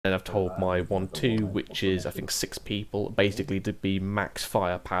And I've told my 1-2, which is I think 6 people, basically to be max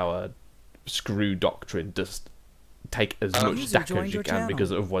firepower, screw doctrine, just take as much stack as you can,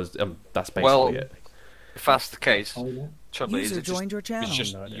 because otherwise that's basically it. If that's the case, trouble is it's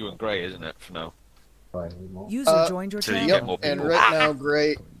just you and Gray, isn't it, for now? User joined your channel. Yep, and right now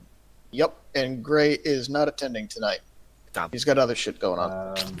Gray, and Gray is not attending tonight. Damn. He's got other shit going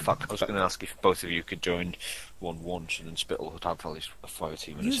on. Fuck, I was going to ask if both of you could join 1-1, and then Spittle would have at least a fire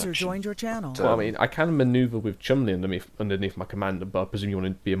team in a section. User joined your channel. Well, I mean, I can maneuver with Chumley underneath my commander, but I presume you want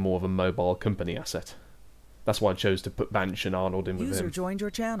to be more of a mobile company asset. That's why I chose to put Banch and Arnold in with him. User joined your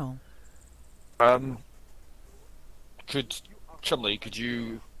channel. Chumley, could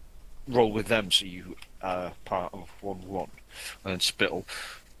you roll with them so you are part of 1-1, and then Spittle,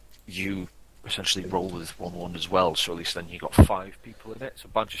 you essentially roll with 1-1 as well, so at least then you got 5 people in it. So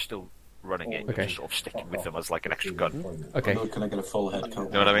Banch is still running it, okay. Just sort of sticking with them as like an extra gun. Okay. Can I get a full head count?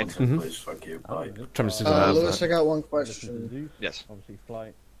 You know what I mean? Thank you. Bye. Lewis, I got one question. Yes.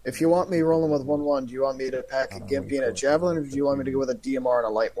 If you want me rolling with 1-1, do you want me to pack a Gimpy and a Javelin, or do you want me to go with a DMR and a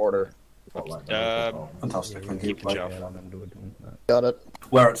light mortar? Fantastic, thank you. Keep the job. Got it.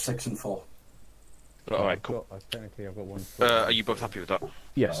 We're at 6 and 4. Alright, cool. Are you both happy with that?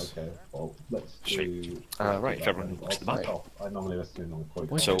 Yes. Sweet. Right, if everyone looks at the map.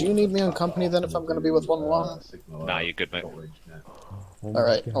 So, do you need me on company then if I'm going to be with 1-1? Nah, you're good, mate.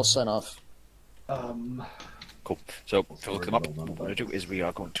 Alright, I'll sign off. Cool. So, if you look at the map, what we're going to do is we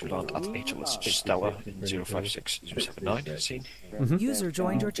are going to land at HLS Stella in 056079. Scene. User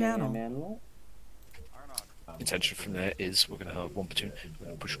joined your channel. Intention from there is we're going to have one platoon, we're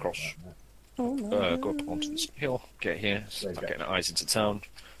going to push across, go up onto this hill, get here, start getting our eyes into town.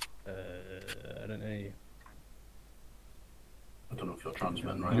 I don't know you. I don't know if you're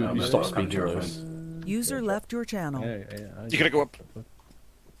transmitting right now. You stop speaking, Lewis. User left your channel. You're going to go up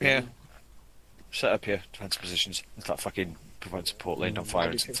here, set up here, defensive positions, and start fucking providing support, laying down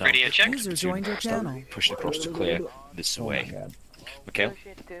fire into town. User joined your channel. Pushing across to clear this way. Mikhail?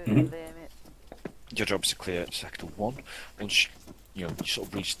 Your job is to clear sector 1. Once you sort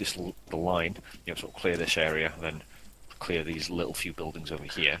of reach this the line, sort of clear this area, and then clear these little few buildings over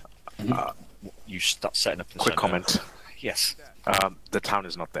here. You start setting up the quick center. Comment. Yes. The town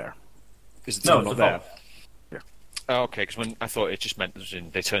is not there. Is the town not there? Yeah. Oh, okay, because when I thought it just meant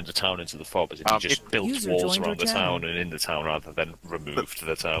they turned the town into the fob, as if you just built walls around the town and in the town rather than removed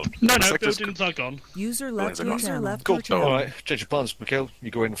the town. No, buildings are gone. User left your channel. Cool. Alright, change your plans, Mikhail. You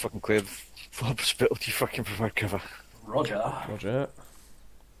go in and fucking clear the fob, Spittle, you fucking provide cover. Roger.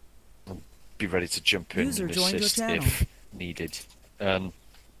 Be ready to jump in and assist if needed. Yeah,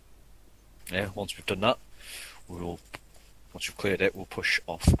 once we've done that, once we've cleared it, we'll push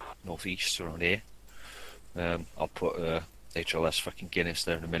off northeast around here. I'll put HLS fucking Guinness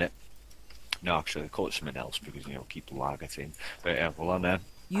there in a minute. No, actually, call it something else because keep the lag, I think. But yeah, we'll land there.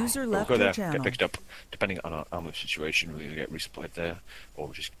 User we'll left go there, your channel. get picked up. Depending on our ammo situation, we'll either get resupplied there, or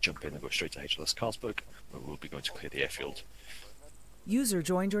we'll just jump in and go straight to HLS Carlsberg, where we'll be going to clear the airfield. User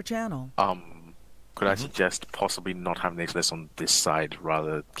joined your channel. Could I suggest possibly not having HLS on this side,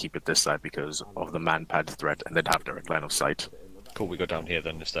 rather keep it this side because of the man-pad threat, and then have direct line of sight? Cool, we go down here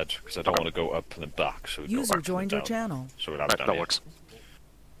then instead, because I don't want to go up and then back, so we go User back joined your channel. So we'll have it down that here. works.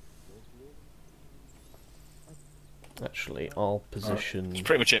 Actually, I'll position... That's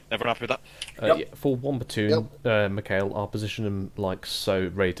pretty much it. Everyone happy with that? Yeah, for 1 platoon, Mikhail, I'll position them like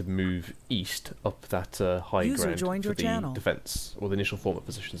so, ready to move east up that high ground for the defence, or the initial form of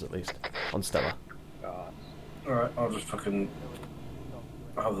positions at least, on Stella. Alright, I'll just fucking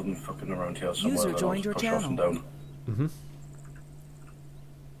have them fucking around here somewhere. User joined your channel. Off and down.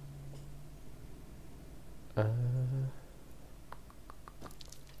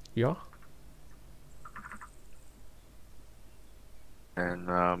 Yeah?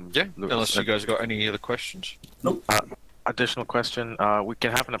 And yeah, unless you guys got any other questions. Nope. Additional question: we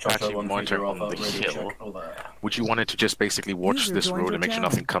can have an Apache monitor on the hill. Would you want it to just basically watch this road and make sure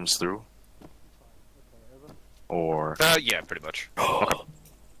nothing comes through? Or yeah, pretty much.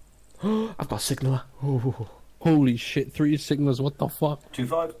 I've got a signaler. Holy shit, 3 signals, what the fuck?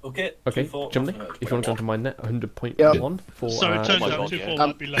 2-5, okay. Okay, 2-4, Jimmy, if you want to go into my net, 100.1 for... So it turns out 2-4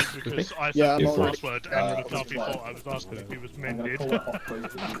 might be late because I set the I'm password and McCarthy thought I was asking if he was mended.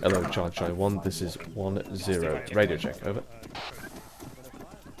 Hello, Charge 1, this is 1-0. Radio check, over.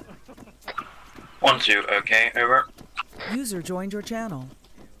 1-2, okay, over. User joined your channel.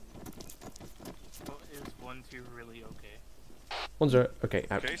 Is 1-2 really okay? 1-0, okay,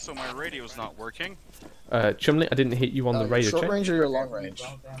 out. Okay, so my radio's not working. Chumley, I didn't hit you on the radio short check. range or your long range?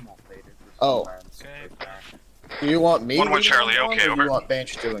 Oh. Okay, Do you want me? 1-1 Charlie, or okay, do over. you want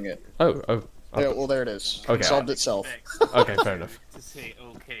Banshee doing it? Oh. Yeah, well, there it is. Okay. It solved itself. Okay, fair enough.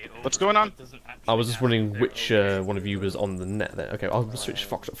 What's going on? I was just wondering which one of you was on the net there. Okay, I'll switch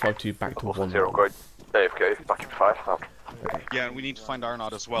Foxtrot 5-2 back to 1. AFK, back in 5. Okay. Yeah, and we need to find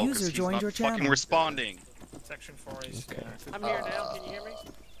Arnott as well, because User he's joined not your fucking channel. responding. Section 4 is... Okay. I'm here now, can you hear me?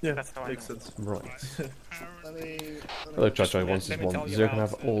 Yeah, That's how makes I know. sense. Right. Hello, Judge, Let me tell you Zero can about,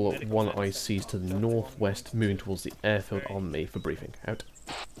 have all medical 1 necessity. ICs to the northwest, moving towards the airfield on me for briefing. Out.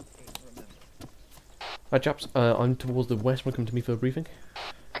 Hi chaps, I'm towards the west, welcome to me for a briefing.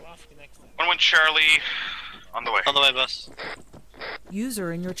 1-1 Charlie, on the way. On the way, boss.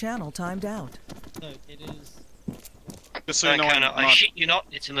 User in your channel timed out. No, it is. Just so you know, I shit you not,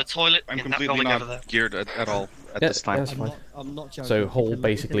 it's in the toilet. I'm in that completely building over not there. geared at all at this time. That's fine. I'm not joking. So, whole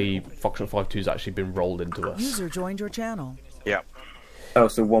basically, Foxtrot 5-2 has actually been rolled into us. User joined your channel. Yeah. Oh,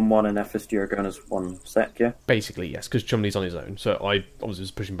 so 1-1 and FSD are going as one sec, yeah? Basically, yes, because Chumley's on his own. So, I obviously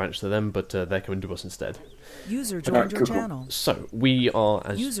was pushing Banch to them, but they're coming to us instead. User joined your channel. So, we are,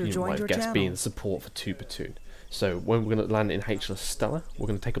 as User you joined might your guess, channel. being support for 2 platoon. So, when we're going to land in HLS Stella, we're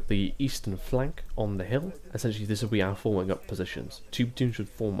going to take up the eastern flank on the hill. Essentially, this will be our forming up positions. 2 platoons should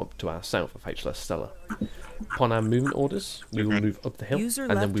form up to our south of HLS Stella. Upon our movement orders, we will move up the hill, User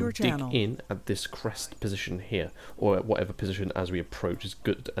and then left we your will dig channel. in at this crest position here, or at whatever position as we approach is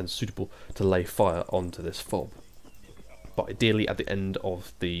good and suitable to lay fire onto this fob. But ideally at the end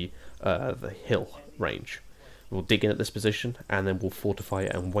of the hill range. We'll dig in at this position, and then we'll fortify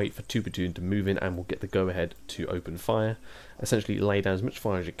it and wait for 2 platoon to move in, and we'll get the go-ahead to open fire. Essentially lay down as much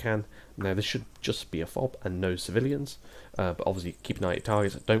fire as you can. Now this should just be a fob and no civilians, but obviously keep an eye at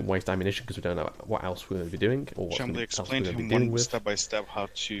targets. Don't waste ammunition because we don't know what else we're going to be doing or what else we're Chumley going explained to to be him dealing one with. step by step how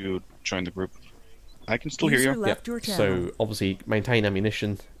to join the group. I can still hear User you. left your channel. So obviously maintain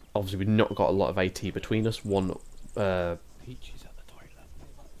ammunition. Obviously we've not got a lot of AT between us.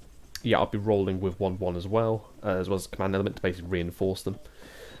 Yeah, I'll be rolling with 1-1 as well as command element to basically reinforce them.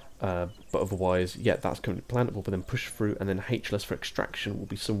 But otherwise, yeah, that's currently planned. We'll then push through, and then HLS for extraction will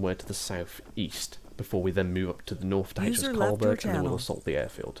be somewhere to the southeast before we then move up to the north to User HLS left your Carlberg, and then we'll channel. assault the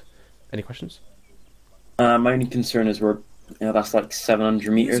airfield. Any questions? My only concern is that's like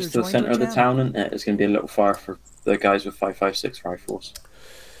 700 meters User to the joined centre your of the channel. town, and it's going to be a little far for the guys with 5.56 rifles.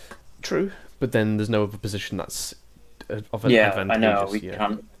 True, but then there's no other position that's of an Yeah, I know, advantageous. we Yeah.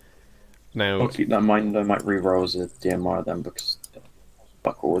 can't. Now, I'll keep that in mind. I might re-roll as a DMR then, because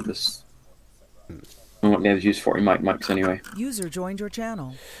fuck all of this. I won't be able to use 40 mics anyway. User joined your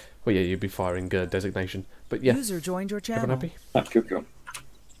channel. well, yeah, you'd be firing designation, but yeah, User joined your everyone channel. happy? That's cool.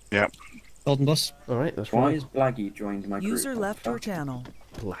 Yeah. Golden boss. All right, that's Why right. is Blaggy joined my group? User left your channel.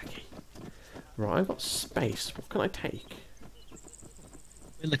 Blackie. Right, I've got space. What can I take?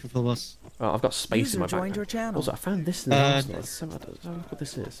 We're looking for boss. Oh, I've got space User in my joined backpack. your channel. Also, I found this in the Uh, house. Let's have a look what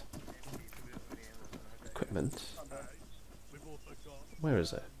this is. Equipment. Where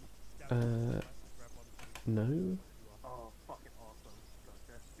is it? No.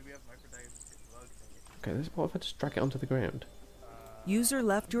 Okay, what if I just drag it onto the ground? User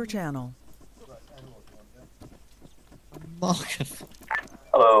left your channel. Marcus.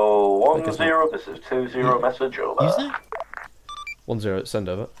 Hello, Like 1-0, this is 2-0, message over. User? 1-0, send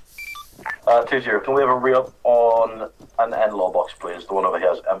over. 2-0, can we have a re-up on an N-law box, please? The one over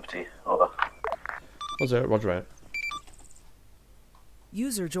here is empty. Over. 1-0, roger out.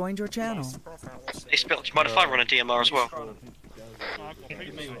 User joined your channel. Hey, Spill, do you mind if I run a DMR as well?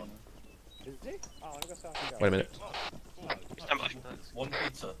 Wait a minute. Stand by. One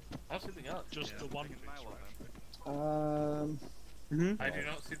pizza. Just the one pizza. I do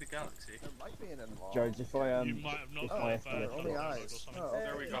not see the galaxy. George, if I You might have not if my thought estimate- about Only it. eyes. Oh,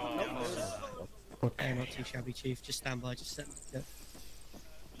 There we go. Hey, not too shabby, Chief. Just stand by. Just yeah.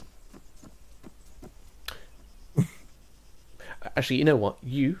 Actually, you know what?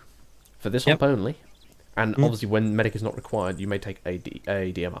 You, for this Yep. hop only, and obviously when medic is not required, you may take a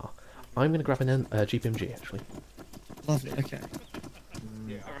DMR. I'm going to grab an GPMG, actually. Lovely. Okay.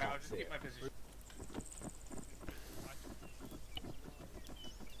 Alright, I'll just keep my position.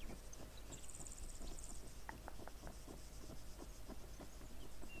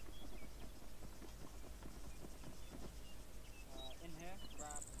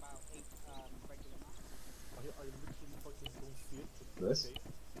 This?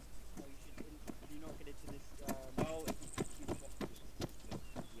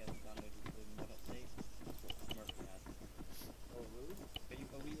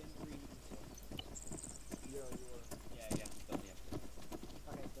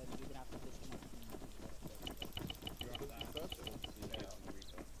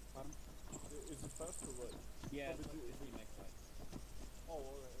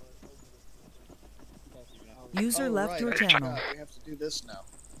 User Oh, left right, your I channel. forgot. We have to do this now.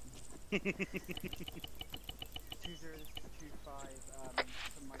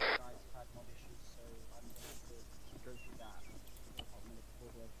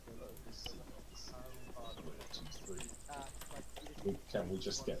 Can we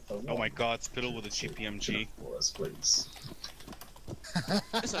just get the Oh my god, Spittle with a GPMG. please.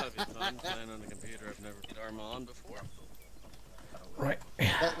 This ought to be fun, playing on a computer I've never played Arma on before. Right.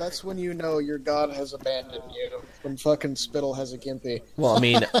 That's when you know your god has abandoned you. When fucking Spittle has a gimpy. Well, I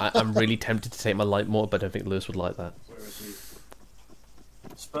mean, I'm really tempted to take my light more, but I don't think Lewis would like that.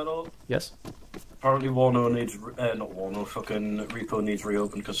 Spittle. Yes? Apparently Warno needs, not Warno, fucking Repo needs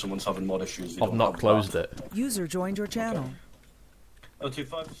reopened because someone's having mod issues. I've not closed it. User joined your channel.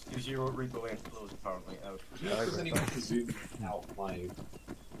 02520 Repo ain't closed apparently out. Does anyone zoom out my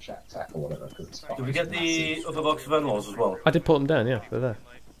chat tech or whatever? Cause it's fine. Did we get the other box of in-laws as well? I did put them down, yeah, they're there.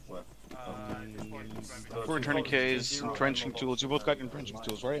 For returning Ks, entrenching tools. You both got entrenching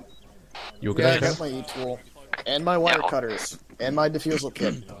tools, right? You're Yeah, I gonna got my E-tool. And my wire cutters. And my diffusal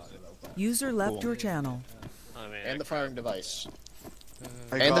kit. User left your channel. And the firing device.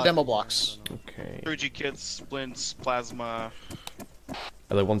 I And the got demo blocks. Okay. 3G kits, splints, plasma.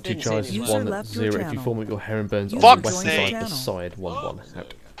 Hello, 1-2 Didn't say charges, anything. 1 User left 0 your if you channel. form with your herringbones on User the west joined your side, the channel. side, 1-1.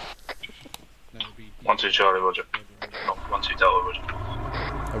 Out. 1-2 Charlie, Roger. No, 1-2 Delta, Roger.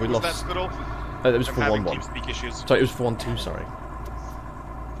 Have we Was that lost? Spittle? It was I'm for having 1-1. TeamSpeak issues. Sorry, it was for 1-2, sorry.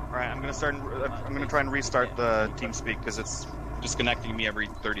 Alright, I'm gonna try and restart the TeamSpeak because it's disconnecting me every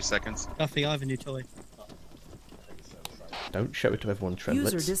 30 seconds. Duffy, I have a new toy. Don't show it to everyone, User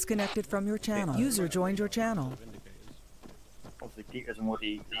Tremblets. disconnected from your channel. User joined your channel. Obviously, Peters and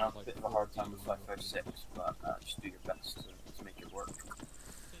Woody have a bit of a hard time with 556, but just do your best to make it work.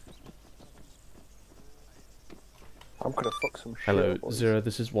 I'm gonna fuck some shit. Hello, up, boys. 0,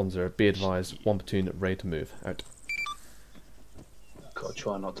 this is 1-0. Be advised, 1 platoon ready to move. Out. Gotta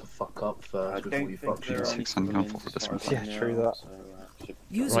try not to fuck up first before you fuck shit. Yeah, true that.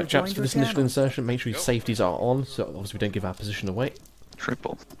 User Right, chaps, joined for your this initial channel. insertion, make sure your safeties are on, so obviously we don't give our position away.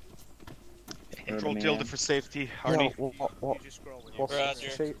 Triple. Control tilde for safety. Arnie. What's Roger.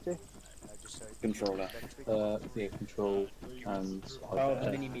 safety? Controller. Yeah, control and...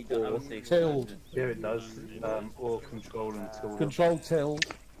 Tilde. Yeah, it does. Or control and tilde. Control tilt.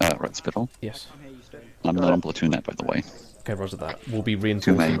 Right, Spittle. Yes. I'm not on platoon net, by the way. Okay, roger that. We'll be 2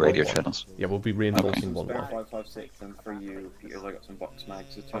 reinforcing main radio 1-1. channels. Yeah, we'll be reinforcing 1-1. 556, and for you, Peters, I got some box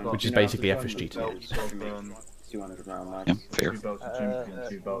mags. Which is basically FSG2. 200 round mags. Yeah, fair.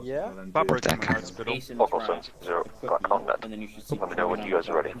 Yeah. Pop Work that right card. Spittle. Zero, got combat. And then you should see Let me know when you guys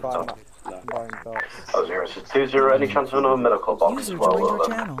are ready. Fine darts. Oh, 0-6-2-0, any chance of another medical box User as well? joined your Will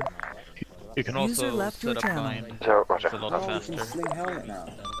channel. You can User also left your set up channel. blind. Zero, Roger. It's a lot faster. Sling helmet now.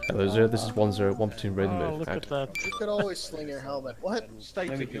 Hello, 0, this is 1-0. 1 platoon ready to Oh, move. look Out. at that. You could always sling your helmet. What?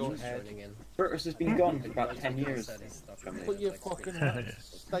 State of your head. Burtis has been gone for about 10 years. Put your fucking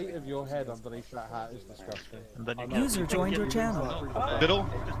state of your head underneath that hat is disgusting. And then you User joined your channel. Spittle.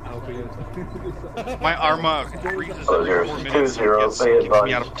 My Arma freezes Oh, every 4 minutes. 0-6-2-0, It be kicks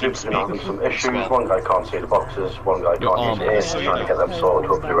me out of advised, troops been having TeamSpeak. some issues. One guy can't see the boxes, one guy Your can't armor. use it. Trying to get them sorted,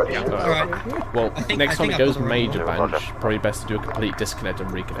 hopefully ready. Alright. Well, I think- next I time think it I goes put the major right- bench, probably best to do a complete disconnect and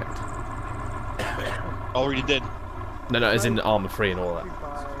reconnect. Already did. No, as in armor free and all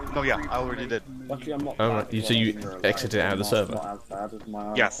that. No, yeah, I already did. Luckily, I'm not Oh, bad right. as So you well, exited out of the I'm server? Not as bad as my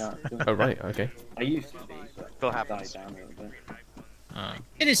other Yes. character. Oh, right, okay. I used to be, but Still I died happens. down a little bit.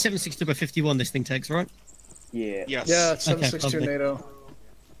 It is 760 by 51 this thing takes, right? Yeah. Yes. Yeah, it's Okay, 762 lovely. NATO.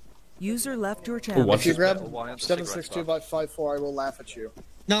 User left your Oh, channel. what's If you this? grab 762 by 54, I will laugh at you.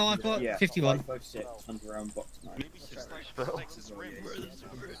 No, I've got Yeah, 51. 556 under our own box mag.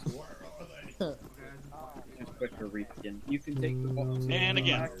 Just quicker read-in. You can take the box. And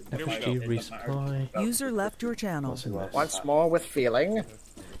again. Here we FSG go. resupply. User left your channel. What's in this? Once more with feeling.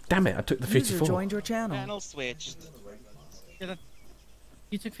 Damn it, I took the User 54. joined your channel. Panel switched.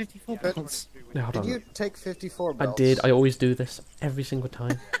 You took 54 But- points. No, hold Did on. you take 54 I belts? did. I always do this every single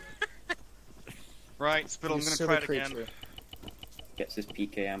time. Right, Spittle, You I'm gonna silly try it again. creature. Gets his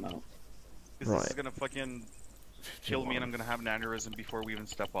PKM out. This Right. is gonna fucking kill me and I'm gonna have an aneurysm before we even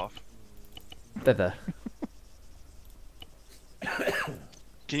step off. There.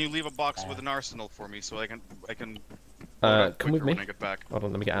 Can you leave a box with an arsenal for me so I can Come with me. when I get back? Hold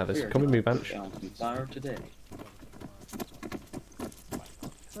on, let me get out of this. Come with me, bench. Down some fire today.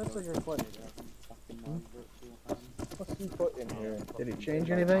 That's a good question. What's he put in here? Did he change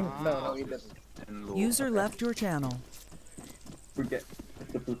anything? No, he didn't. User left your channel. If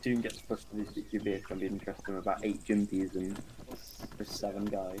the platoon gets pushed to the CQ base, I'll be interested in about 8 jumpies and there's 7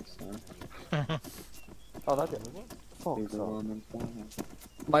 guys. So. Oh, that's it. Fuck.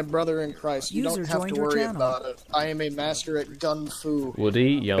 My brother in Christ, you User don't have joined to your worry channel. about it. I am a master at gun fu.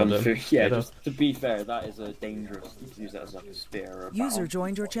 Woody, yelled him. Yeah, Get up. just to be fair, that is a dangerous. You can use that as like a spear or a User battle.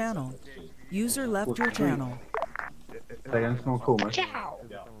 joined your channel. User left your channel. Again, small cool, mate.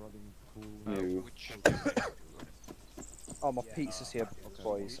 No. Oh, my pizza's here,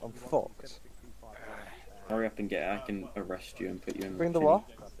 boys. I'm fucked. Hurry up and get it. I can arrest you and put you in. Bring the what?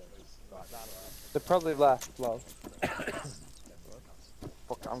 They probably left, love.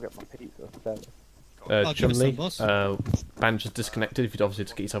 Fuck, I'm getting my pizza. There. Chumley, Banj is disconnected. If you'd obviously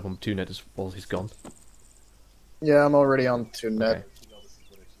just get yourself on 2net as well as he's gone. Yeah, I'm already on 2net. Okay.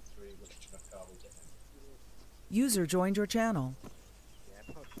 User joined your channel.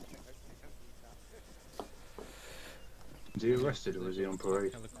 Is he arrested or is he on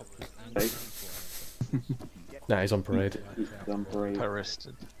parade? Nah, he's on parade. He's on parade.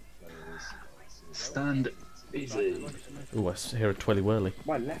 Arrested. Stand easy. Ooh, I hear a twirly whirly.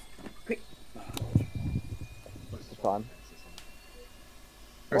 My left. Quick. Fine.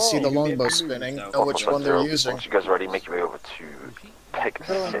 I see the longbow spinning. Know which one they're using. Once you guys are ready, make your way over to pick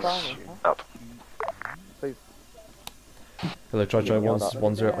this up. Please. Hello, try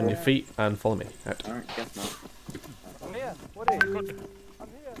 110 on your feet and follow me. Out. Alright, guess not. I'm here. What is? I'm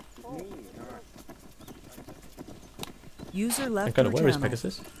here. Oh. User left Okay, your where is channel.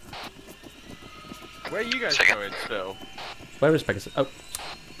 Pegasus? Where are you guys going, Phil? Where is Pegasus? Oh.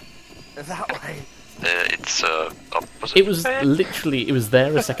 That way. It's opposite. It was literally, it was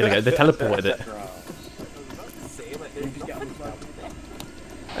there a second ago. They teleported it.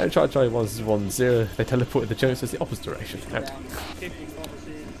 Try 110. They teleported the chunks as the opposite direction. Out.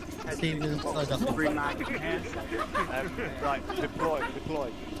 Right, deploy.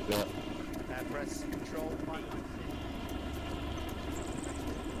 Press control.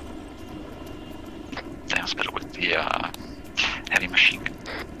 The hospital with the heavy machine gun.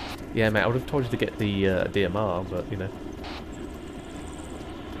 Yeah, mate, I would have told you to get the DMR, but you know.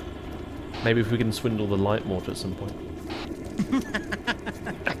 Maybe if we can swindle the light mortar at some point.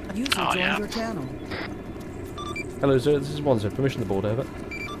 User joined your channel. Hello, sir. This is 10. Permission to board, over.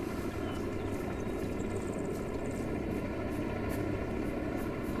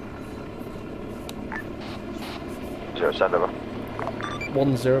 Zero, send over.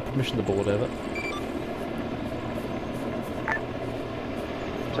 10. Permission to board, over.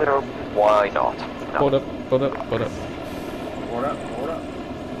 0, why not? No. Board up, board up, board up. Board up.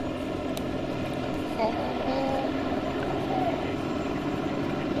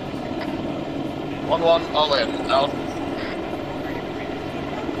 1-1, all in. Out.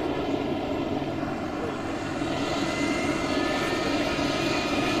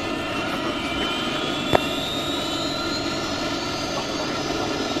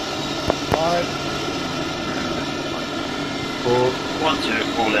 Alright. 1, 2,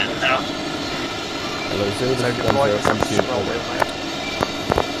 all in now. Hello, 0, 10, 2, all in.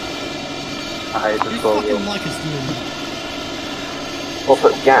 I just go. Well,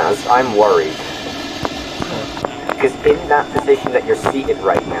 but Gaz, I'm worried. Because in that position that you're seated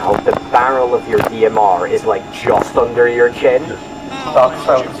right now, the barrel of your DMR is like just under your chin. That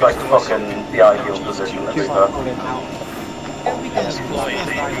sounds like fucking the ideal position to be fair.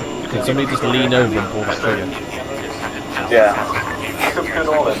 Can somebody just lean over and pull that trigger? Yeah. Good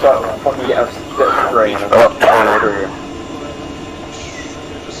order, so fucking get a spray in order.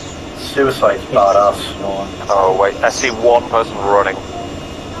 Suicide's badass. Oh wait, I see one person running.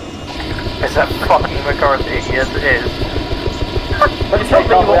 Is that fucking McCarthy? Yes it is. Let's take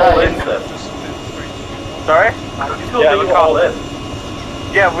them all in. Sorry? Yeah, we all in.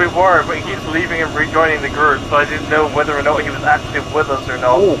 Yeah, we were, but he keeps leaving and rejoining the group, so I didn't know whether or not he was actually with us or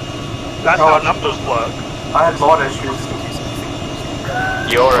not. Oh. That's how numbers work. I had more issues.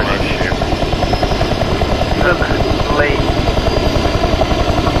 You're an issue. Late.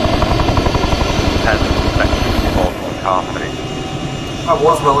 Has affected multiple companies. I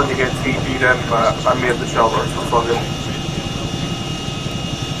was willing to get TP then, but I made the shelter for fucking.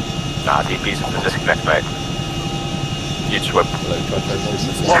 Nah, DP's in the disconnect, mate. You'd swim.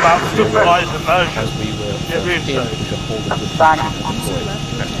 What about supervised immersion? Get me inside.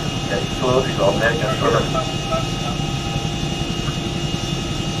 Yeah, he's close on there, just sort of.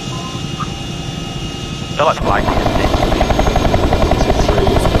 They're like blanking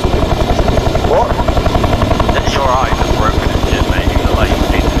What? Your eyes are broken and shit, mate. You're gonna let you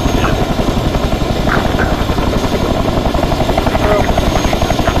see this shit.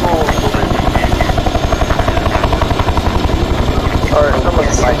 Alright,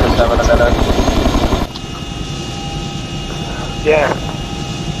 someone's mic is having a minute. Yeah.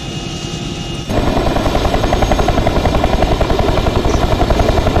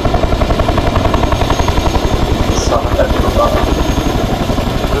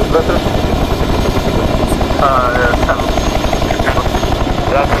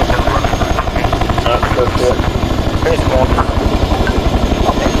 Phase 1.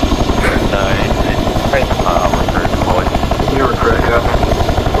 You recruit, yeah.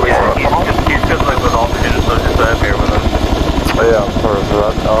 He's fiddling with oxygen, so just here with him. Oh yeah, I'm sorry for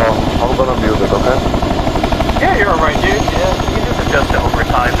that. I'm gonna mute it, okay? Yeah, you're alright, dude. Yeah, you just adjust it over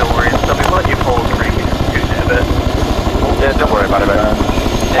time, don't worry. So we let you pause over, you can just tune it a bit. Yeah, don't worry about it, man.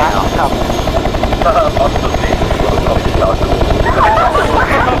 Yeah, come.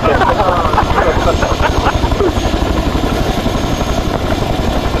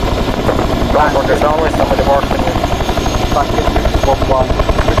 There's always somebody working with fucking 1-1.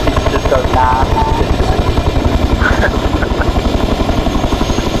 Just go, nah.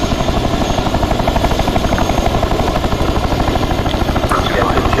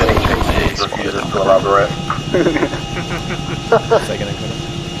 Refuses to elaborate.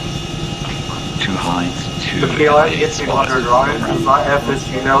 Two heights, two. The PLN gets 200 rounds. Is that FS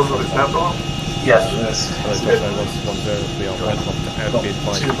emails that acceptable? Yes.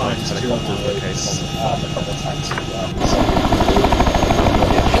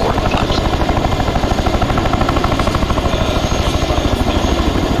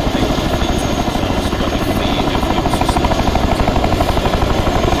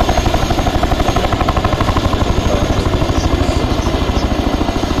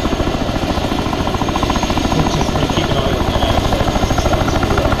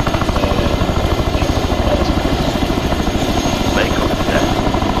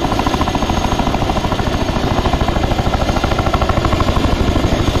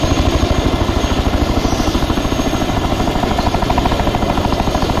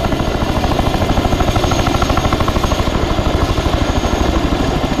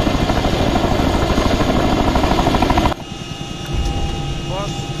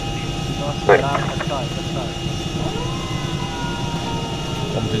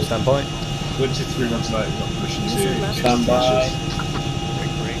 Stand by. 23 runs tonight, we've got permission to stand by.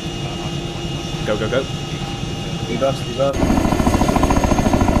 Go, go, go. Leave us, leave us.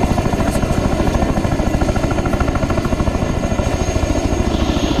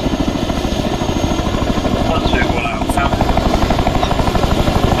 1, 2, 1 out. Out.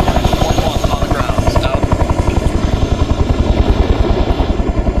 1, 1 on the ground. Out.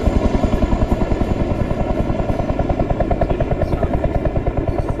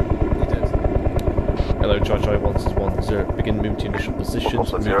 Hello, Charge 110. Begin moving to initial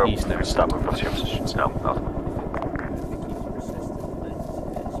positions. Move east now. Start moving to your positions now.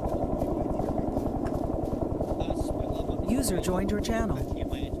 User joined your channel.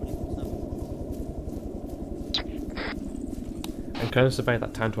 And can I survey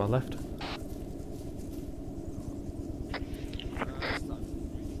that town to our left?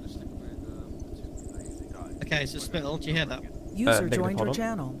 Okay, so Spittle, do you hear that? User joined your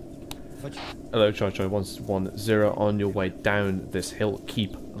channel. Hello, Charge 110. On your way down this hill,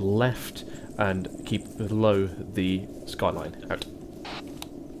 keep left and keep below the skyline. Out.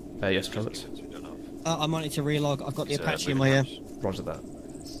 Yes, Travis. I might need to relog. I've got the Apache in my ear. Roger that.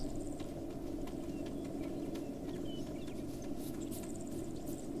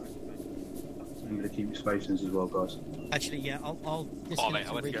 Remember to keep your spaces as well, guys. Actually, yeah, I'll disconnect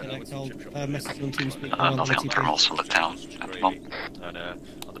and reconnect. I'll message you on TeamSpeak. Nothing on the rolls from the town at the moment. And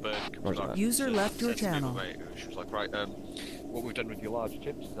on the bird comes back. User left your channel. She was like, right, what we've done with your large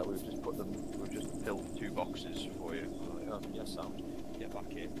chips is that we've just filled 2 boxes for you. I'm like, yes, sound. Get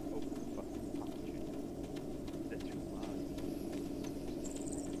back in. Open the fucking packaging. They're too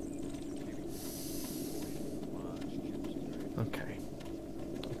large. Okay.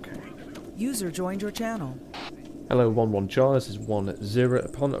 User joined your channel. Hello, 1-1 Jar, this is 1-0.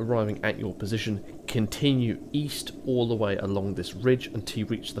 Upon arriving at your position, continue east all the way along this ridge until you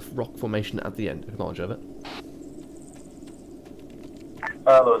reach the rock formation at the end. Acknowledge over.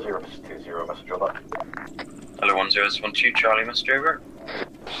 Hello, 020, message over. Hello, 1012, Charlie, message over.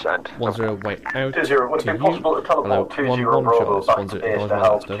 Send. 1-0, wait out. 20, would it be possible to teleport 20 Bravo back to base to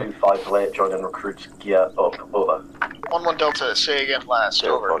help 25 late joining recruits gear up, over. 1-1 Delta, say again last,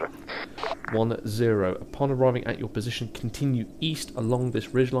 over. 1-0. Upon arriving at your position, continue east along this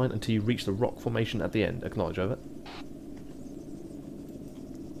ridgeline until you reach the rock formation at the end. Acknowledge over.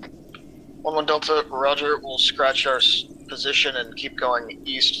 1-1 Delta, roger, we'll scratch our position and keep going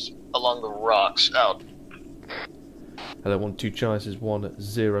east along the rocks, out. Hello, 1-2 Charlie, this is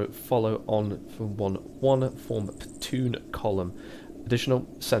 1-0. Follow on from 1-1, form platoon column. Additional,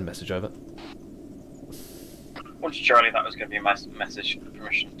 send message over. 1 Charlie, that was going to be a message for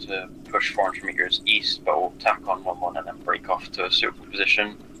permission to push 400 meters east, but we'll tack on 1-1 and then break off to a suitable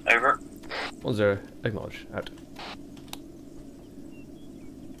position. Over. 1-0, acknowledge, out.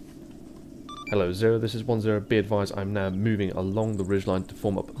 Hello, 0. This is 1-0. Be advised, I'm now moving along the ridgeline to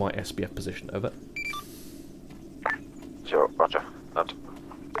form up my SBF position. Over. 0, roger. Not.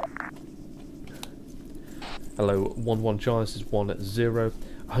 Hello, 1-1 Charlie. This is 1-0.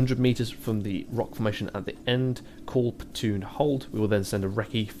 100 meters from the rock formation at the end. Call platoon hold. We will then send a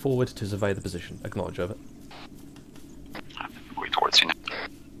recce forward to survey the position. Acknowledge. Over. Way towards you now.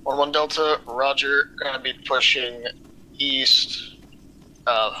 1-1 Delta, roger. Gonna be pushing east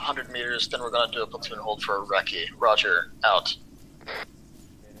 100 meters, then we're gonna do a platoon hold for a recce. Roger, out.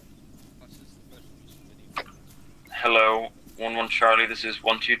 Hello, 1-1 Charlie, this is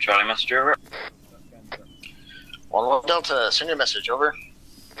 1-2 Charlie, message over. 1-1 Delta, send your message, over.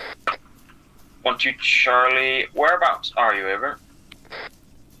 1-2 Charlie, whereabouts are you, over?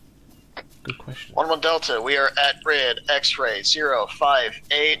 Good question. 1-1 Delta, we are at grid X-ray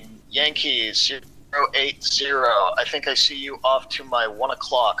 058 Yankees 080. I think I see you off to my 1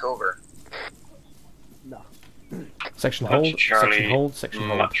 o'clock, over. No. Section hold, Charlie, section hold, section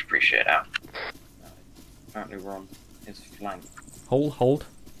hold. Much appreciate that. Apparently we're on his flank. Hold, hold.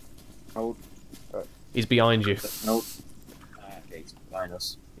 Hold. He's behind you. Nope. Okay, he's behind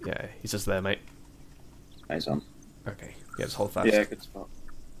us. Yeah, he's just there, mate. He's on. Okay, yeah, just hold fast. Yeah, good spot.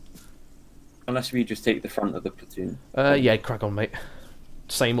 Unless we just take the front of the platoon. Yeah, crack on, mate.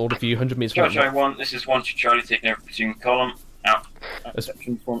 Same order for you, 100 meters from Charlie 1, this is 1-2 Charlie taking over platoon column. Out.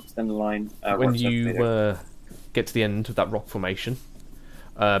 Section form, extend the line. When you get to the end of that rock formation,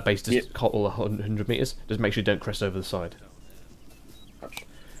 base just call 100 meters, just make sure you don't crest over the side. Gotcha.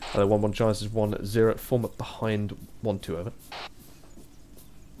 1-1 Charlie, this is 1-0, form up behind 1-2, over.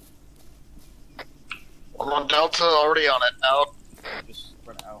 1-1 Delta, already on it, out. Just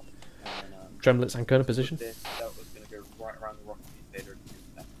spread it out. Tremblets and Kona position. That was going to go right around the rock invader.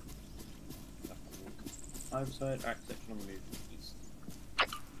 Either side, alright, section on the move. East.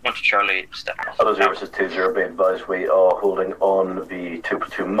 1-2 Charlie, step off. Hello, 0, this is 2-0, be advised we are holding on the 2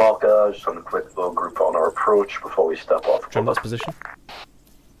 platoon marker, just on a quick group on our approach before we step off. Tremblets position.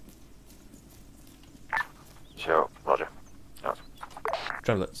 0, roger. Out.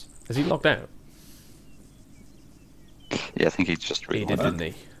 Tremblets. Is he locked out? Yeah, I think he just He did, didn't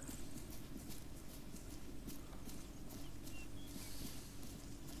he?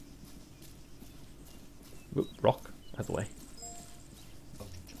 Whoop, rock, out of the way.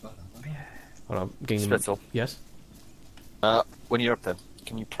 Hold on, getting Spitzel. Yes? When you're up there,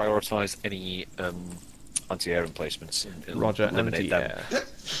 can you prioritise any anti-air emplacements? And Roger, eliminate anti-air. them?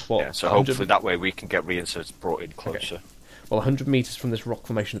 Well, Yeah, so hopefully that way we can get reinserts brought in closer. Okay. Well, 100 meters from this rock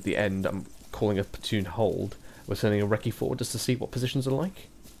formation at the end, I'm calling a platoon hold. We're sending a recce forward just to see what positions are like.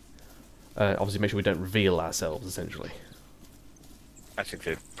 Obviously, make sure we don't reveal ourselves, essentially. I think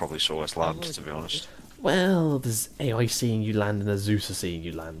they probably saw us land, to be honest. Well, there's AI seeing you land and a Zeus seeing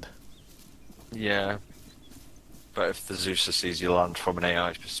you land. Yeah. But if the Zeus sees you land from an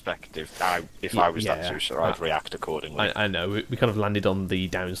AI perspective, if I was that Zeus, I'd react accordingly. I know, we kind of landed on the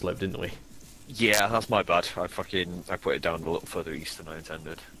downslope, didn't we? Yeah, that's my bad. I put it down a little further east than I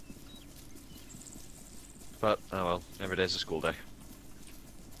intended. But, oh well, every day's a school day.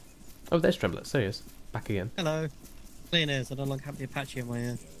 Oh, there's Tremblets, there he is. Back again. Hello. Clean ears, I don't like have the Apache in my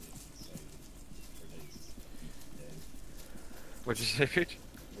ear. What did you say, Pete?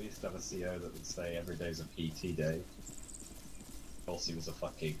 We used to have a CO that would say every day's a PT day. Kelsey was a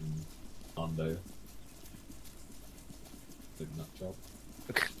fucking Hondo. Good nut job.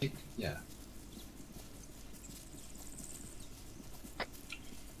 Yeah.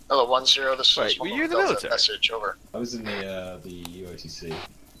 Hello, 1-0, this is were you in the Delta, military? message, over. I was in the UOTC.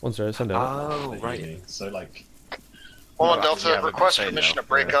 1-0, send out. Oh, right. So like. 1-1 Delta, request permission to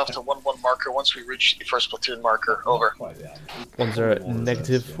break off to 1-1 marker once we reach the first platoon marker, over. 1-0,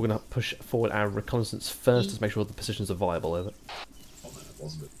 negative. We're going to push forward our reconnaissance first to make sure the positions are viable, over.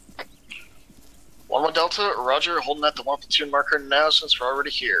 1-1 Delta, roger, holding at the 1 platoon marker now since we're already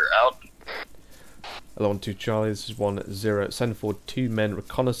here, out. Hello, 1-2 Charlie, this is 1-0. Send forward 2 men,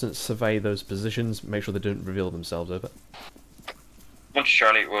 reconnaissance, survey those positions, make sure they don't reveal themselves, over. 1-2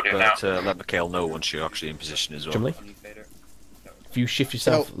 Charlie, we'll do now. But let Mikhail know once you're actually in position as well. Chumley? If you shift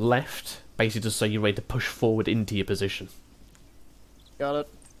yourself left, basically just so you're ready to push forward into your position. Got it.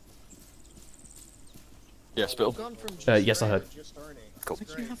 Yes, Bill? Yes, I heard. Cool.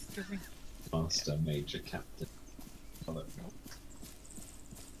 Master Major Captain. Hello.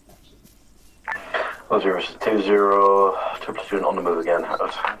 0, 2-0, 2 platoon on the move again, out.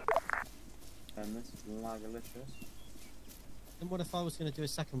 And this is Lagalicious. And what if I was going to do a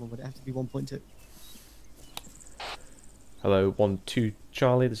second one? Would it have to be 1.2? Hello, 1-2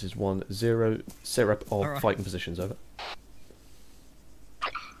 Charlie, this is 1-0. Syrup of fighting positions, over.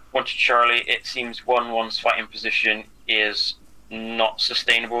 1 to Charlie, it seems 1-1's fighting position is not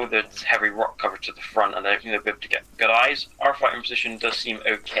sustainable. There's heavy rock cover to the front, and I don't think they'll be able to get good eyes. Our fighting position does seem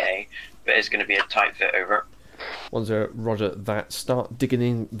okay, but it's going to be a tight fit over. 1-0, roger that. Start digging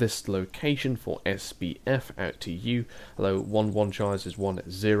in this location for SBF. Out to you. Hello, 1-1 Charles is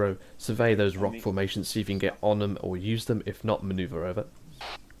 1-0. Survey those rock formations, see if you can get on them or use them. If not, maneuver over.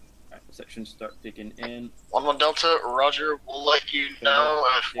 Section, start digging in. 1-1 Delta, roger. We'll let you know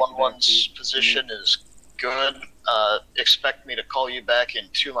if 1-1's position is good. Expect me to call you back in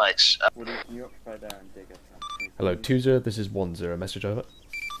 2 mics. Hello, 2-0, this is 1-0. Message over.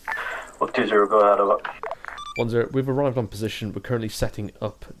 Well, 2-0, go ahead, over. 1-0, we've arrived on position. We're currently setting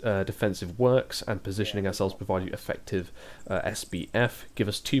up defensive works and positioning ourselves to provide you effective SBF. Give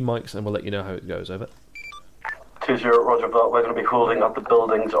us 2 mics and we'll let you know how it goes, over. 2-0, roger that. We're going to be holding up the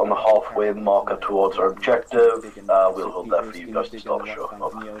buildings on the halfway marker towards our objective. We'll hold there for you guys to start the show.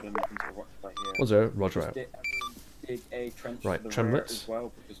 1-0, roger out. Right, Tremlets.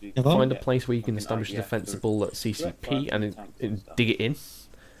 Find a place where you can establish a defensible CCP and dig it in.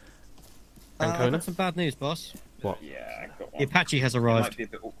 I've got some bad news, boss. What? Yeah, I got one. The Apache has arrived. It might be a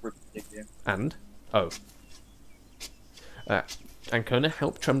bit awkward to dig here. And? Oh. Ancona,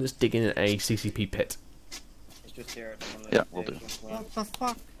 help Tremlets dig in a CCP pit. It's just here. Yeah, we'll do. What the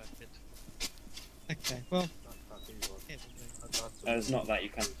fuck? Okay, well. It's not that you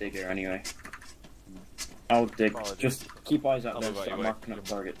can't dig here anyway. I'll dig. Just keep eyes out there. Start marking up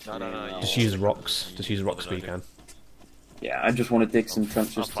targets. Just use rocks. Just use rocks where you can. Yeah, I just want to dig some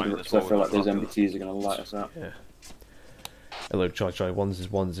trenches because I feel like those MBTs are going to light us up. Yeah. Hello, Charlie 1 is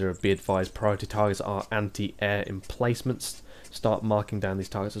 1-0. Be advised, priority targets are anti-air emplacements. Start marking down these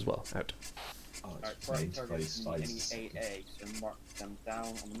targets as well. Out. Hello,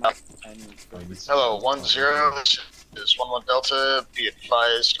 1-0. This is 1-1 Delta. Be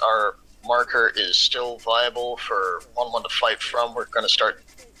advised, our marker is still viable for 1-1 to fight from. We're going to start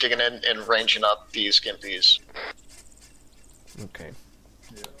digging in and ranging up these gimpies. Okay.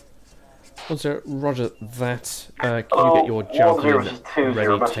 1-0, roger that. Can you get your javelin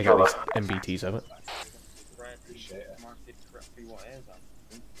ready to take out these MBTs, over?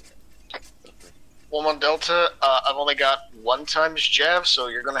 1-1 Delta, I've only got 1 times jav, so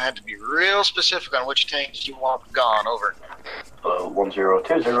you're going to have to be real specific on which tanks you want gone, over. 1-0,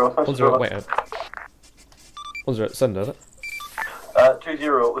 2-0. 1-0, wait out. 1-0, send over.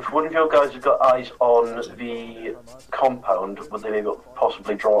 2-0, if one of your guys has got eyes on the compound, would they be able to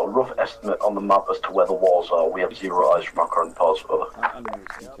possibly draw a rough estimate on the map as to where the walls are? We have 0 eyes from our current pulse, brother.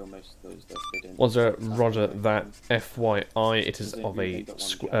 1-0, roger that. FYI, it is of a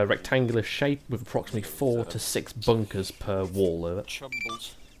rectangular shape with approximately 4 to 6 bunkers per wall, over.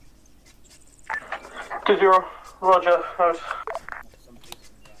 2-0, roger, out.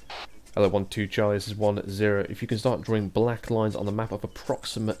 Hello, 1-2 Charlie, this is 1-0. If you can start drawing black lines on the map of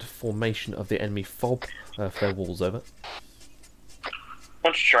approximate formation of the enemy fob for their walls, over.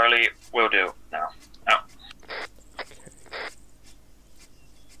 1 to Charlie, will do. Now. Out. Okay.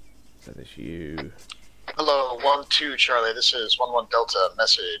 So this you. Hello, 1-2 Charlie. This is 1-1 Delta.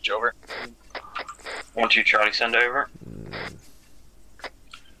 Message, over. 1-2 Charlie, send over.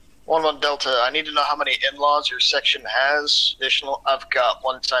 1-1 Delta, I need to know how many in-laws your section has. Additional, I've got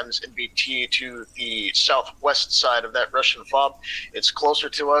 1 times NBT to the southwest side of that Russian fob. It's closer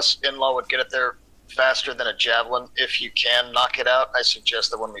to us. In-law would get it there faster than a javelin. If you can knock it out, I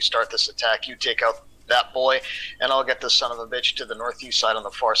suggest that when we start this attack, you take out that boy, and I'll get the son of a bitch to the northeast side on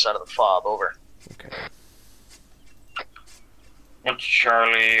the far side of the fob. Over. Okay. 1 to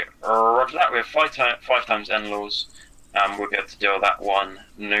Charlie, roger that. We have 5 times in-laws. We'll be able to deal with that one,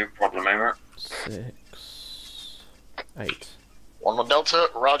 no problem, over. 6, 8. 1-1 Delta,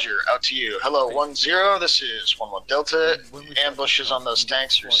 roger, out to you. Hello, 1-0, this is 1-1 Delta. Ambushes on those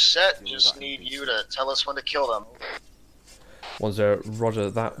tanks are set, just need you to tell us when to kill them. 1-0, roger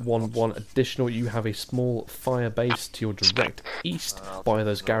that. 1-1 additional, you have a small fire base to your direct east by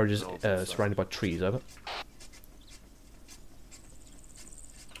those garages surrounded by trees, over.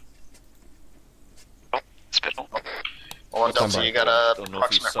 Spittle. 1 Delta, you got a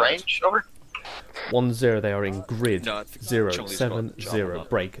approximate range, over? 1-0, they are in grid 070,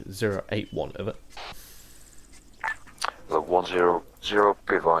 break 081, over. 1-0,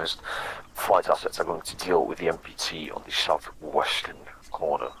 be advised. Flight assets are going to deal with the MPT on the southwestern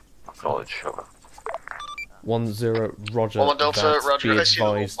corner. Acknowledge, over. 1-0, roger. 1 Delta, that. roger. Be I see the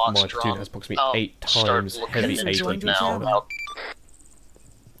advised, little my box platoon drum. has approximately 8 times heavy AT now. over.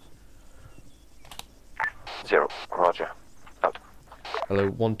 0, roger. Out. Hello,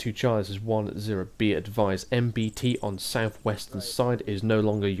 1-2 Charlie, this is 1-0. Be advised, MBT on southwestern side is no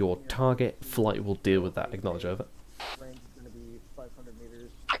longer your target. Flight will deal with that. Acknowledge, over.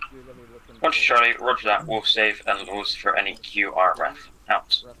 1-2 Charlie, roger that. Wolf save and laws for any QRF.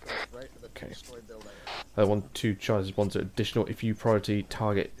 Out. Okay. 1-2 Charlie, this is 1-0. Additional, if you priority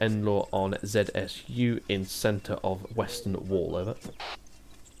target N-Law on ZSU in center of western wall, over.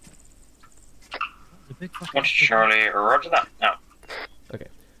 1-2 Charlie, roger that. Out. Okay.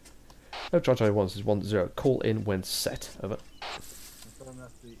 No, Charlie 1, this is 1-0. Call in when set, over.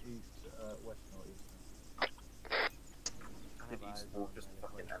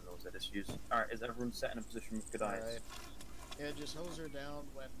 Alright, is everyone set in a position with good eyes? Right. Yeah, just hose her down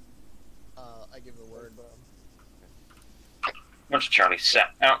when I give the word. 1-2 Charlie,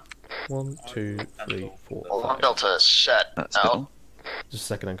 set. Out. 1, 2, 3, 4, 5. Delta set out. Just a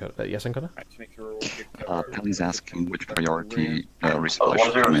second, Encoder. Yes, Encoder? Pelly's asking which priority resupply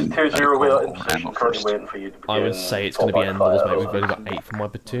 1-0, should come in. 2-0, we are in position, currently waiting for you to begin. I would say it's going to be N-Laws, mate. We've only got 8 for my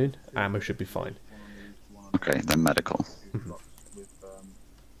platoon. Ammo should be fine. Okay, then medical.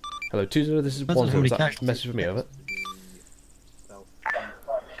 Hello, 2-0, this is 1-0. Is that a message for me, over?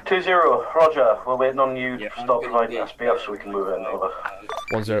 2-0, roger. We're waiting on you to start providing SBF so we can move in. Over.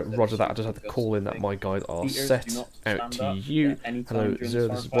 1-0, roger that. I just had to call in that my guys are set. Out to you. Hello, 0,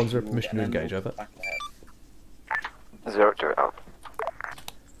 this is 1-0. Permission to engage, over. 0-2 out.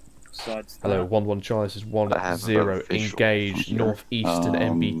 Hello, 1-1 Charlie, this is 1-0. Engage northeastern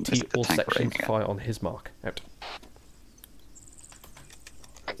MBT. All sections fire on his mark. Out.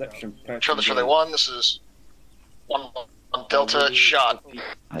 Charlie 1, this is 1 Delta, shot.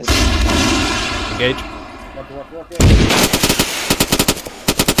 Engage.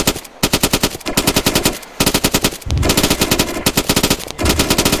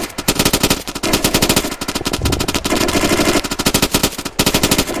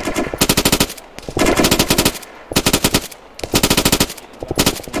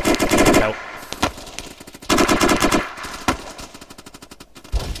 Help.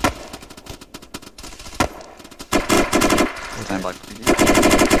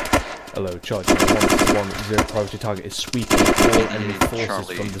 Hello, Charlie 1-0. Priority target is sweeping all enemy forces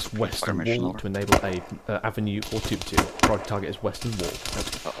from this western wall to enable a avenue or 2-2. Priority target is western wall.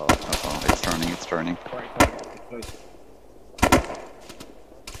 It's turning, it's turning. You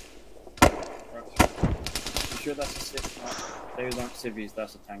sure that's a civ? Those aren't civvies,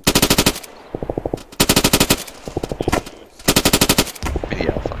 that's a tank.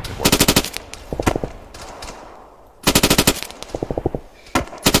 Yeah, fuck, it works.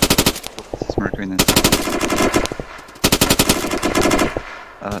 Mercury in this.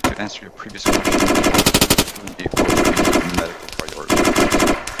 To answer your previous question, vehicle would be medical priority.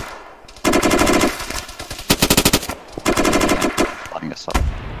 Lining us up.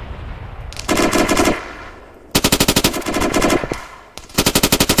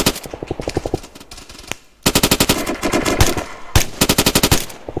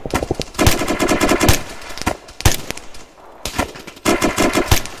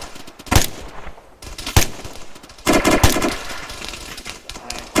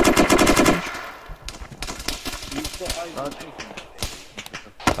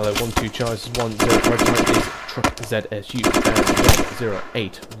 Hello, 1-2 Charlie, this is 1-0. Priority target is truck ZSU.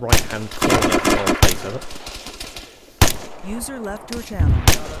 108 right hand corner of base, over. User left your channel.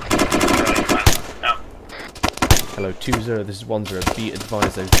 Hello, 2-0, this is 1-0. Be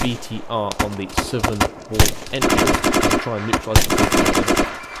advised, there's BTR on the southern wall entrance. I'll try and neutralise the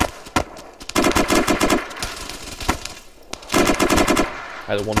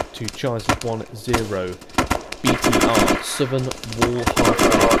Hello, 1-2 Charlie, this is 1-0. BTR, southern wall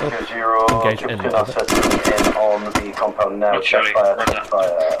halfway up. Engage N. In on the compound now. Check fire, check fire.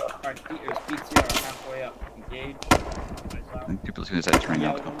 Alright, BTR halfway up. Engage. I think people see this entering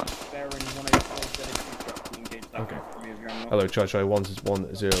out the compound. Okay. Hello, Charlie 1, this is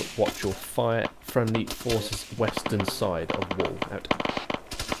 1-0. Watch your fire. Friendly forces western side of wall. Out.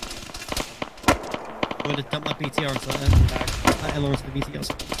 I'm going to dump that BTR so that LR's the BTRs.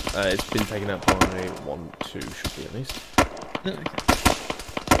 It's been taken out by 1-2, should be at least. Okay.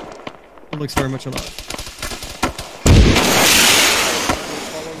 It looks very much alive.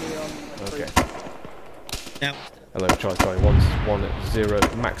 Okay. Now. Hello, Charlie 1, this is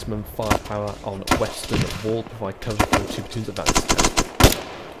 1-0. Maximum firepower on western wall. Provide cover for 2 platoons advance.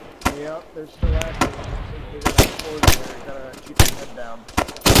 Yep, they're still active. They got that forward there. Gotta keep your head down.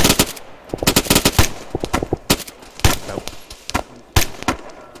 Nope.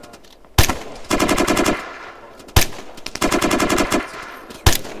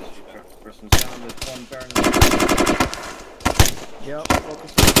 Person's down with 1 burn. Yep,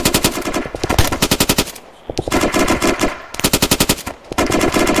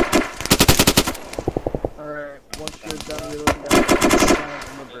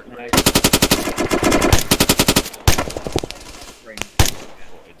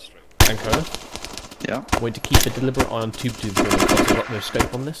 going to keep a deliberate eye on Tube 2 for me. I've got no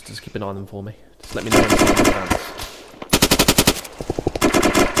scope on this, just keep an eye on them for me. Just let me know when it's in advance.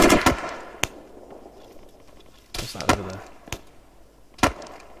 What's that over there?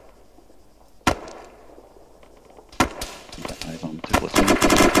 Eyes on tip listening.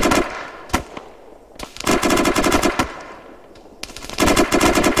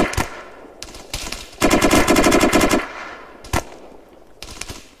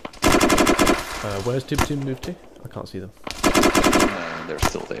 Where's Tube 2 moved to? I can't see them. They're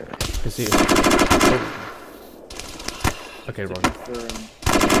still there. I can see it. Oh. Okay, Ron.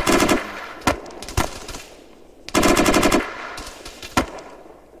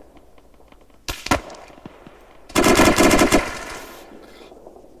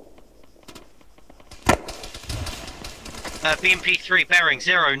 BMP3 bearing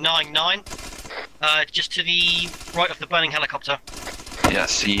 099. Just to the right of the burning helicopter. Yeah,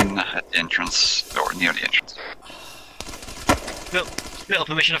 seen at the entrance, or near the entrance. Spittle,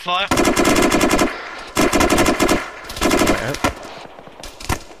 permission to fire.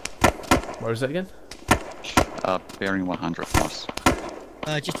 Where is that again? Bearing 100 plus.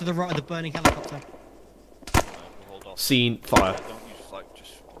 Just to the right of the burning helicopter. Scene, fire.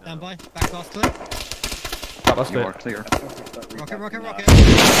 Stand by, back off clear. That's You are clear. Rocket, rocket, rocket.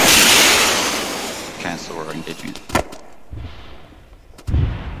 Cancel or engaging.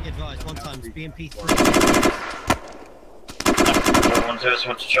 Be advised, 1 times, BMP3.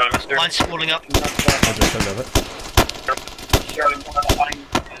 1-0, to Charlie, mister. Line's falling up. Charlie, line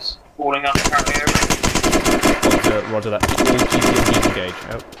is falling up apparently. Roger that. All GTMD engage.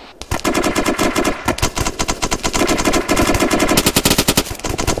 Out.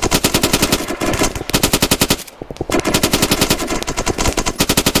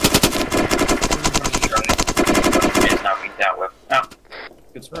 Is now being dealt with. Out.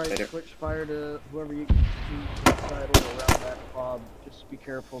 Good right, switch fire to whoever you can see inside or around that fob. Just be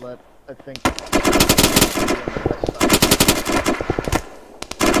careful that I think on the west side.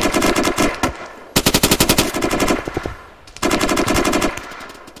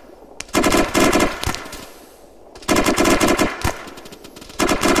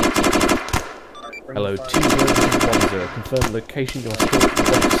 Hello, 2010. Confirm location. You're still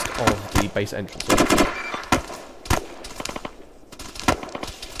west of the base entrance.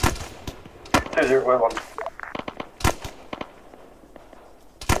 2011.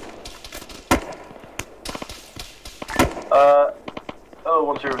 Oh,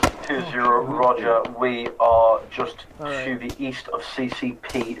 1020, Roger. We are just to the east of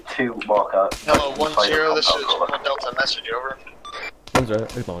CCP2 marker. Hello, 10, this is 1 Delta message, over. 10,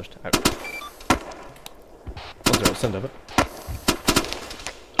 acknowledged. Out. 10, send over.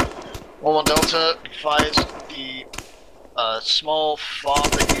 1 Delta, advise the small fob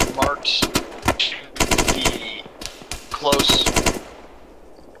that you marked to the close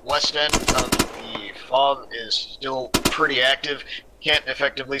west end of the fob is still pretty active. Can't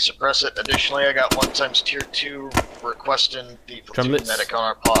effectively suppress it. Additionally, I got 1 times tier 2 requesting the platoon medic on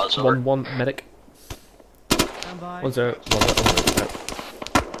our pause. Over. 1 medic. 10, 1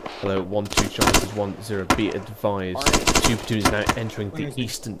 Hello, 1-2 chances 1-0. Be advised. 2 platoon is now entering the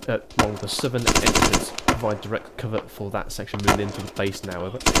eastern, along the southern entrance. Provide direct cover for that section. Moving into the base now.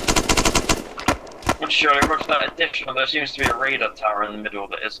 Over. Surely, roger that additional. There seems to be a radar tower in the middle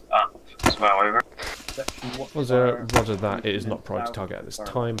that is up as well. Over. 10, roger that. It is not priority target at this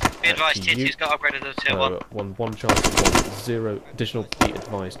time. Be advised, tier 2's got upgraded to tier 1. 1 chance 1-0. Additional. Be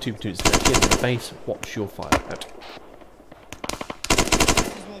advised. 2 platoons now in the base. Watch your fire. Out.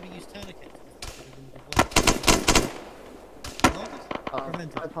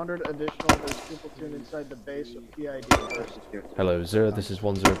 500 additional, there's 2 platoon inside the base of PID first. Hello, 0, this is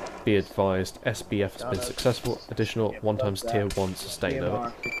 10. Be advised, SBF has been successful. Additional 1 times tier 1 sustain.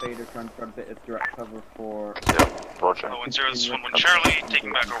 Over. Roger. 10, this is 11 Charlie,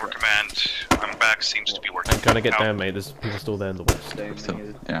 taking back over command. I'm back, seems to be working. I'm gonna get down, mate. There's people still there in the west.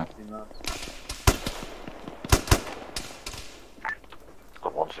 Yeah.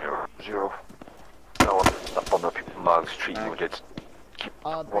 1-0. No one up on the people marks street wounded. Keep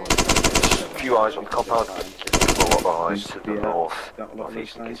few eyes on the compound and keep a lot of eyes to the north,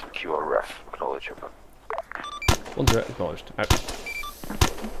 northeast in case of QRF. Acknowledge over. 10, acknowledged. Out.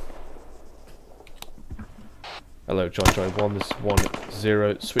 Hello, John 1, this is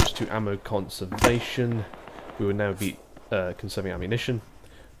 10. Switch to ammo conservation. We will now be conserving ammunition.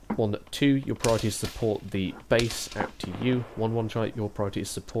 1-2, your priority is support the base. Out to you. 1-1 Charlie, your priority is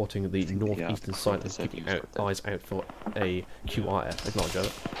supporting the northeastern side and keeping eyes out for a QRF. Acknowledge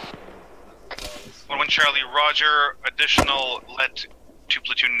over. 1 Charlie, Roger. Additional, let 2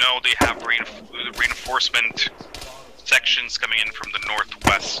 platoon know they have reinforcement sections coming in from the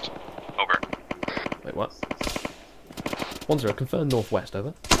northwest. Over. Wait, what? 1-0, confirm northwest,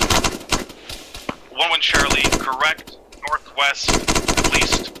 over. 1-1 Charlie, correct. Northwest, at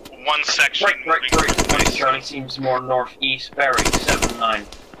least one section. Right. 1 Charlie seems more northeast, bearing 7-9.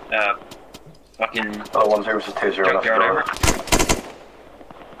 Fucking. Oh, 1-0 is a 2-0 left. Over.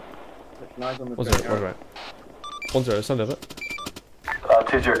 1-0, 1-0, send over.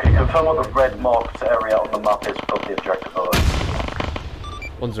 2-0, can you confirm what the red marked area on the map is of the objective?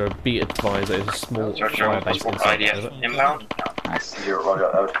 1-0, be advised that it's a small fire base inside. Over. Inbound. Nice. 0,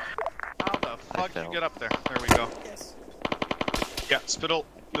 roger, out. How the fuck did you get up there? There we go. Yeah, Spittle,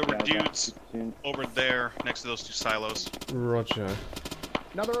 there were dudes over there next to those 2 silos. Roger.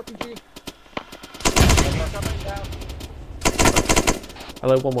 Another RPG.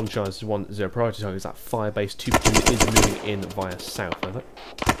 Hello, 1-1 Charlie, this is 1-0. Priority target is at Firebase. 2 platoon is moving in via south, over.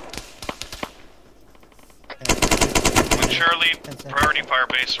 1 Charlie, priority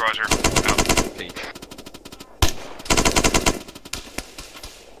Firebase, roger.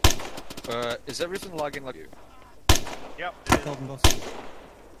 Out. Is everything lagging like you? Yep.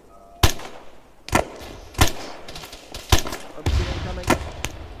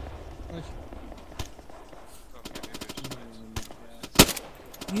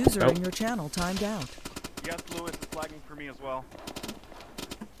 User in your channel timed out. Yes, Lewis is flagging for me as well.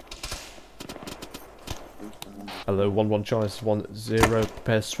 Hello, 1-1 Charlie, this is 1-0.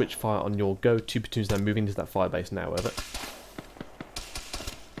 Prepare switch fire on your go. 2 platoons now moving into that firebase now, over.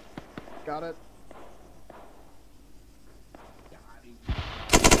 Got it.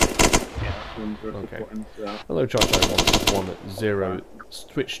 Okay. Hello, Charlie 1-1-0.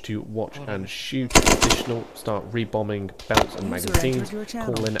 Switch to watch and shoot. Additional. Start rebombing belts and magazines.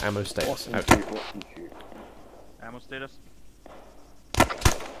 Call in ammo status. Out. Ammo status.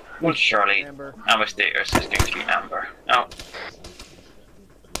 1 Charlie. Ammo status is going to be amber. Out.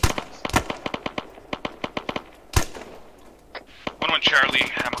 One Charlie,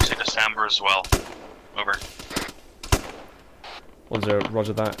 ammo status amber as well. Over. 1-0,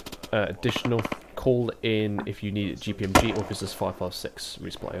 roger that. Additional, call in if you need GPMG or if this is 556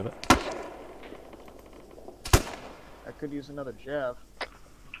 resupply, over. I could use another Jeff.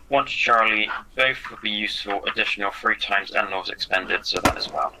 1 Charlie, both would be useful. Additional 3 times NLOs expended, so that as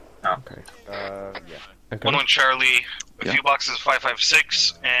well. Okay. Yeah. 1-1 Charlie, a few boxes of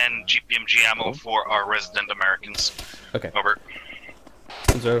 556 and GPMG ammo for our resident Americans. Okay. Over.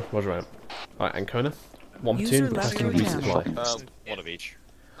 1-0, roger out. Alright, Ancona. 1 platoon requesting resupply. One of each.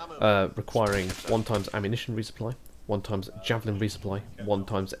 Requiring 1 times ammunition resupply, 1 times javelin resupply, 1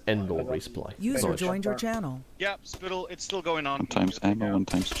 times NLAW resupply. User joined your channel. Yep, Spittle, it's still going on. 1 times ammo, 1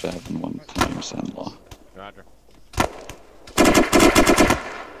 times javelin, 1 times NLAW. Roger.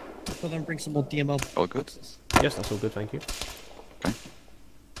 So then bring some more DML. All good? Yes, that's all good, thank you. Okay.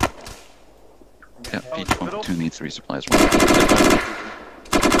 Yeah, each 1 platoon needs resupply as well.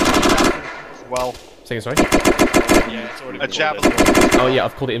 Well. Say again, sorry? Yeah, it's already a javelin. Oh yeah,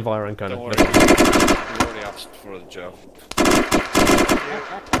 I've called it in via Ancona. Don't worry. We already asked for the jav.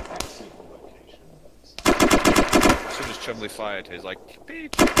 As soon as Chumley fired, he's like,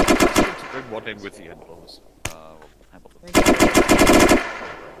 Pete, ask him to bring 1 in with the NLOs.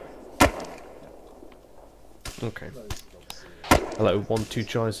 Okay. Hello, 1-2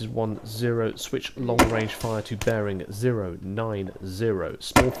 Charlie, this is 1-0. Switch long range fire to bearing 090.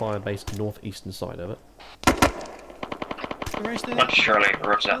 Small fire base northeastern side of it. 1 Charlie,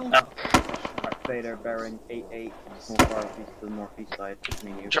 roger. Vader bearing 88, small fire east to the northeast side.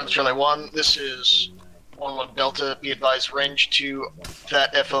 Charlie 1, this is 1-1 Delta. Be advised, range to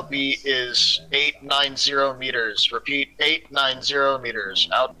that FOB is 890 meters. Repeat, 890 meters.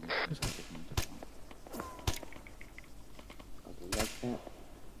 Out.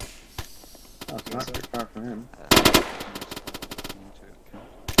 Oh, it's not too far from him.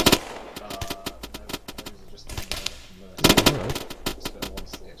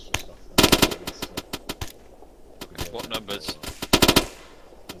 What numbers?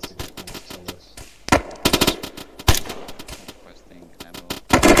 Requesting ammo.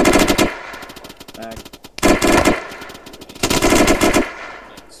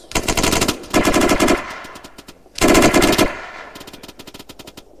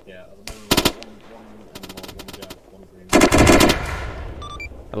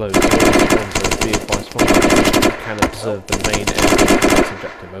 Hello, be advised from you can observe the main airborne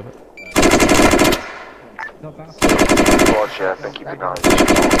objective, over. Roger, thank you, be nice.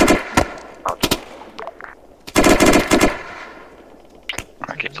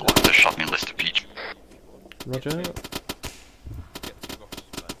 I keep the shopping list of each. Roger.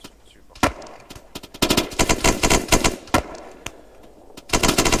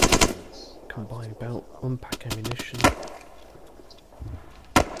 Combined belt, unpack ammunition.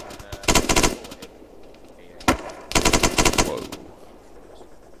 Whoa.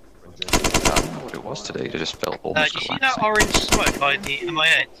 I don't know what it was today, they just felt almost do you see that orange smoke by the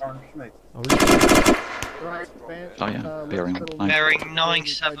MIA? Oh yeah, bearing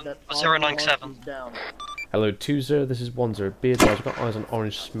 097. Hello 20, this is 10. Be advised, I've got eyes on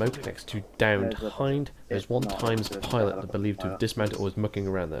orange smoke next to downed hind. There's 1 times pilot believed to have dismounted or was mucking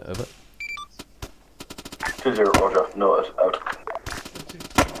around there, over. 20, roger, noted, out.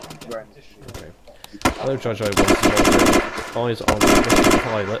 Okay. Hello Charge 1, eyes on the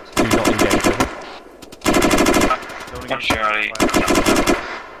pilot, do not engage, over. Charlie.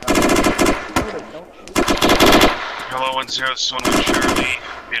 Hello 10, this is 1 with Charlie.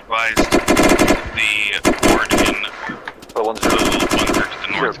 Be advised, the ward in the little bunker to the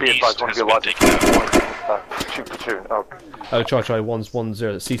northeast has been taken out. Oh, Charge 1's 10,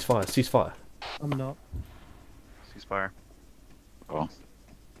 ceasefire, ceasefire. I'm not. Ceasefire. Oh.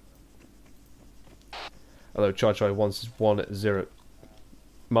 Hello, Charge 1's 10.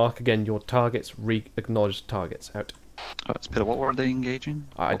 Mark again your targets, re-acknowledge targets, out. Spitter, what were they engaging?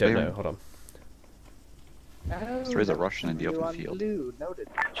 I don't know, hold on. There is a Russian in the open field.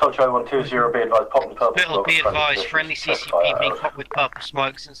 Charge 120, be advised, pop and purple Bill, smoke. be advised, friendly CCP being popped with purple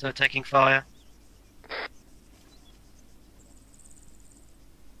smoke since they're taking fire.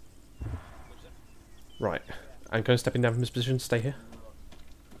 Right. Anko stepping down from his position, stay here.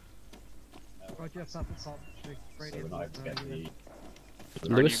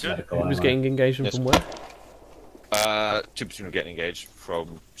 Lewis, who's getting engaged from where? 2 platoon are getting engaged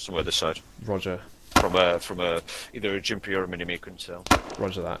from somewhere this side. Roger. From a either a Jimpy or a mini-me, couldn't tell.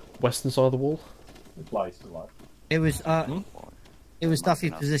 Roger that. Western side of the wall? It was it was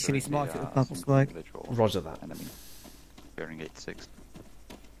Duffy's position, he's marked it with purple smoke. Roger that. Bearing 86.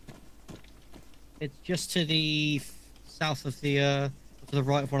 It's just to the south of the to the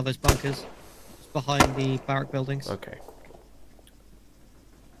right of one of those bunkers. It's behind the barrack buildings. Okay.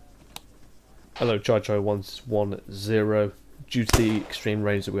 Hello, Charge 110. Due to the extreme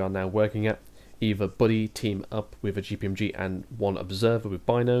range that we are now working at, either buddy team up with a GPMG and 1 observer with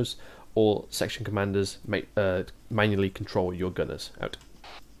binos, or section commanders manually control your gunners. Out.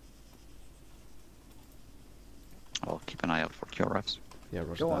 I'll keep an eye out for QRFs. Yeah,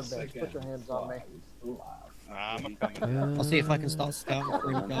 roger Go on, that. Ben. Put your hands on me. I'll see if I can start scouting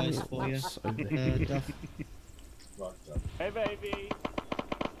for you guys for you. Duff. Hey baby!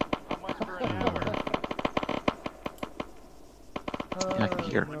 How much for an hour? Yeah, I can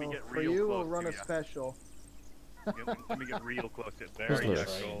hear. For you, we'll run a special. Let me get real close to it. There Where's you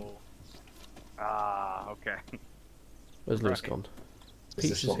Lewis? go. Ah, okay. Where's Lewis gone? This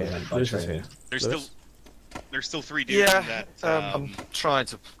Peach is is what they here. meant by Lewis is training. here. There's still 3 dudes in that. I'm trying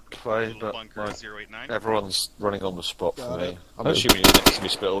to play, but bunker 089. everyone's running on the spot for me. I'm Oh. assuming you're next to me,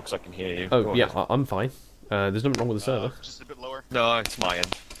 Spittle, because I can hear you. Oh, Go on. yeah, I'm fine. There's nothing wrong with the server. Just a bit lower. No, it's my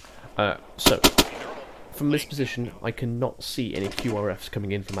end. So, from this position, I cannot see any QRFs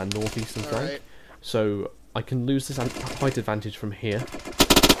coming in from our northeastern flank. Alright. So, I can lose this height advantage from here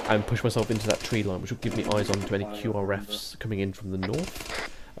and push myself into that tree line, which will give me eyes on to any QRFs coming in from the north.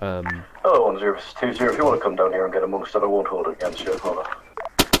 Hello, 1020, if you want to come down here and get amongst it, I won't hold it against you. Hold on.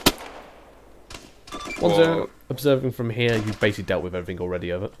 10, observing from here, you've basically dealt with everything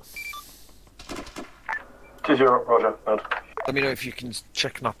already, over. 20, roger, out. Let me know if you can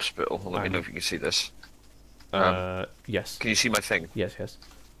check map, Spittle, and let me know if you can see this. Yes. Can you see my thing? Yes, yes.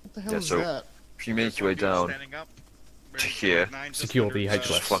 What the hell is that? If you make your way down to here, secure the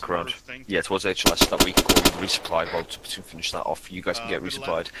HLS. Flank around. Yeah, towards HLS, that we can call resupply. Well, to finish that off, you guys can get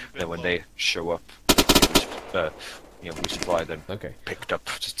resupplied. Then when they show up, resupply, then picked up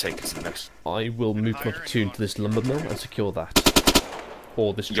to take it to the next. I will move my platoon to this lumber mill and secure that.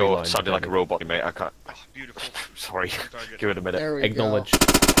 Or this tree You're line. sounding like a robot, mate. I can't. Sorry. Give it a minute. There we Acknowledge.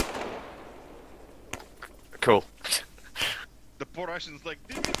 Cool. The poor Russians like,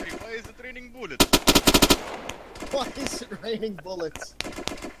 Dimitri, why is it raining bullets? Why is it raining bullets?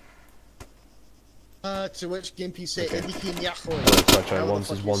 To which Gimpy say, Okay. Ediki Nyahoy. Hello, How the 1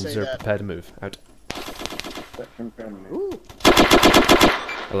 fuck is you say 10, that? prepare to move. Out. Ooh.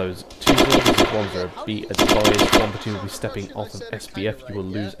 Hello, 20, this is 10. Be advised, 1 platoon will be stepping off of SBF. You will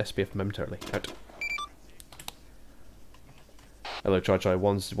lose SBF momentarily. Out. Hello, Charge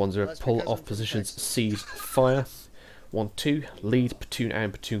 1 is 10. Pull off positions, cease fire. 1-2, lead platoon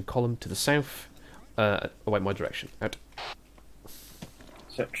and platoon column to the south. Away my direction. Out.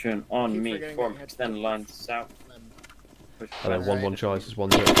 Section on me, form extend line south. Hello, 1-1 Charge is 10.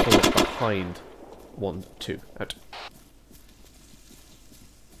 Pull up behind 1-2. Out.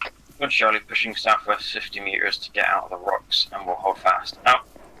 Good Charlie, pushing southwest 50 meters to get out of the rocks, and we'll hold fast. Out.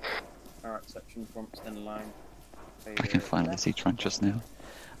 Alright, section front, extend line. I can finally see trenches now.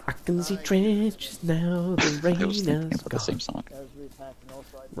 I can see trenches now, the rain I was thinking has about the same song.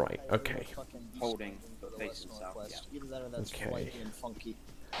 Right, okay. Holding, but facing south, yeah. Okay.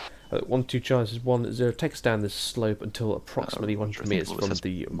 1-2 Charles is 1-0. Take us down this slope until approximately 100 meters from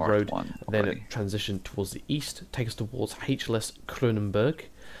the road. Then transition towards the east. Take us towards HLS Kronenberg.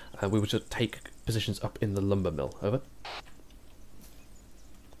 We were to take positions up in the lumber mill. Over.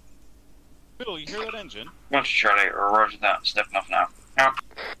 Bill, you hear that engine? 1 Charlie, roger that. Stepping off now. Out.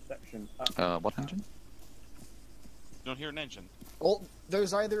 Section what engine? You don't hear an engine. Well,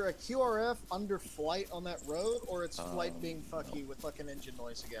 there's either a QRF under flight on that road, or it's flight being fucky with fucking engine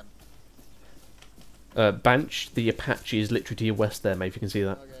noise again. Banch, the Apache is literally to your west there, mate, if you can see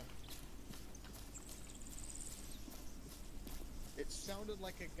that. Okay. It sounded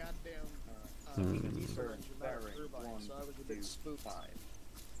like a goddamn so I was a bit spooked.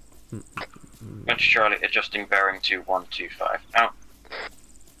 1 Charlie, adjusting bearing to 125. Out.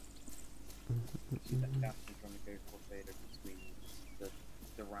 See that captain trying to go for fader between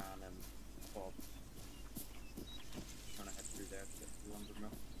the Ran and Bob. Trying to head through there to get to the lumber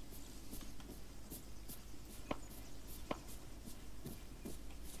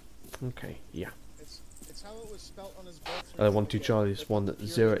mill. Okay, yeah. It's how it was spelt on his birth 1-2 Charlie is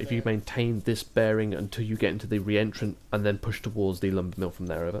 1-0. If you maintain this bearing until you get into the re-entrant and then push towards the lumber mill from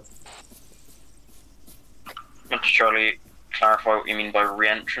there, over. 1 Charlie, clarify what you mean by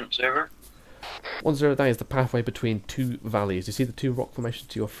re-entrance, over. 1-0, that is the pathway between two valleys. You see the two rock formations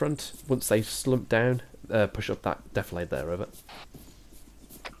to your front? Once they slump down, push up that defilade there, over.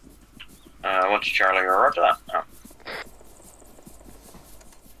 1 Charlie, roger that. Out.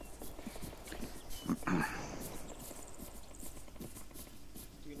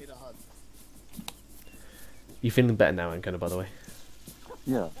 Do you need a hug? You feeling better now, Ankona, by the way?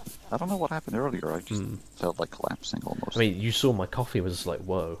 Yeah. I don't know what happened earlier. I just felt like collapsing almost. I mean, you saw my coffee was like,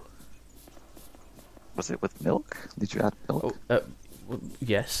 whoa. Was it with milk? Did you add milk? Oh,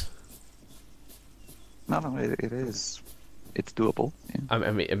 yes. No, it is. It's doable. Yeah.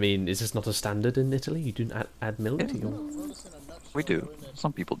 I mean, is this not a standard in Italy? You don't add milk to your... We do.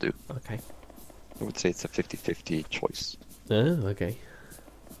 Some people do. Okay. I would say it's a 50-50 choice. Oh, okay.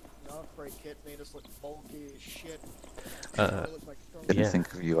 Kit made us look bulky as shit. Didn't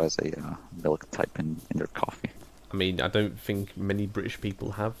think of you as a milk type in your coffee. I mean, I don't think many British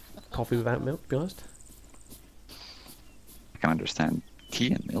people have coffee without milk, to be honest. I can understand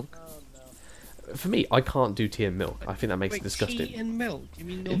tea and milk. For me, I can't do tea and milk. I think that makes it disgusting. Tea and milk? You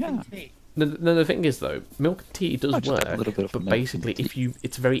mean milk and tea? No, the thing is though, milk and tea does work, but basically,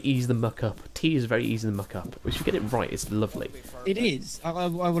 it's very easy to muck up. Tea is very easy to muck up. If you get it right, it's lovely. It is. I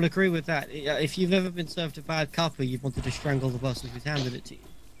will agree with that. If you've ever been served a bad cuppa, you've wanted to strangle the person who's handed it to you.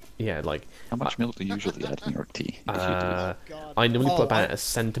 Yeah, like... How much milk do you usually add in your tea? I normally put about a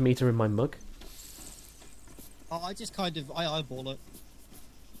centimetre in my mug. I just kind of... I eyeball it.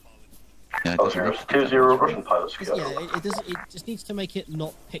 Yeah, 2-0 Russian pilots. It just needs to make it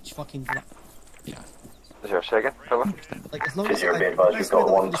not pitch fucking black. Yeah. 0 second, fella. Like, as long as be advised, you've got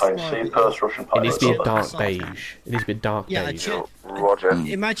one time C purse Russian It pilots. needs to be a dark beige. It needs to be a dark beige. Roger.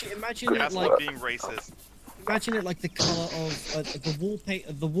 Imagine it like being racist. Imagine it like the colour of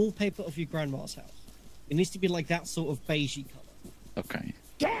the wallpaper of your grandma's house. It needs to be like that sort of beigey colour. Okay.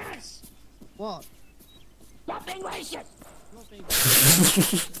 Yes. What? Not being racist. Not being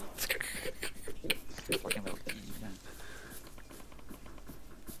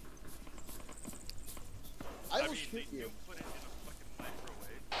I will shoot you.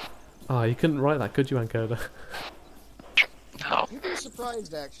 Oh, you couldn't write that, could you, Ankona? No. You'd be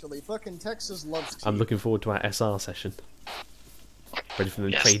surprised, actually. Fucking Texas loves tea. I'm looking forward to our SR session. Ready for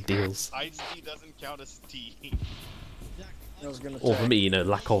the trade deals. Iced tea doesn't count as tea. Or for me, you know,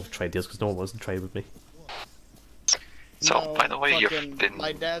 lack of trade deals, because no one wants to trade with me. So, by the way, you've been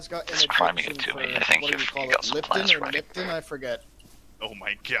my dad's got an describing it addiction to me. for, I think what do you you've call got it? some Lipton plans or ready. Lipton? I forget. Oh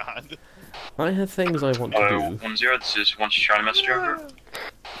my god. I have things I want to do. 1-0, this is 1 Charlie messenger over.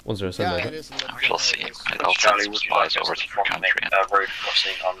 1-0, send over. We shall see. I'll send some supplies over to your country and road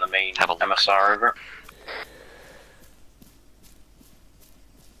crossing on the main MSR over.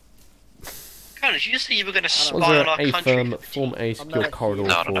 Colin, did you just say you were going to spy on our country? firm, form a secure corridor for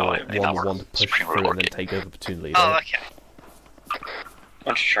 1-1 to push through and then take over platoon leader. Oh, okay.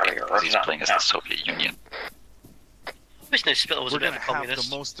 1 Charlie, He's playing as the Soviet Union. I wish no Spittle was We're a bit of gonna a have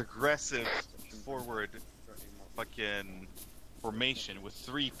communist. the most aggressive forward fucking formation with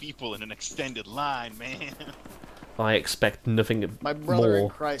 3 people in an extended line, man. I expect nothing My brother in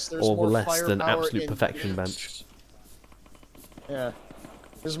more Christ, there's or more less than firepower absolute in perfection, this. Bench. Yeah.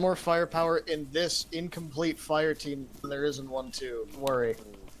 There's more firepower in this incomplete fire team than there is in 1-2. Worry.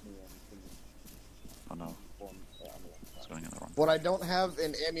 Oh no. It's going in the wrong. What I don't have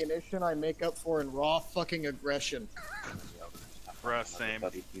in ammunition, I make up for in raw fucking aggression. Bruh, same.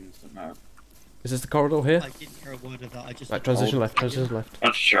 Is this the corridor here? I didn't hear a word of that. I just Right, transition left, transition left.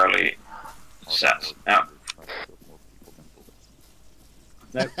 That's Charlie. Set. Out.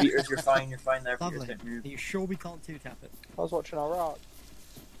 No, Peters, you're fine there. Lovely. Peters, Are you sure we can't two-tap it? I was watching our rock.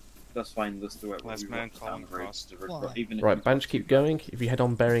 That's fine, let's do it. Last man calling across. Right, Bench, keep going. If you head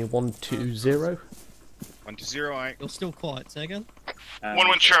on bearing 120. 120, I. You're still quiet, say again?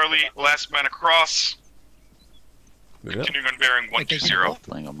 1-1 Charlie, last man across. Continuing on bearing 120.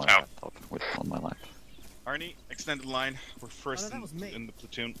 Playing on my Out. laptop with on my lap. Arnie, extended line. We're first in the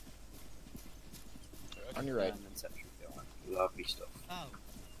platoon. On your right. Lovely stuff. Oh.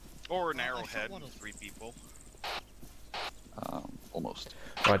 Or an arrowhead, 3 people. Almost.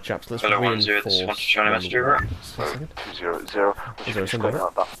 Right, chaps, let's Hello, 1-0, this is 1 Charlie, Master over. 200. Is there something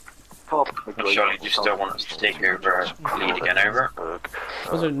like that? Charlie, do you still want us to take over lead again over?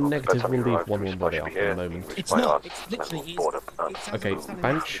 Also, negative will leave 1-1 where they are for the moment. It's not. It's literally. Okay,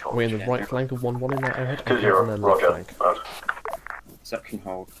 Bench, we're in the right flank of 1-1 in that airhead, and 2-0, on their left roger. flank. Section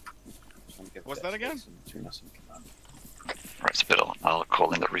hold. What's that again? Right, Spittle. I'll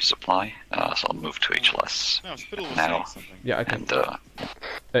call in the resupply, so I'll move to HLS No, Spittle was now. saying something. Yeah, okay.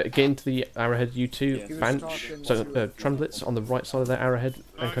 And, Get into the arrowhead, you two. Bench, so Tremblitz on the right side of their arrowhead,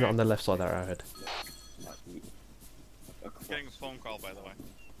 and Connor on the left side of their arrowhead. Getting a phone call, by the way.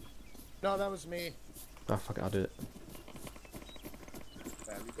 No, that was me. Oh, fuck it, I'll do it.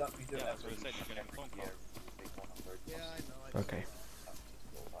 Yeah, that's what I said, you're getting a phone call. Yeah, I know. Okay.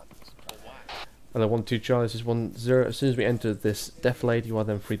 And then 1-2 Charlie, this is 1-0. As soon as we enter this defilade, you are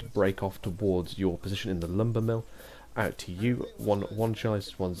then free to break off towards your position in the lumber mill. Out to you, 1-1 Charlie, this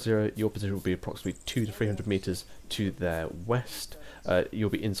is 1-0. Your position will be approximately 200 to 300 meters to their west. You'll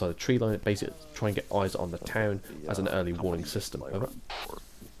be inside the tree line, basically try and get eyes on the town as an early warning system. Over. For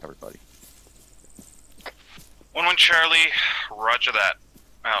everybody. 1-1 Charlie, roger that.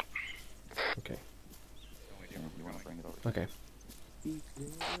 Out. Okay. You want to bring it over? Okay.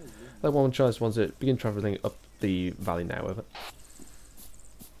 That 1-1 Charlie, 1-0. Begin travelling up the valley now. Over.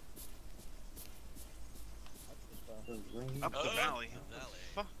 Up the valley.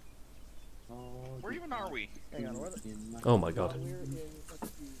 Fuck. Where even are we? Hang on, Oh my god.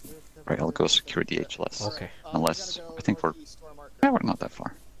 Right, I'll go secure the HLS. Okay. Unless, I think we're not that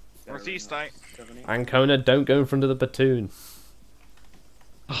far. Northeast, I. Ancona, don't go in front of the platoon.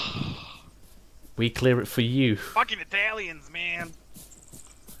 We clear it for you. Fucking Italians, man.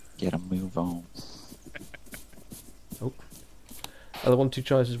 Get a move on. Oh. Other 1-2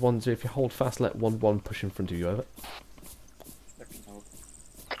 Charlie is 1-0. If you hold fast, let 1-1 push in front of you. Over.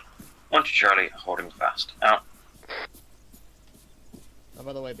 1 Charlie, holding fast. Out. Oh,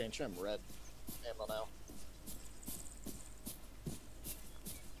 by the way, Bench, I'm red. Ammo now.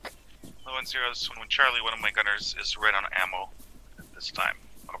 1-0, this is 1-1 Charlie. One of my gunners is red on ammo at this time.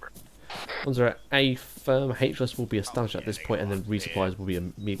 Over. 1-0, a firm HLS will be established at this point, and then resupplies will be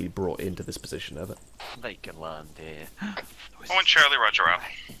immediately brought into this position. Over. they can land here. 1-1 Charlie, roger out.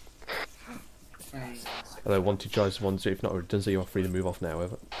 Hello, 1-2 Charlie is 1-0. If not already done so, you are free to move off now.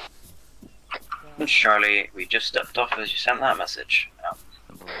 Over. 1 Charlie, we just stepped off as you sent that message. Out.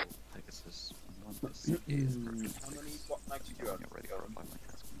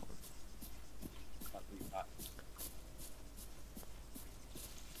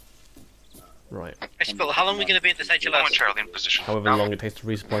 Right. Hey, Spittle, how long are we going to be at this HLS? 1-1 Charlie in position. However long it takes to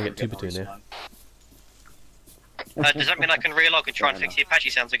resupply and get 2 platoon here. Does that mean I can relog and try and fix the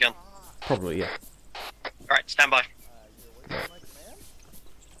Apache sounds again? Probably, yeah. Alright, stand by.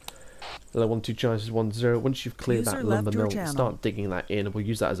 Hello, 1-2 Charlie is 1-0. Once you've cleared User that left lumber your mill, channel. start digging that in, and we'll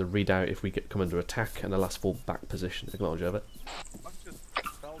use that as a readout if we come under attack, and a last fall back position. Acknowledge over.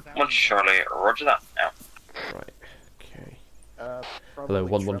 1 Charlie, roger that. Out. Right, okay. Hello,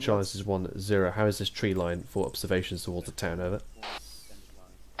 1-1 Charlie, this is 1-0. How is this tree line for observations towards the town? Over.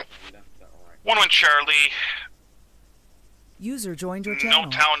 1-1 Charlie. User joined your channel. No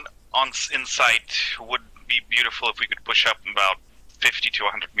town in sight. Would be beautiful if we could push up about 50 to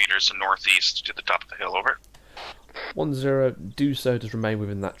 100 meters northeast to the top of the hill. Over. 1-0. Do so. Does remain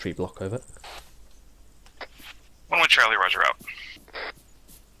within that tree block. Over. 1-1 Charlie, roger out.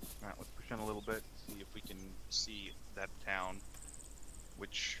 Alright, let's push in a little bit, see if we can see that town,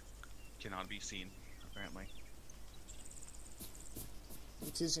 which cannot be seen, apparently.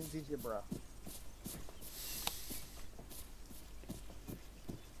 It is indeed, bro.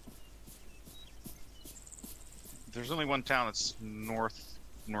 There's only one town that's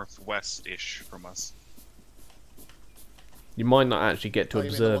northwest-ish from us. You might not actually get to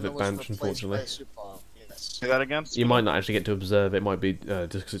observe it, Banch, unfortunately. Say that again? You might not actually get to observe it. It might be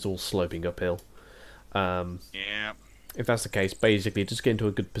just because it's all sloping uphill. Yeah. If that's the case, basically, just get into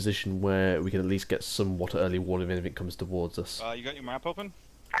a good position where we can at least get somewhat early warning if anything comes towards us. You got your map open?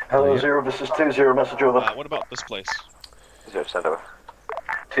 Hello, Zero, this is 2-0, message over. What about this place? 0, send over.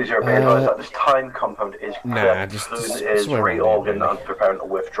 2-0, be advised that this time compound is clear. Is reorgan and preparing to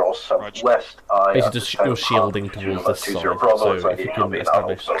withdraw southwest. Basically, just you're shielding towards this side, so if you can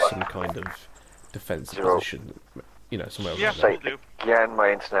establish some kind of defensive position, you know, somewhere around there. Again,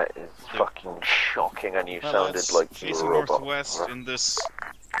 my internet is fucking shocking, and you sounded like facing northwest in this.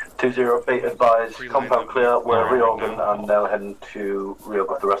 2-0, be advised, compound clear, we're reorgan and now heading to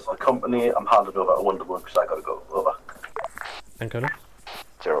reorg the rest of the company. I'm handing over to Wonder Woman because I gotta go. Over. Ancona?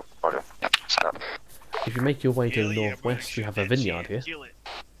 0, roger. If you make your way to the northwest, you have a vineyard here.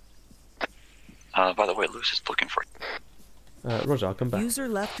 By the way, Luce is looking for you. Roger, I'll come back. User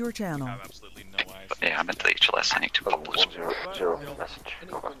left your channel. I have absolutely no eyes. But yeah, I'm at the HLS. I need to call Luce. 0, message.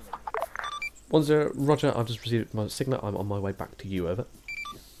 Over. 1-0, Roger, I've just received my signal. I'm on my way back to you, over.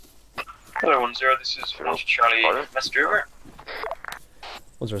 Hello, 1-0, this is 1 Charlie, message over.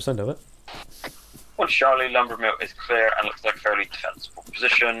 1-0, send over. 1 Charlie, lumber mill is clear and looks like a fairly defensible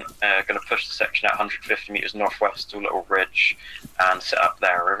position. Going to push the section out 150 metres northwest to a little ridge and set up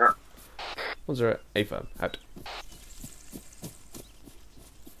there, river. 1-0, A-firm, out.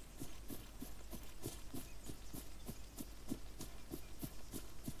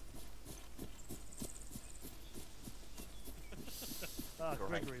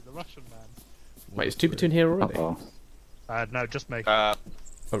 Gregory, the Russian man. Wait, is 2 platoon here already? No, just me. Oh,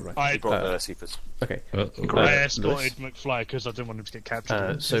 right. He brought the Seafers. Okay. I escorted McFly because I didn't want him to get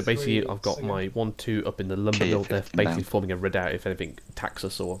captured. So basically, I've got my 1-2 up in the lumber mill. They're basically forming a redoubt if anything attacks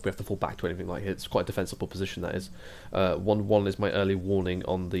us or we have to fall back to anything like it. It's quite a defensible position, that is. 1-1 is my early warning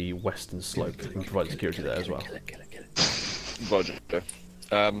on the western slope. We can provide security there as well. Roger.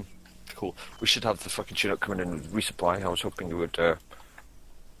 Cool. We should have the fucking Chinook coming in and resupply. I was hoping you would.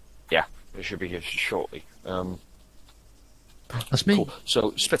 Yeah, it should be here shortly. That's me. Cool.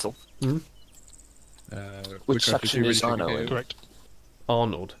 So, Spittle. Which section is Arno in? Correct.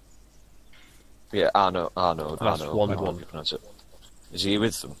 Arnold. Yeah, Arno. That's 1-1. Is he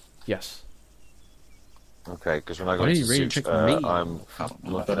with them? Yes. Okay, because when I go into the suit, I'm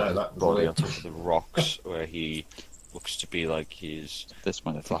looking at that body on top of the rocks where he looks to be like he's this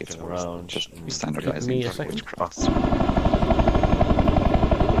one. I think it's around. Just standardizing witchcraft.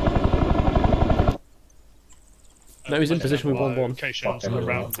 No, he's in position with 1-1. Locations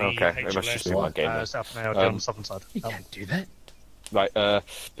around the okay, it must just be my game. South Mayo down the southern side. You can't do that. Right,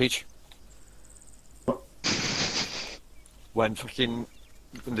 Peach. When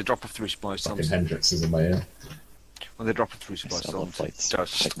they drop off 3 supplies, Hendrix is in my ear. When they drop off 3 supplies,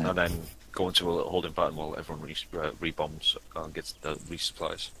 dust, and then go into a little holding pattern while everyone rebombs and gets the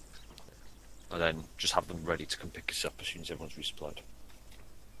resupplies, and then just have them ready to come pick us up as soon as everyone's resupplied.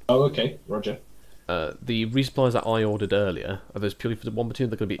 Oh, okay, Roger. The resupplies that I ordered earlier, are those purely for the 1 platoon?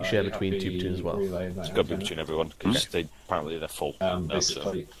 They're going to be shared between 2 platoons as well. It's got to be between everyone because apparently they're full.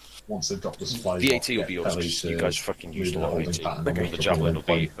 Basically, once they've dropped the supplies, the AT will be yours because you guys fucking used a lot of AT. The javelin will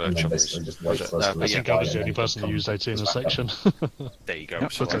be Chumley's. I think I was the only person who used AT in the section. There you go.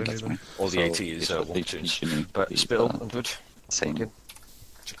 So all the AT is 1 platoons. But Spittle and Wood, same. Check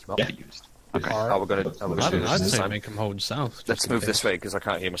them out. Okay, how we're going to do this? I'd say make them hold south. Let's move this way because I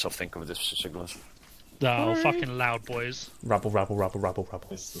can't hear myself think of this signals. Oh, fucking loud, boys. Rabble, rabble, rabble, rabble, rabble.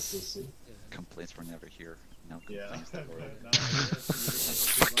 Complaints were never here. No complaints.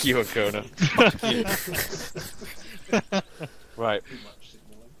 Fuck you, Akona. Right.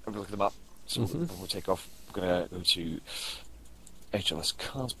 Have a look at the map. So we'll take off. We're going to go to HLS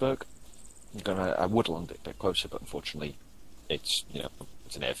Carlsberg. I would land it a bit closer, but unfortunately, it's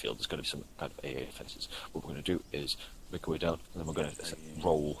it's an airfield. There's going to be some kind of AA defences. What we're going to do is make our way down, and then we're going to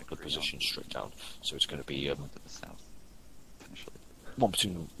roll the position straight down. So it's going to be 1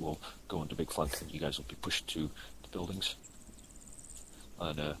 platoon will go under big flank, and you guys will be pushed to the buildings,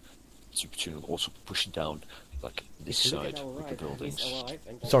 and 2 platoon will also be pushing down like this side of the buildings.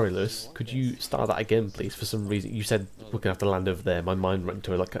 Sorry, Lewis. Could you start that again, please? For some reason, you said we're going to have to land over there. My mind went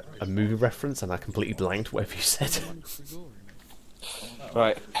to a movie reference, and I completely blanked whatever you said.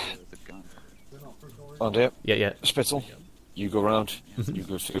 Right. On here. Yeah. Spittle, you go round. You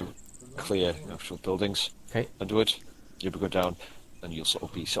go through clear actual buildings. Okay. And do it. You'll go down, and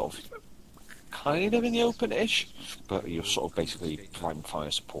you'll be kind of in the open-ish, but you're sort of basically providing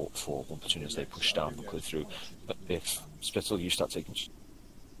fire support for one platoon as they push down and clear through. But if Spittle, you start taking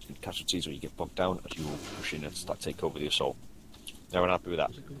casualties or you get bogged down, you will push in and start take over the assault. Everyone happy with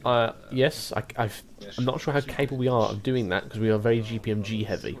that? Yes, I'm not sure how capable we are of doing that because we are very GPMG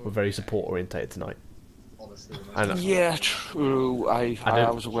heavy. We're very support orientated tonight. Yeah, true. I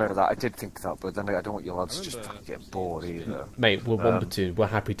was aware of that. I did think that, but then I don't want your lads just fucking getting bored either. Mate, we're one platoon. We're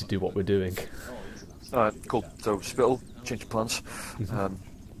happy to do what we're doing. Alright, cool. So, Spittle, change your plans. Can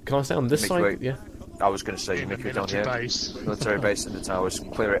I stay on this side? Yeah. I was going to say, you make it down here. Military base in the towers.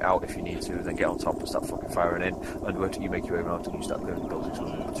 Clear it out if you need to, then get on top and start fucking firing in. And you make your way around and you start clearing the buildings with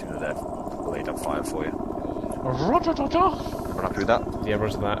the platoon are there. Lay down fire for you. Roger, Roger. Everyone happy with that? Yeah,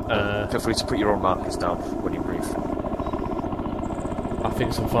 roger that. Feel free to put your own markers down when you brief. I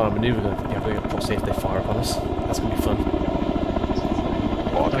think some fire manoeuvre going to see if they fire upon us. That's going to be fun.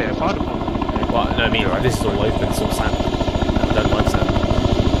 Well, okay, fire upon them. Well, no, I mean, this is all open, it's all sand. I don't like sand.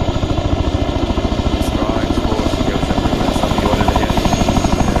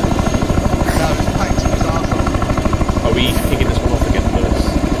 Are we kicking this one off again first?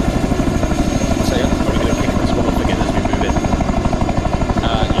 Are we going to kick this one off again as we move in?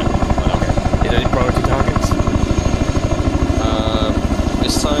 Yeah. Okay. Any priority targets?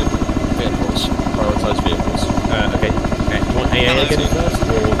 This time, vehicles. Prioritise vehicles. Okay. Do you want AA again first,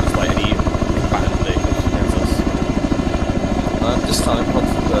 or just like any combatant vehicles against us? This time,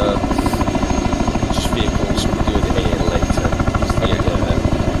 just vehicles. We'll do the AA later.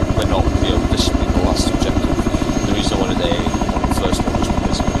 We're not, this will be the last objective. The reason I wanted AA on the first one was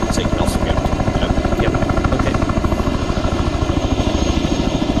because we're taking off again. Yep. Okay.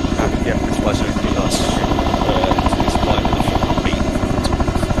 Yeah, which was really nice. It's flying in the front beat.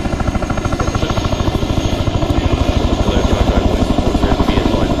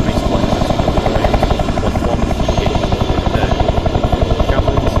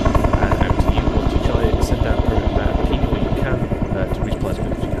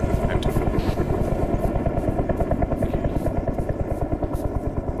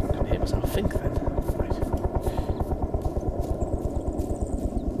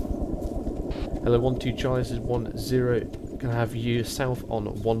 Hello, 1-2 Charlie, this is 1-0. Can I have you south on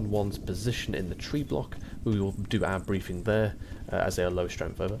 1-1's position in the tree block? We will do our briefing there as they are low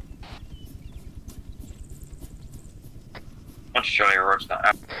strength, over. Once Charlie roads that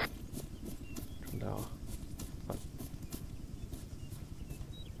out. No.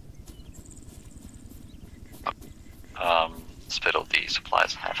 Spittle, the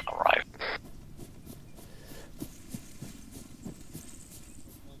supplies have arrived.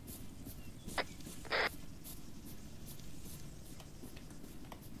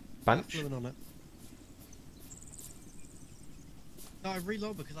 Banch? On it. No, I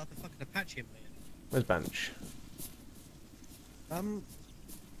reload because I have the fucking Apache in me. Where's Banch?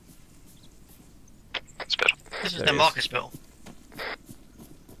 Spittle. This is the Marcus Bill.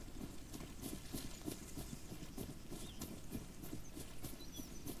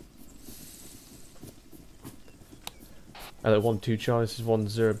 Hello, 1-2 Charlie, this is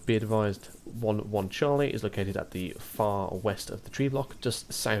 1-0. Be advised, 1-1 Charlie is located at the far west of the tree block,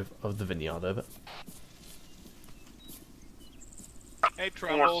 just south of the vineyard, over. Hey,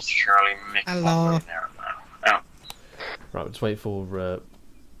 Trumbles. Charlie, hello. Oh. Right, we'll just wait for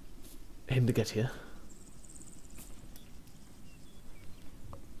him to get here.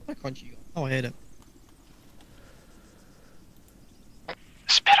 Why can't you? Oh, I heard it.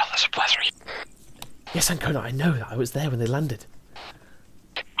 Spittle, the supplies are here. Yes, Ancona, I know that. I was there when they landed.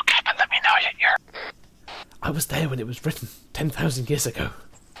 Okay, but let me know you're here. I was there when it was written 10,000 years ago.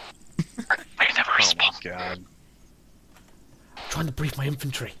 I never respond. Oh my god. I'm trying to brief my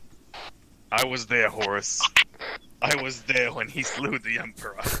infantry. I was there, Horace. I was there when he slew the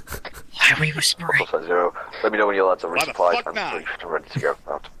Emperor. Why are we whispering? Zero. Let me know when your lads are Why the resupplied fuck not? and briefed and ready to go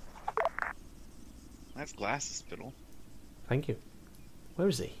out. Nice glasses, Spittle. Thank you. Where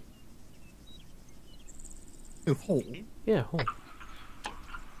is he? Oh, Hall? Yeah, Hall.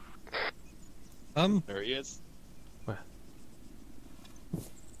 There he is. Where?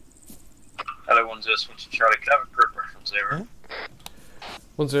 Hello, 1-0, Charlie. Can I have a group reference 0?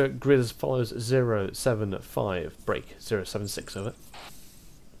 1-0 grid as follows: 075 break 076, over.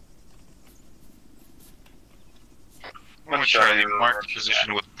 One Charlie, mark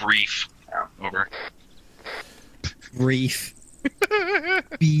position with brief. Over. Brief.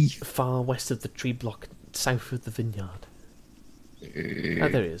 Far west of the tree block, south of the vineyard. Oh,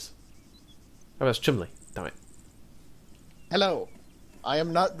 there he is. Oh, that's Chumley. Damn it. Hello. I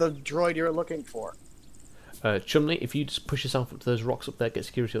am not the droid you're looking for. Chumley, if you just push yourself up to those rocks up there, get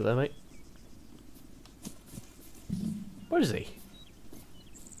security up there, mate. Where is he?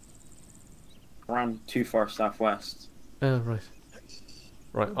 Ran too far southwest. Oh, right.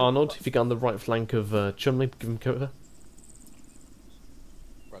 Right, Arnold, if you get on the right flank of Chumley, give him cover.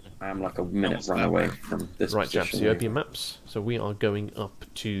 I am like a minute run away from this Right, chaps, position. you open your maps. So we are going up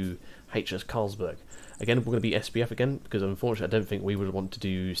to HS Carlsberg. Again, we're going to be SBF again, because unfortunately I don't think we would want to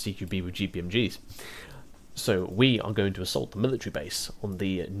do CQB with GPMGs. So we are going to assault the military base on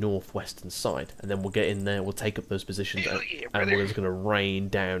the northwestern side, and then we'll get in there, we'll take up those positions, and we're just going to rain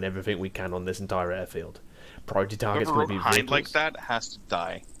down everything we can on this entire airfield. Priority target's Whoever going to be behind vehicles. like that has to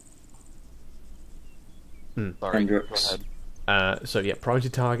die. Sorry, go ahead. So yeah, priority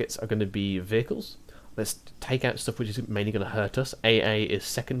targets are going to be vehicles. Let's take out stuff which is mainly going to hurt us. AA is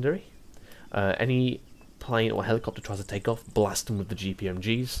secondary. Any plane or helicopter tries to take off, blast them with the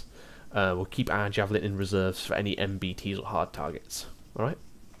GPMGs. We'll keep our Javelin in reserves for any MBTs or hard targets. Alright?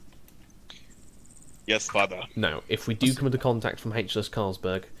 Yes, father. Now, if we do come into contact from HLS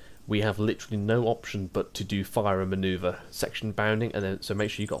Carlsberg, we have literally no option but to do fire and manoeuvre, section bounding, and then so make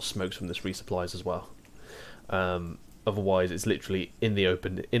sure you got smokes from this resupplies as well. Otherwise, it's literally in the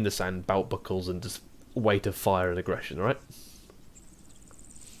open, in the sand, belt buckles, and just weight of fire and aggression. Alright?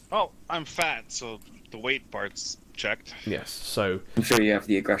 Oh, I'm fat, so the weight part's checked. Yes, so I'm sure you have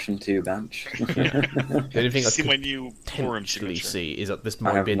the aggression too, Bench. the only thing I See my could new forum potentially signature. see is that this I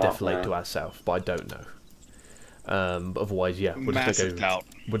might have be a not, defilade no. to our south, but I don't know. But otherwise, yeah, we're just Massive gonna go. doubt.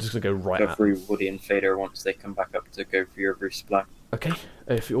 We're just gonna go right Go at. through Woody and Fader once they come back up to go for your resupply. Okay,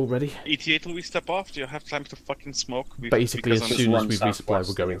 if you're all ready. ETA till we step off? Do you have time to fucking smoke? Basically, Because as I'm- soon as Run we resupply, southwest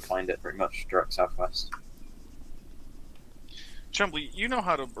we're going. and you'll find it pretty much direct southwest. Chumley, you know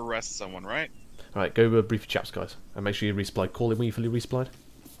how to arrest someone, right? Alright, go brief your chaps, guys, and make sure you resupply. Call in when you fully resupplied.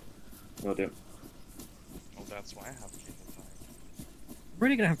 Will do. Oh, that's why I have I'm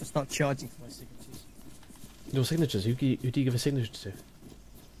really gonna have to start charging for my signatures. Your signatures. Who do you give a signature to?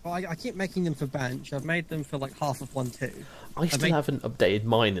 Well, I keep making them for bench. I've made them for like half of 1-2. I still haven't updated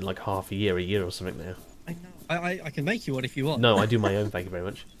mine in like half a year or something now. I know. I can make you one if you want. No, I do my own. Thank you very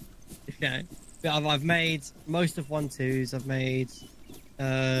much. Okay. But I've made most of 1-2s. I've made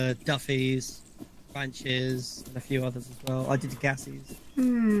Duffy's, Branches, and a few others as well. I did the Gassies.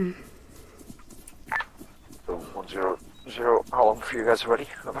 So 100, how long for you guys ready?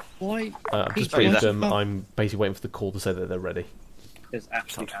 Why? I've just briefed them. I'm basically waiting for the call to say that they're ready. There's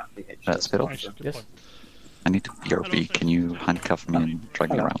actually at the Spittle? Yes. I need to BRB. Can you handcuff me and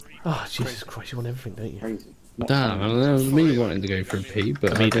drag me around? Oh, Jesus Christ, you want everything, don't you? Damn, I don't know, me wanting to go for a pee,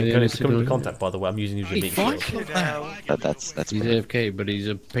 but I mean, don't going know to come into contact, by the way, I'm using his unique shield. That's he's AFK, but he's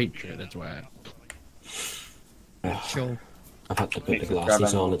a patriot, that's why. Sure. I've had to put the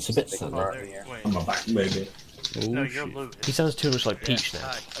glasses on, it's a bit sunny. On my back, maybe. Oh, He sounds too much like Peach now.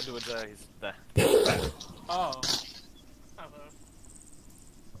 I do it there, he's there. Oh.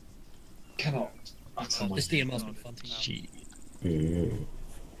 Cannot. This DMR's been fun to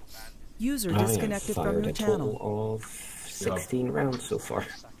User I have disconnected from fired your a channel. total of 16 rounds so far.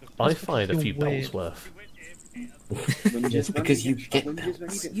 I fired a few belts worth. Just because you get...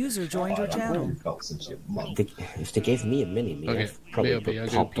 User joined your channel. If they gave me a mini-me, Okay, I've probably BRB, I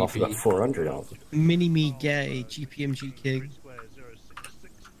go popped off PP. about 400 of them. Mini-me gay, GPMG king.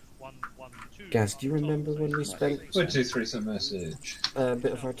 Guys, do you remember when we spent 123 some message. a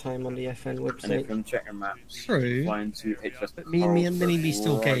bit of our time on the FN And if website? I'm checking maps, True. flying to HLS But me and Mini-me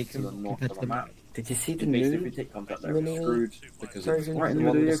still right gay to the north compared of to the the map. Did you see the Basically, if we new take contact there, we're mini screwed because it's version right in the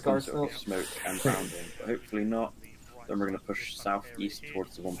of middle of the the concept of Scarsville? smoke and pounding. But hopefully not. Then we're going to push southeast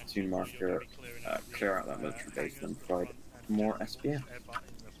towards the 1 platoon marker, clear out that military base, and provide more SBF.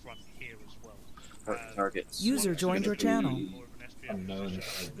 Targets. User joined your channel. Unknown.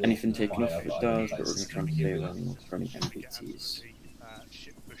 Anything taken off, it does, but we're going to try and clear them for any MPTs.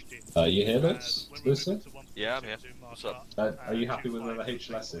 You hear this, Lucy? Yeah, I'm here. What's up? Are you happy with where the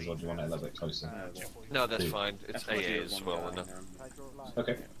HLS is, or do you want it a little bit closer? No, that's fine. It's AA as well, isn't it?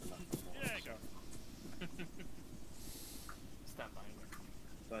 Okay.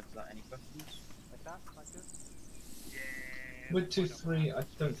 Besides that, any questions? With 2-3, I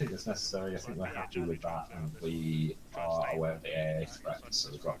don't think it's necessary. I think we're happy with that, and we are aware of the AA threat,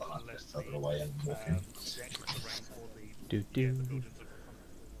 so we've got behind a bit further away and walking. Do do.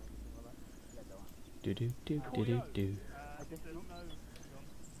 Do do do do do do.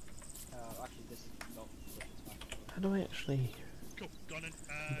 How do I actually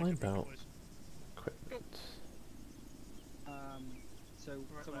combine belt equipment?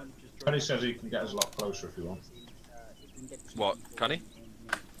 Penny says he can get us a lot closer if you want. What, can he?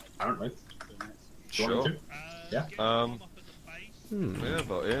 Apparently. Do you Sure. want me to? Yeah? Yeah,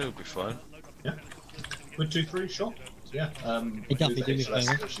 but yeah, it'll be fine. Yeah. With 2-3, sure. Yeah, Hey, Duffy, do me a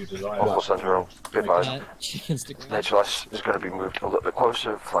favour. Alpha Central, be advised. Chicken stick. HLS is going to be moved a little bit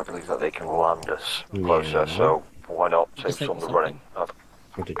closer. I believe that they can land us closer, so why not save some of the running? What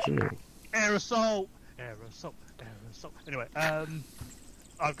did you know? Air assault! Air assault! Air assault! Anyway,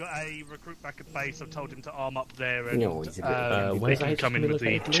 I've got a recruit back at base. I've told him to arm up there, and No, he's a bit, he can come in with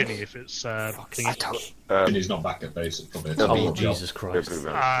the chinny if it's Chinny's not back at base. It's probably Oh, Jesus Christ. Cool.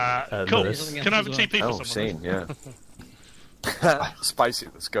 Can I have a TP for someone? Scene, yeah. Spicy,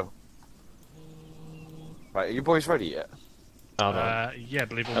 let's go. Right, are you boys ready yet? Yeah, I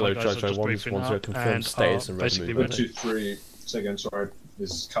believe all Hello, my guys are just briefing up confirmed status and ready basically to move. 1, 2, 3. Say again, sorry.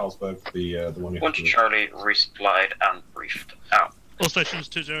 This is Carlsberg, the one you 1 to Charlie, resupplied and briefed out. All stations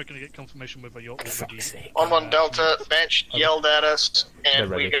 2-0 going to get confirmation with your already. 1-1 Delta, bench yelled at us,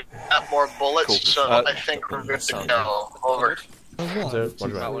 and we got more bullets, so I think we're good to go. Over. What?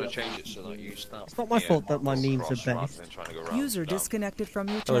 I want to change it so that you start. It's not my fault that my memes are best. User disconnected from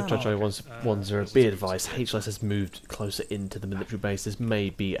your Hello, channel. Jojo 110. Be advised, HLS has moved closer into the military base. This may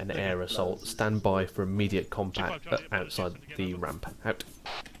be an air assault. Stand by for immediate combat outside the ramp. Out.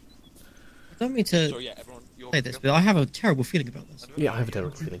 I don't mean to say this, but I have a terrible feeling about this. Yeah, I have a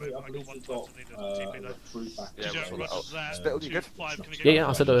terrible feeling. Spittle, you good? Yeah,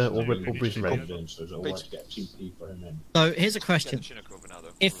 I said all brief and ready. So here's a question: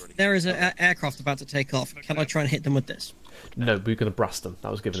 if there is an aircraft about to take off, can I try and hit them with this? No, we're going to blast them.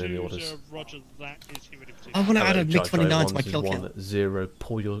 That was given in the orders. I want to add a MiG-29 to my kill count. 1-0.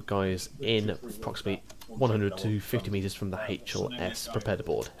 Pull your guys in approximately 100 to 50 meters from the HLS. Prepare to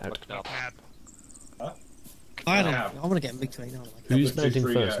board. Out. I want to get a MiG-29. Who's mounting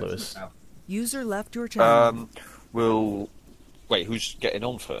first, Lewis? User left your channel. Wait, who's getting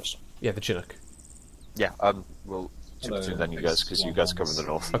on first? Yeah, the Chinook. Yeah, we'll typically then you guys, because you guys cover the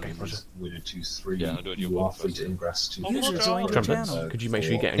north. Okay, Roger. Winner 2-3. Yeah, you are free to ingress to. User joined your channel. Trumpets, could you make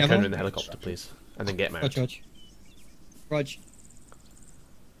sure you get Encounter in the helicopter, please? And then get mounted. Roger.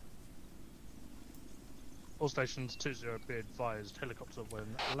 All stations 2-0 be advised. Helicopter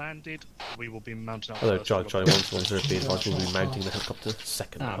when landed, we will be mounting up. Hello, first. Charlie 110. Be advised, we'll be mounting the helicopter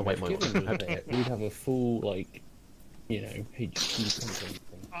second. Await my order. Out. We'd have a full, like, you know, HQ something.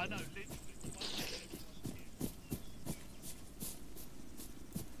 I know.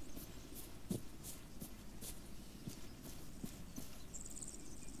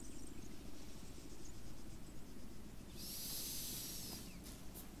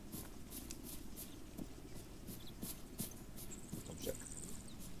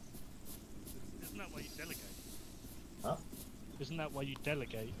 Isn't that why you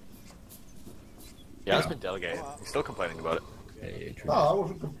delegate? Yeah, it's been delegated. He's still complaining about it. Oh, I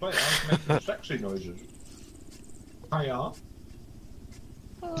wasn't complaining. I was making sexy noises. Hiya.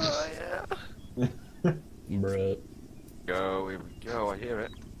 Oh, yeah. Bruh. Go, here we go, I hear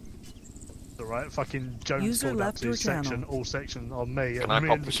it. Alright, fucking Jones User called out left to your section, channel. all section on me, Can and I me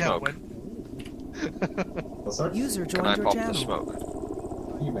pop and the the cat smoke? went. User Can I joined your pop the channel. smoke?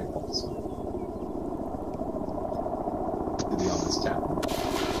 You may pop the smoke. To be honest, Captain.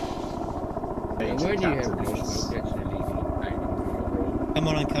 Where do you have your smoke actually leaving? Come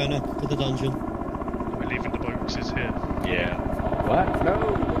on, Ancona, to the dungeon. We're leaving the boxes here. Yeah. What? No!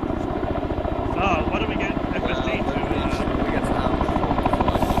 Ah, why don't we get FSD to... We get to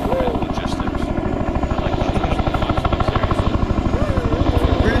have logistics. I like that.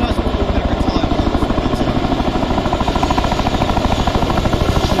 Realise what we're going to retire.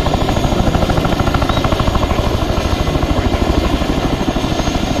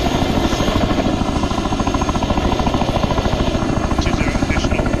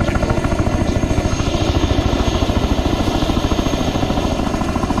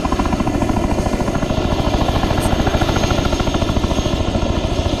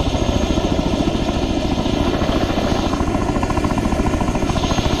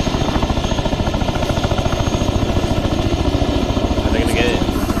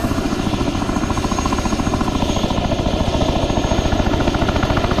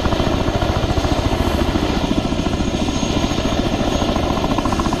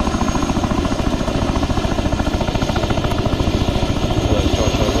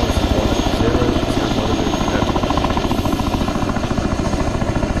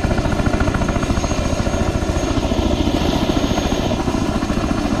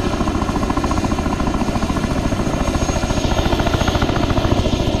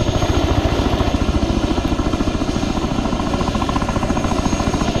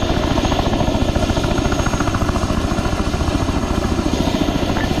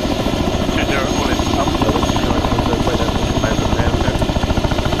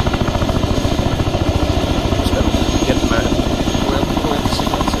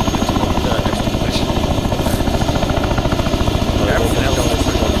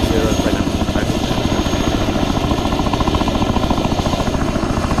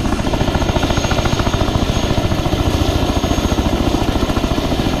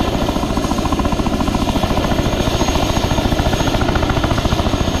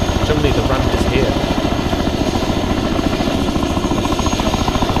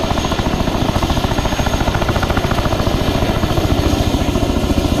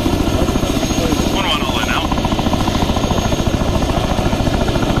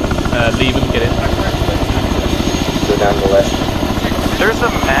 Leave him, get in. Go down the list. There's a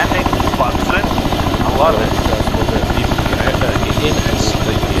man named Bunsen. I love it.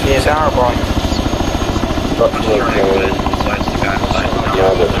 He's Airborne.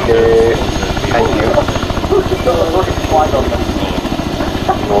 Thank you.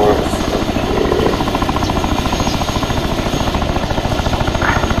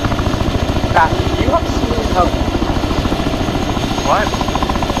 You have seen how... What?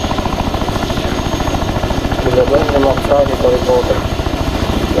 They're bringing him up Charlie for his order.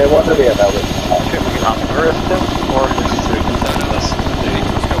 Yeah, what are they about it? Should we arrest him or just so we can turn us?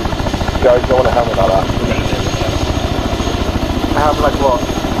 Guys, don't want to hammer that. Have like what?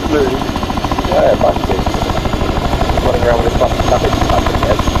 Blue? Yeah, bastards. Running around with his fucking cabbage on his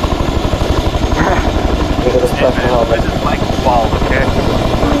head. Look at this person helmet. This is like ball, okay?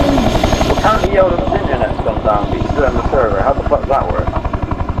 Well, apparently Yoda's internet's gone down, but he's still on the server. How the fuck does that work? I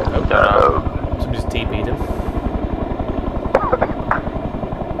don't know. Somebody's TP'd him.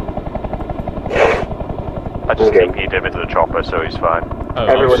 I just TP'd him into the chopper, so he's fine. Oh,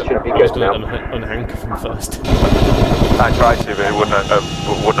 Everyone should be good now. Unhandcuff him first. I tried to, but it wouldn't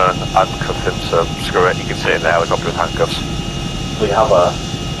handcuff him, so screw it, you can sit in the helicopter with handcuffs. We have a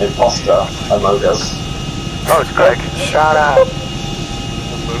imposter among us. Oh, it's Greg. Shut up.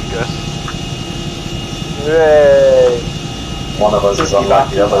 Among us. Yay. One of us is unlike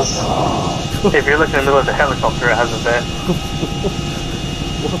the others. If you're looking in the middle of the helicopter, it has a bit.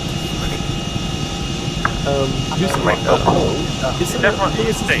 Who's the It's definitely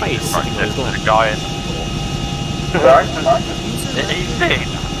his face. There's a guy in. Sorry? He's sitting.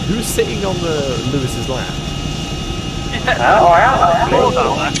 Who's sitting on the Lewis's lap? Oh, I am.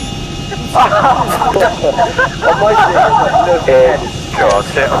 God,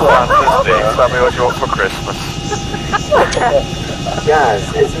 sit on Santa's dick. Tell me what you want for Christmas. Guys,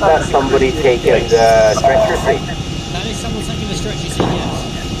 isn't that somebody taking the stretcher seat? That is someone taking the stretcher seat, yes.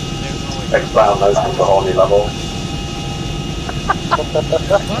 Expound those to a whole new level.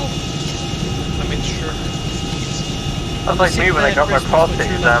 Well, I mean, sure. That's like me when I got my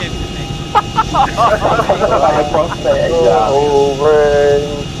prostate exam.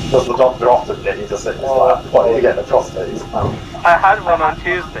 Does the doctor often get you to sit in his lap while you get the prostate exam? I had one on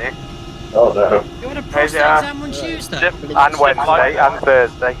Tuesday. Oh no. you want a prostate exam on Tuesday? And Wednesday and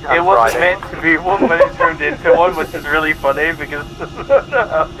Thursday. It wasn't meant to be one, but it turned into one, which is really funny because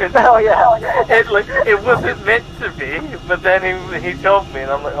Oh yeah. it wasn't meant to be. But then he told me,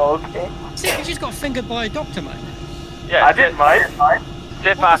 and I'm like, oh, okay. See, you just got fingered by a doctor, mate. Yeah, I didn't mind.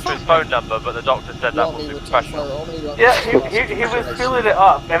 Stiff asked for his phone number, but the doctor said that wasn't professional. Yeah, he was filling it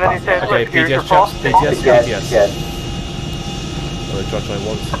up, and then he said, Okay, look, here's your PTS, prostate. PTS. Judge, I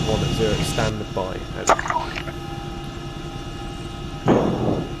want 1-0, stand by.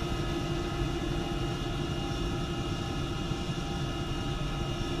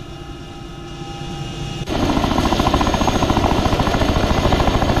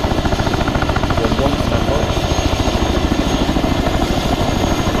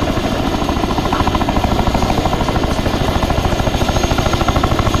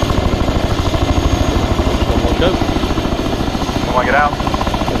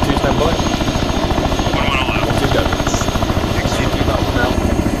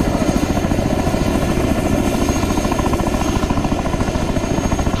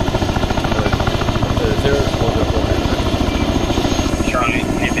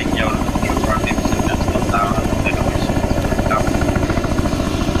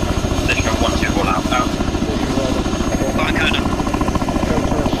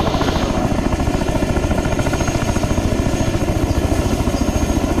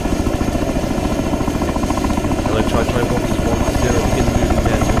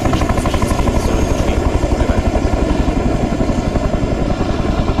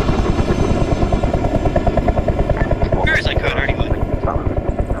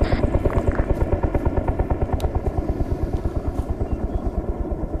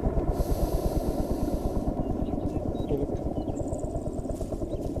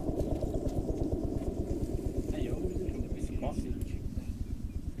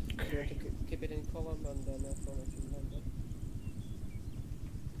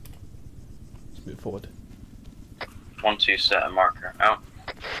 Forward. 1-2 set a marker out.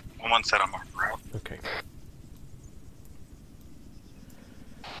 1-1 set a marker out. Okay.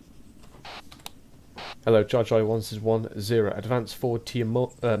 Hello, Charge I1, this is 1-0. Advance forward to your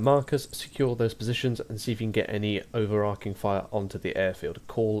markers, secure those positions, and see if you can get any overarching fire onto the airfield.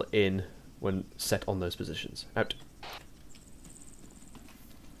 Call in when set on those positions. Out.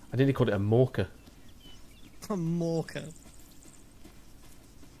 I nearly called it a morker. A morker.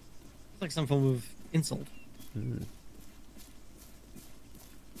 Like some form of insult. Hmm.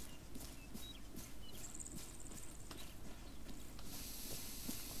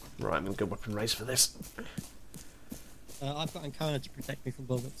 Right, I'm gonna go weapon raise for this. I've got Ancona to protect me from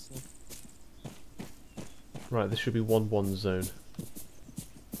bullets. So. Right, this should be 1-1 zone.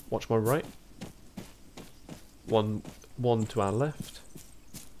 Watch my right. 1 to our left.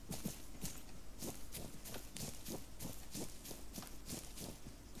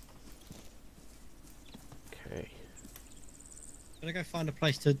 Okay. I'm gonna go find a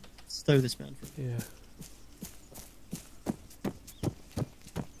place to stow this man from. Yeah.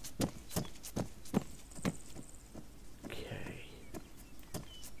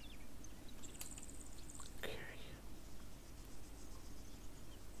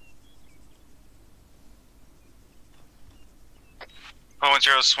 Oh,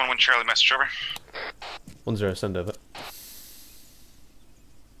 1-1 Charlie, message over. 1-0, send over.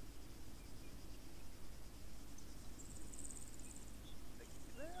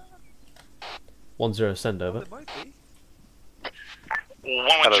 One zero, send over.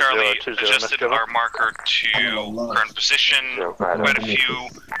 1-1 Charlie, adjusted our marker to current position. Quite a few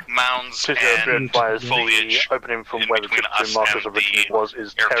mounds and foliage opening from where the two markers originally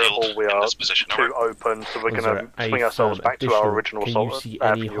is terrible. We are too open, so we're going to swing ourselves back to our original assault. Can you see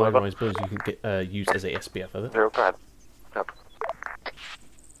any high-rise buildings you can get, use as a SPF of it? Go ahead. Yep.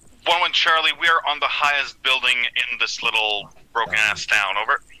 1-1 Charlie, we are on the highest building in this little broken-ass town,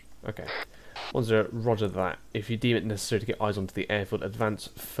 over. Okay. 1-0, roger that. If you deem it necessary to get eyes onto the airfield, advance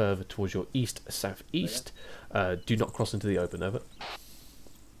further towards your east-southeast. Do not cross into the open, over.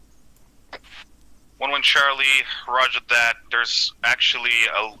 1-1 Charlie, roger that. There's actually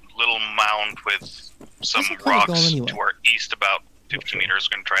a little mound with some rocks to our east about 50 meters.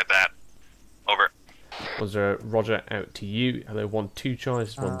 We're going to try that. Over. 1-0, roger, out to you. Hello, 1-2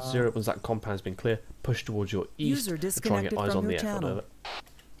 charges, 1-0. Once that compound has been clear, push towards your east to try and get eyes on the airfield, over.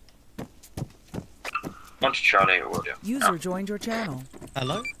 Bunch of Charlie, will do. User joined your channel.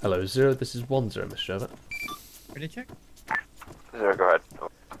 Hello? Hello, 0. This is 1-0, Mr. Over. Ready to check? 0, go ahead.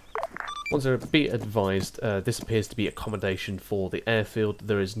 1-0, be advised, this appears to be accommodation for the airfield.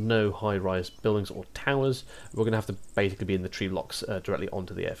 There is no high-rise buildings or towers. We're going to have to basically be in the tree locks directly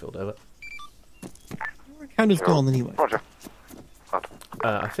onto the airfield, over. Kind of gone anyway. Roger.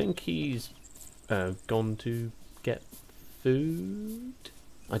 I think he's gone to get food?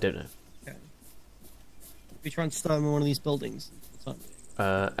 I don't know. We try and stow him in one of these buildings.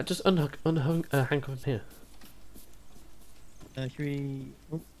 Just handcuff him here.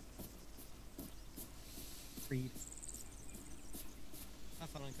 Freed. Have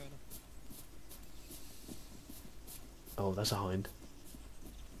fun, Ancona. Oh, that's a hind.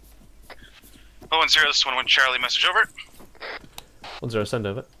 1-0, this is 1-1 Charlie, message over. 1-0, send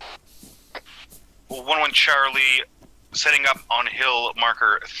over. 1-1 Charlie, setting up on hill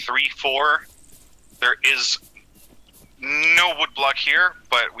marker 3-4. There is no wood block here,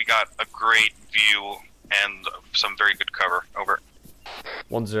 but we got a great view and some very good cover. Over.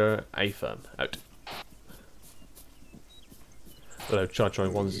 1-0, A firm. Out. Hello,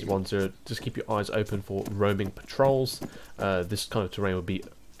 Charlie 1-0. Just keep your eyes open for roaming patrols. This kind of terrain would be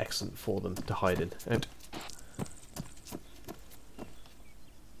excellent for them to hide in. Out.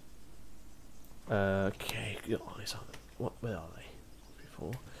 Okay, good eyes on them. Where are they?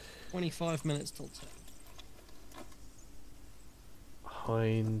 3-4. 25 minutes till 10.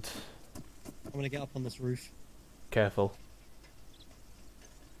 Behind. I'm gonna get up on this roof. Careful.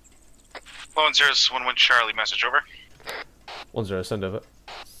 1-0, this is 1-1 Charlie, message over. 1-0, send over.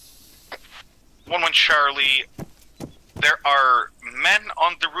 1-1 Charlie, there are men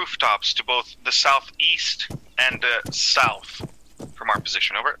on the rooftops to both the southeast and south from our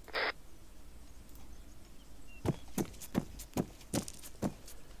position, over.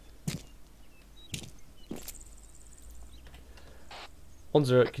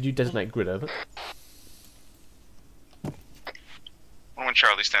 1-0, could you designate grid, over? 1-1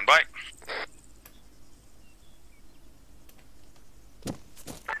 Charlie, stand by.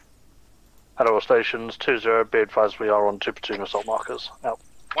 At all stations, 2-0, be advised we are on 2 platoon assault markers. Out.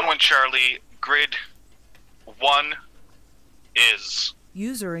 1-1 Charlie, grid 1 is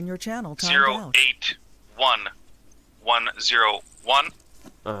User in your channel timed out. 081101.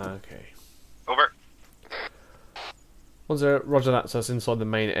 Okay. Over. 1-0, roger that, so it's inside the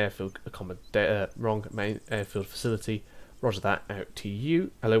main airfield main airfield facility. Roger that, out to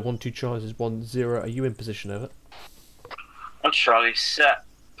you. Hello, 1-2 charges, 1-0, are you in position, over? 1 Charlie, set.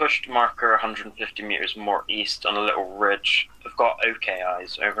 Pushed marker 150 meters more east on a little ridge. I've got OK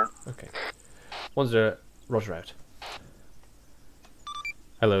eyes, over. Okay. 1-0, roger out.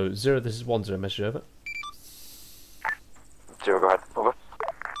 Hello, 0, this is 1-0, message over. 0, go ahead. Over.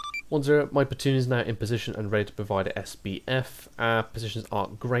 1-0, my platoon is now in position and ready to provide a SBF. Our positions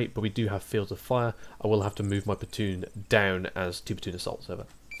aren't great, but we do have fields of fire. I will have to move my platoon down as 2 platoon assaults, over.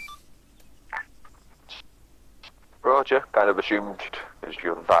 Roger, kind of assumed because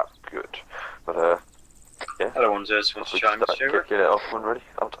you're that good. But, yeah. Hello, 1-0, just want to try and Get it off when ready.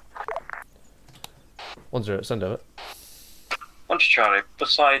 Out. 1-0, send over. 1 to Charlie,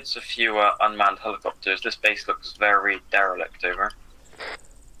 besides a few unmanned helicopters, this base looks very derelict, over.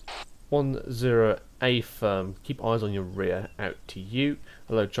 1-0, A firm, keep eyes on your rear, out to you.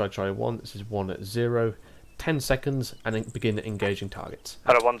 Hello, Charlie 1, this is 1-0. 10 seconds and then begin engaging targets.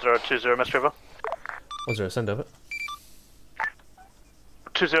 Hello, 1020, Mr. River. 1-0, send over.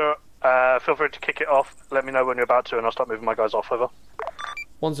 20, feel free to kick it off. Let me know when you're about to, and I'll start moving my guys off. Over.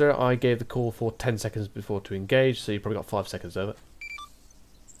 1-0, I gave the call for 10 seconds before to engage, so you probably got 5 seconds over.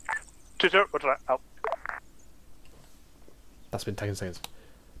 20, what's that? Out. That's been 10 seconds.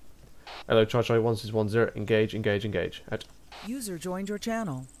 Hello, Charlie 1, this is 1-0, engage, out. User joined your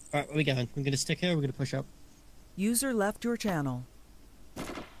channel. Alright, where are we going? We're going to stick here or we're going to push up? User left your channel.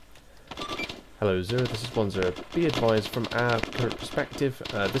 Hello, 0, this is 1-0. Be advised, from our current perspective,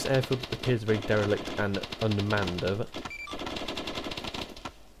 this airfield appears very derelict and unmanned, over.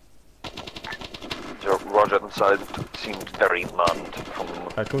 So, Roger, the side seems very manned from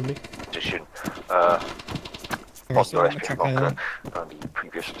cover me. position. Spot the SPF bunker and the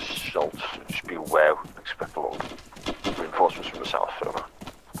previous assault. Just be aware, expect a lot of reinforcements from the south, over.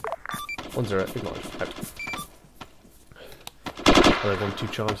 1-0, acknowledged, out. Hello,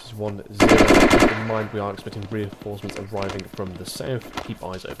 1-2 Charlie, this is 1-0. Keep in mind we are expecting reinforcements arriving from the south. Keep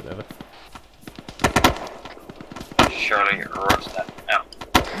eyes open, over. Charlie, roger that. Out.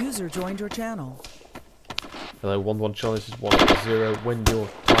 User joined your channel. Hello, 1-1 Charlie, this is 1-0. When your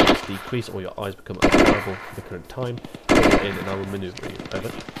targets decrease or your eyes become unreliable for the current time, go in and I will maneuver you, over.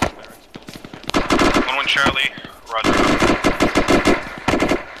 1-1 Charlie, roger.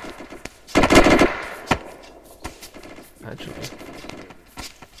 Actually...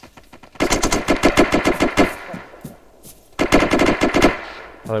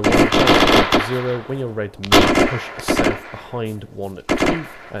 Hello, 1-0, when you're ready to move, push south behind 1-2,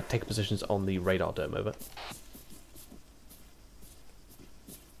 take positions on the radar dome, over.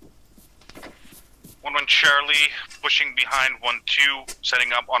 1-1 Charlie, pushing behind 1-2,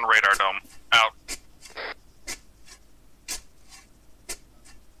 setting up on radar dome, out.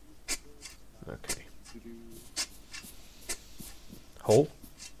 Okay. Hold.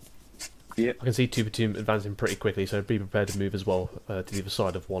 Yeah. I can see 2 platoon advancing pretty quickly, so be prepared to move as well to the other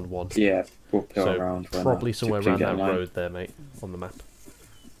side of 1-1. Yeah, we'll go so around. Probably somewhere around that road there, mate, on the map.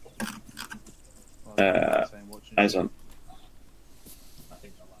 Eyes on.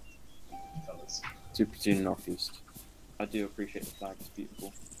 2 platoon northeast. I do appreciate the flag, it's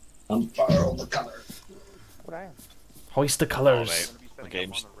beautiful. Fire all the colours. Hoist the colours. Oh, the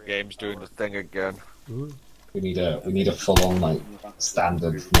game's doing the thing again. Ooh. We need a full-on like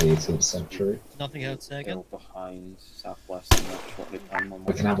standard from the 18th century. Nothing else there again. Behind southwest and that's what they plan on.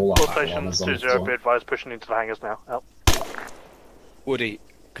 We can have all Full that station 20, be advised, pushing into the hangars now. Out. Woody,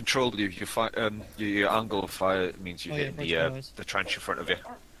 control you. Your angle of fire means you hit the trench in front of you.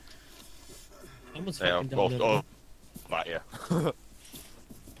 Yeah, right, yeah.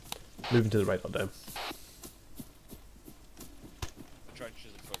 Moving to the radar dome.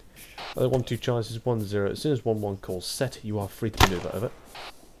 Hello, 1-2 Charlie, this is 1-0. As soon as 1-1 calls set, you are free to maneuver, over.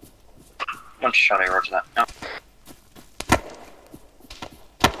 1 Charlie, roger that. Out.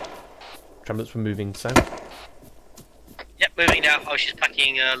 Tremblets were moving south. Yep, moving now. I was just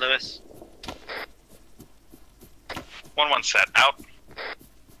packing Lewis. 1-1 set, out.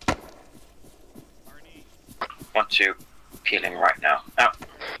 1-2, peeling right now. Out.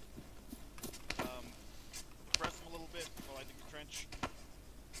 Press them a little bit while I dig the trench.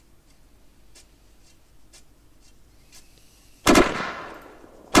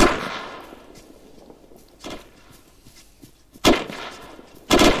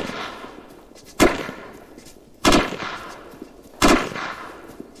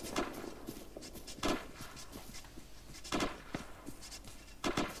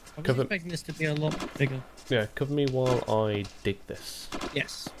 I was expecting this to be a lot bigger. Yeah, cover me while I dig this.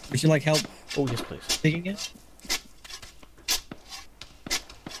 Yes. Would you like help? Oh, yes, please. Digging it?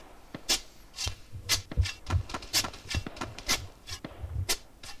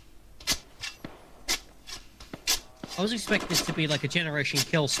 I was expecting this to be like a Generation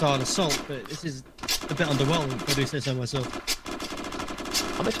Kill style assault, but this is a bit underwhelming, if I do say so myself.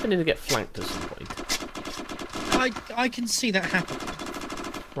 I'm expecting to get flanked at some point. I can see that happen.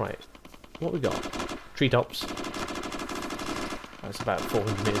 Right, what we got? Treetops. That's about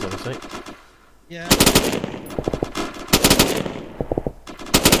 400 metres, obviously. Yeah.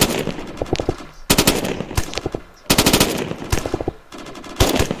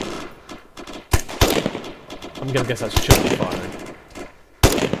 I'm gonna guess that's Charlie firing.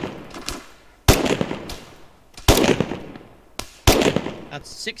 That's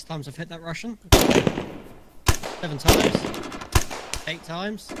 6 times I've hit that Russian. 7 times. 8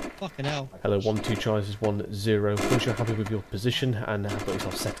 times. Fucking hell. Hello, 1-2 Charlie is 1-0. Once you're happy with your position and have got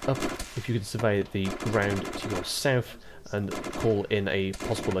yourself set up, if you could survey the ground to your south and call in a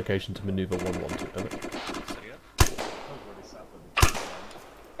possible location to manoeuvre 1-1-2. Over.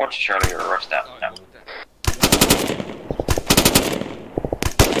 1 to Charlie, you're arrested now.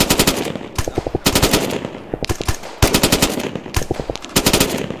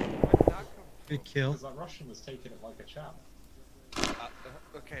 Good kill. Because that Russian was taking it like a champ.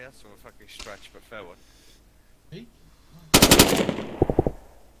 Okay, that's a fucking stretch, but fair one. Me?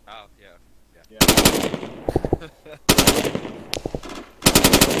 Oh, yeah. Yeah.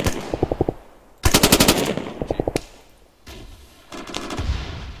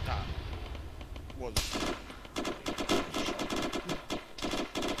 That was...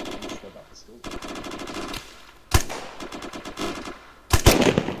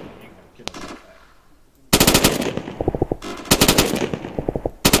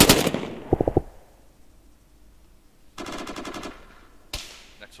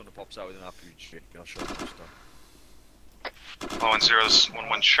 Next one that pops out with an RPG, I'll show you this time.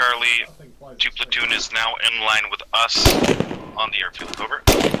 1-1 Charlie. 2 platoon is now in line with us on the airfield. Over.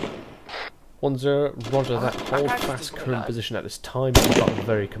 1-0, roger that. Hold fast current position at this time. You've got a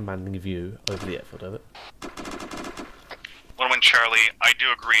very commanding view over the airfield. Over. 1-1 Charlie. I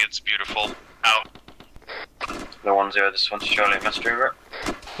do agree it's beautiful. Out. The 1-0, this one's Charlie, Master over.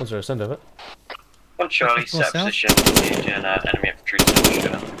 1-0, send over. 1 Charlie, set position, engaging enemy infantry to the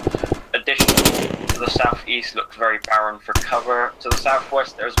additionally, to the southeast looks very barren for cover. To the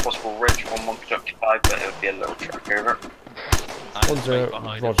southwest there is a possible ridge 1-1 could occupy, but it would be a little track over.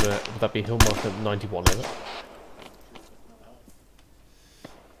 1-0, roger. Would that be hill marker 91, over?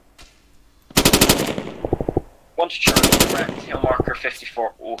 One to Charlie, correct. Hill marker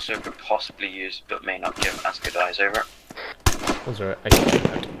 54 also could possibly use, but may not give as good eyes over. 1-0, 8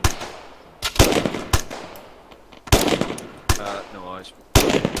 out. No eyes.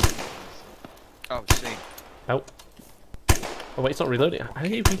 Oh, seen. Out. Oh wait, it's not reloading. How do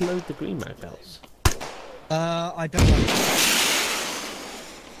you reload the green mag belts? I don't know.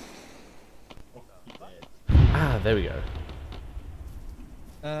 Ah, there we go.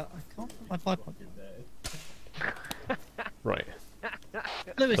 I can't put my 5-point. Right.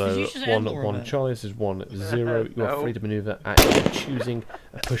 Lewis, did you So just 1-1 Charlie, this is 1-0. You are free to manoeuvre at your choosing.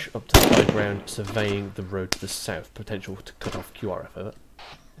 A push up to the high ground, surveying the road to the south. Potential to cut off QRF, over.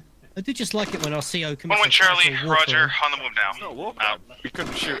 I do just like it when our CO commits 1-1 Charlie, roger, on the move now. No, walk out. We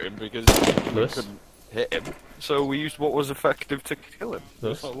couldn't shoot him because Lewis? we couldn't hit him, so we used what was effective to kill him.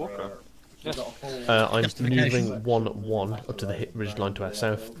 Lewis? That's not walkout. Yes. I'm manoeuvring 1-1 up to the hit ridge line to our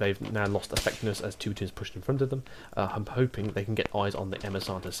south. They've now lost effectiveness as 2 teams pushed in front of them. I'm hoping they can get eyes on the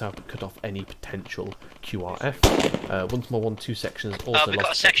MSR to the south and cut off any potential QRF. Once more, 1-2 sections also we've lost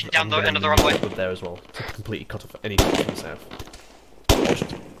got a section effectiveness. down the I'm end of the gonna runway. move up there as well to completely cut off any from the south.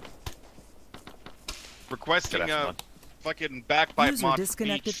 Requesting a fucking backbite User mod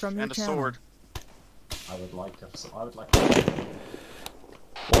disconnected from your and a channel. sword. I would like a...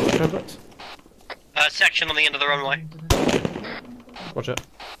 What was the translate? Section on the end of the runway. Roger.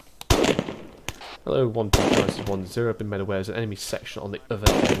 Hello, 1-2 guys, 1-0. I've been made aware there's an enemy section on the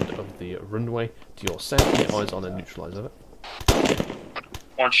other end of the runway to your south. Keep eyes on a neutralise of it.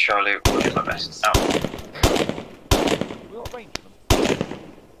 1 Charlie, we'll do my best. Out.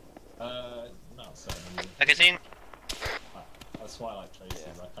 No, certainly. Magazine. That's why I like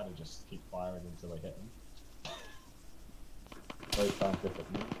Traces. I kind of just keep firing until I hit them. Very scientific.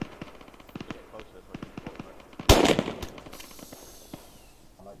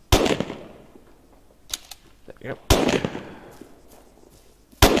 There we go.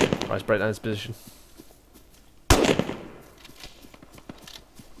 Nice break down his position.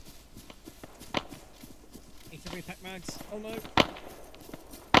 Pack mags. Oh no.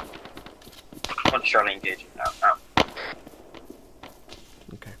 1 Charlie engaging now. Out.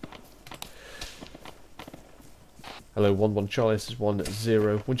 Okay. Hello, 1-1 Charlie, this is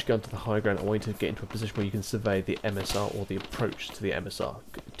 1-0. Once you go onto the high ground, I want you to get into a position where you can survey the MSR or the approach to the MSR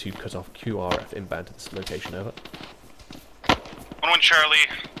to cut off QRF inbound to this location, over. 1-1 Charlie,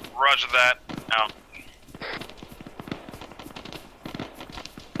 roger that. Out.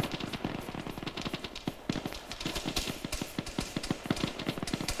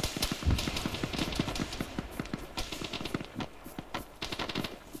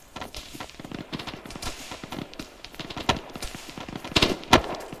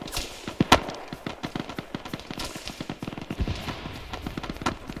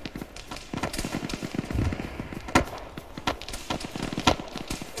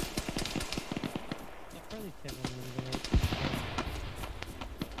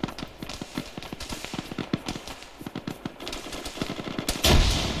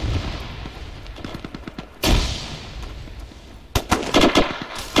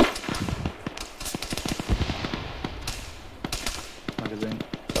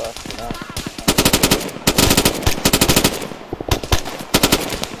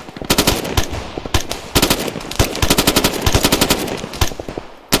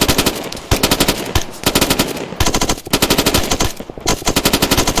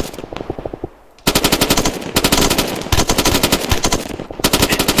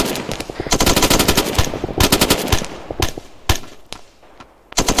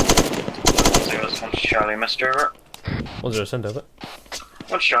 One Charlie, Mr. Over. 1-0, send over.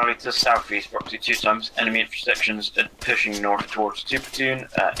 1 Charlie to the southeast, approximately 2 times. Enemy intersections pushing north towards 2 platoon,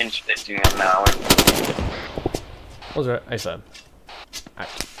 interdicting at now. 1-0, affirm. Out.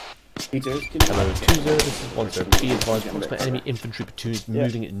 Hello, 2-0, this is 1-0. Be advised, approximate enemy infantry platoons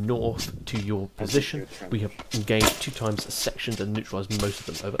moving north to your position. We have engaged 2 times sections and neutralised most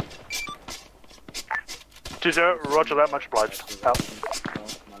of them. Over. 2-0, roger that, much obliged. Out.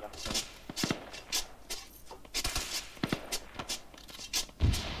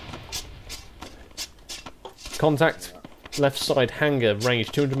 Contact, left side hangar,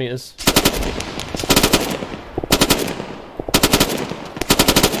 range 200 metres.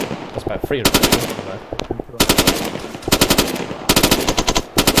 That's about 300 metres.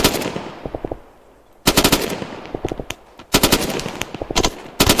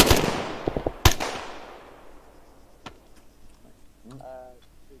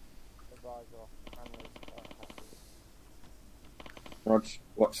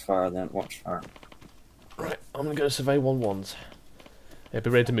 Watch fire then, watch fire. Right, I'm going to go survey 1-1s. Yeah, be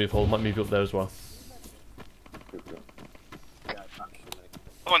ready to move, Hall. Might move you up there as well.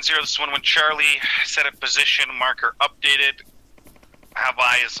 1-0, this is 1-1 Charlie. Set a position, marker updated. Have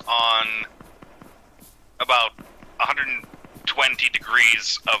eyes on about 120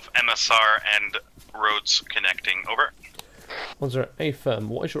 degrees of MSR and roads connecting. Over. 1-0, affirm.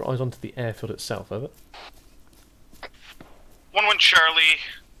 What is your eyes onto the airfield itself? Over. 1-1 Charlie.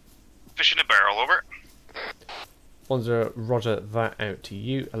 Fish in a barrel. Over. 1-0, roger that out to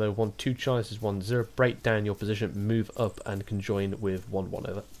you. Hello, 1-2 Charlie, this is 1-0. Break down your position, move up and conjoin with 1-1.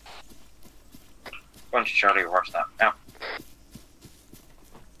 Over. 1 Charlie, roger that. Out.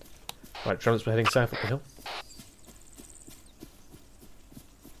 Right, Travis, we're heading south up the hill.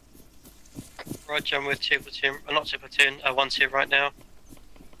 Roger, I'm with 2 platoon, not 2 platoon, 1-2 right now.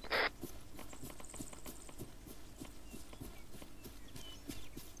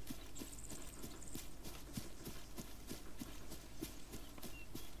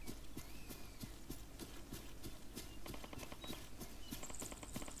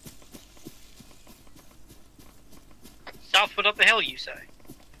 Southward up the hill, you say?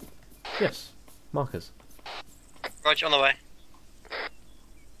 Yes, markers. Roger, on the way.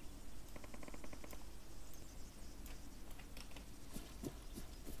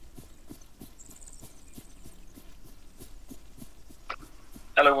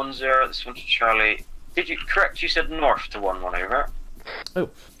 Hello 1-0, this one's Charlie. Did you correct? You said north to 1-1. Over. Oh.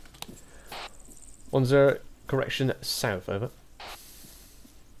 1-0, correction, south. Over.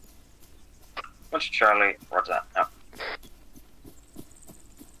 1 Charlie, roger that. Out.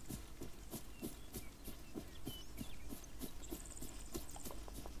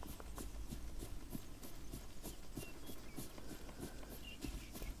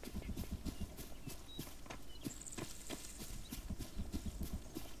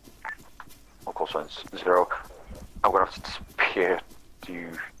 Call signs 0. I'm gonna have to disappear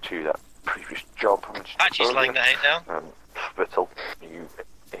due to that previous job. Patchy's laying the hate down. Spittle, are you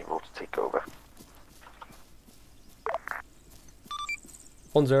able to take over?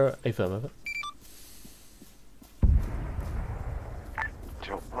 1-0, affirm. Over.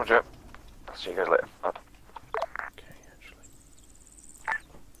 Roger. I'll see you guys later. Bye.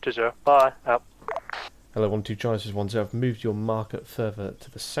 2-0, bye. Out. Hello, 1-2 Charlie, this is 1-0. I've moved your marker further to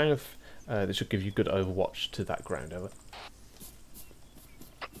the south. This should give you good overwatch to that ground. Over.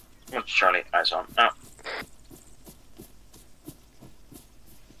 1 Charlie, eyes on. Out.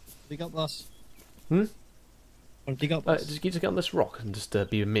 Dig up, boss. Dig up, boss. Just get on this rock and just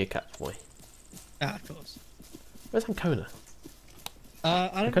be a meerkat boy. Ah, of course. Where's Ancona?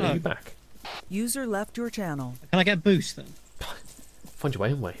 I don't know. You back? User left your channel. Can I get a boost then? Find your way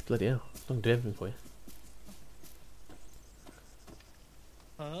anyway. Bloody hell. I can do everything for you.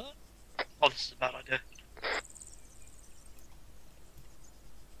 Oh, this is a bad idea.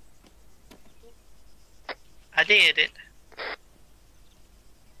 I did it.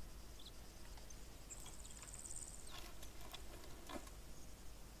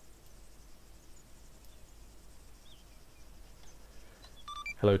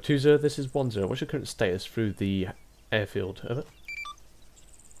 Hello, 2-0, this is 1-0. What's your current status through the airfield? Over.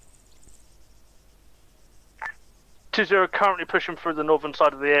 2-0, currently pushing through the northern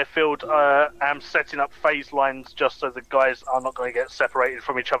side of the airfield. I'm setting up phase lines just so the guys are not going to get separated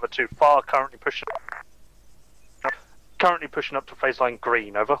from each other too far. Currently pushing up to phase line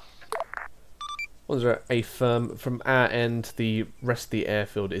green. Over. 1-0, affirm. From our end, the rest of the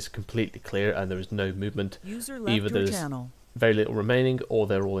airfield is completely clear and there is no movement. User left Either your there's channel. very little remaining or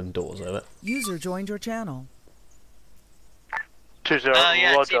they're all indoors. Over. User joined your channel. 2-0,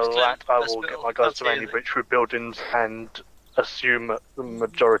 yeah, Roger team's clear. that. I will get my guys to mainly breach through buildings and assume that the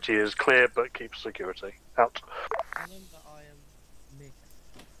majority is clear, but keep security. Out.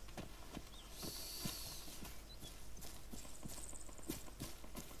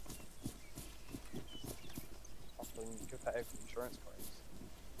 Good pay for insurance claims.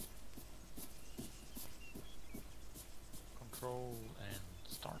 Control and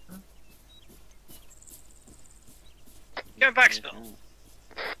starter. Going back, Spill.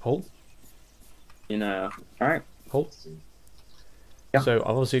 Hold. Alright. Hold. Yeah. So I've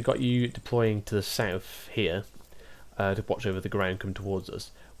obviously got you deploying to the south here to watch over the ground come towards us.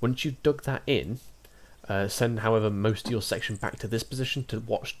 Once you've dug that in, send, however, most of your section back to this position to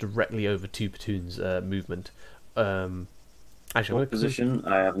watch directly over 2 platoons' movement. Actually, What position?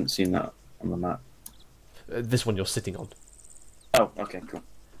 I haven't seen that on the map. This one you're sitting on. Oh, okay, cool.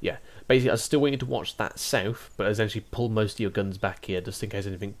 Yeah, basically, I was still waiting to watch that south, but essentially pull most of your guns back here just in case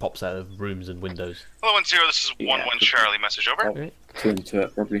anything pops out of rooms and windows. Hello, 1-0, this is 1-1 Charlie, message over. Okay. 2 into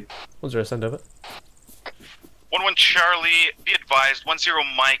it, probably. 1-0, send over. 1-1 Charlie, be advised,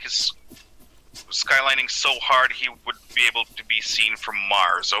 1-0 Mike is skylining so hard he would be able to be seen from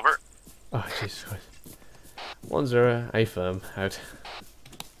Mars, over. Oh, Jesus Christ. 1-0, A firm, out.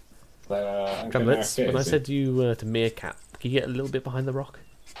 Drumlets, when I said you to Meerkat, can you get a little bit behind the rock?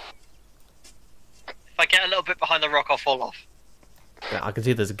 If I get a little bit behind the rock, I'll fall off. Yeah, I can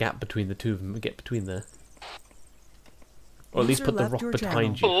see there's a gap between the two of them. Get between there. Or at least put the rock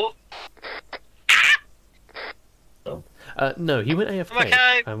behind you. No, he went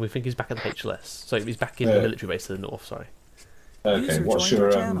AFK, and we think he's back at the HLS. So he's back in the military base to the north, sorry. Okay, what's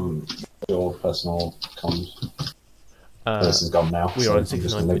your personal comms? This is gone now, we so are I'm on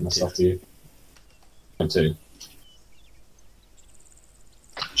just going to link myself to you. 2.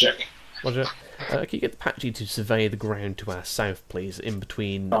 Check. Roger. Can you get the Patchy to survey the ground to our south, please, in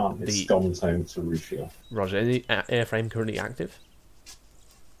between it's gone home to refuel. Roger. Any airframe currently active?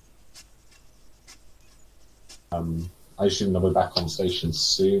 I assume they'll be back on station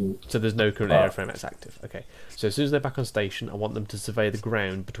soon. So there's no current airframe that's active. Okay. So as soon as they're back on station, I want them to survey the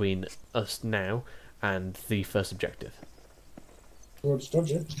ground between us now and the first objective. Towards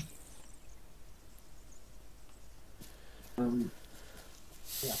Dodger.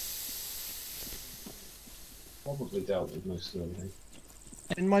 Yeah. Probably dealt with most of everything.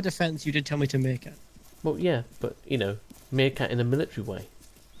 In my defense, you did tell me to Meerkat. Well, yeah, but, you know, Meerkat in a military way.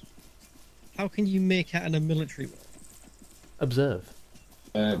 How can you Meerkat in a military way? Observe.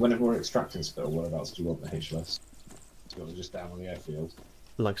 Whenever we're extracting spill, whereabouts do you want the HLS? Do you want it just down on the airfield?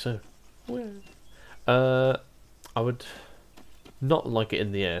 Like so. I would not like it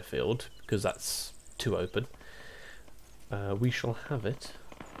in the airfield, because that's too open. We shall have it.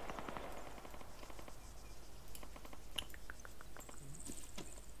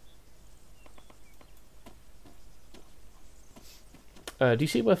 Do you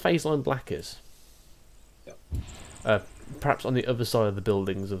see where phase line black is? Yep. Perhaps on the other side of the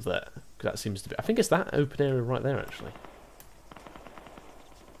buildings of there. Because that seems to be... I think it's that open area right there, actually.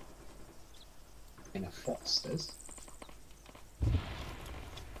 In a Foster's?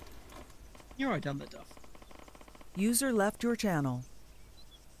 You're right down there, Duff. User left your channel.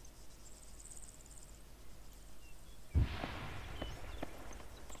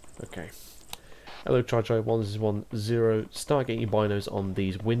 Okay. Hello, Charge 110. Start getting your binos on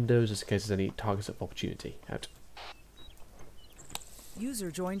these windows just in case there's any targets of opportunity. Out.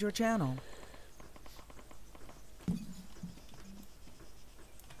 User joined your channel.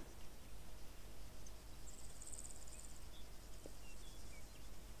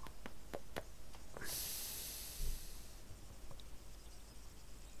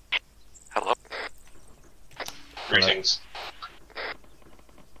 Hello. Greetings.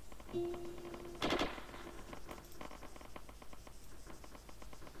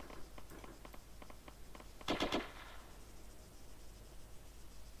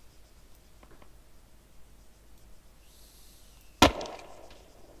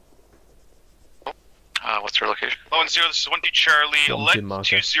 What's their location? 0-0, this is 1-2 Charlie. Let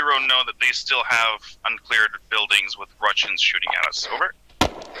 2-0 know that they still have uncleared buildings with Russians shooting at us. Over.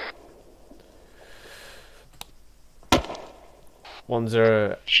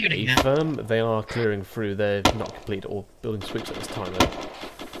 1-0 A firm. They are clearing through. They've not completed all building sweeps at this time, though.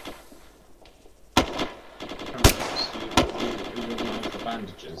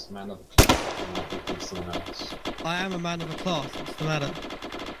 Bandages, man of the cloth, I am a man of a cloth. What's the matter?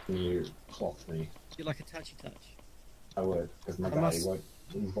 Can you cloth me? You're like a touchy touch. I would, because my guy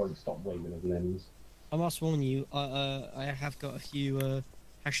won't stop waving his limbs. I must warn you, I have got a few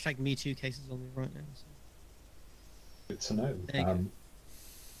 #MeToo cases on me right now. So. Good to know.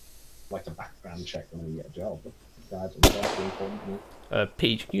 Like a background check when we get a job.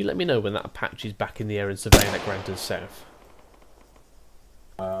 Peach, can you let me know when that Apache's back in the air and surveying that ground to the south?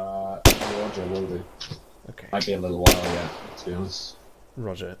 Roger, will do. Okay. Might be a little while yet, to be honest.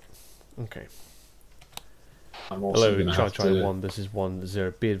 Roger. Okay. Hello, Charlie 1, this is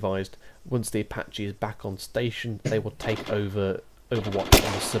 1-0. Be advised, once the Apache is back on station, they will take over Overwatch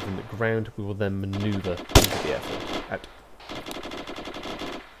on the southern ground. We will then manoeuvre into the airfield. Out.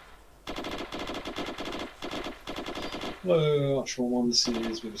 Hello, Actual 1, this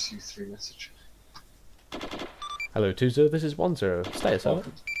is with a U3 message. Hello 2-0, this is 1-0. Status over.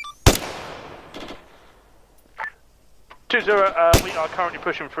 2-0, we are currently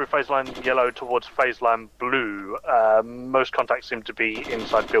pushing through phase line yellow towards phase line blue. Most contacts seem to be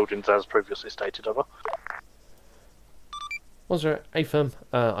inside buildings as previously stated, over. 1-0, A-firm.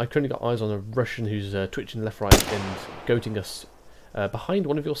 I currently got eyes on a Russian who's twitching left, right and goating us behind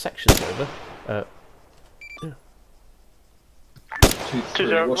one of your sections, over. Yeah.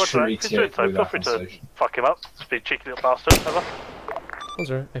 2-0, what's that? Feel free to fuck him up. Speed cheeky little bastard, over.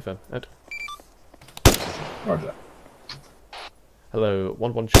 1-0, A-firm, out. Roger. Hello,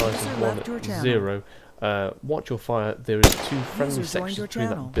 1-1 Charlie 1-0. Watch your fire. There is 2 friendly sections between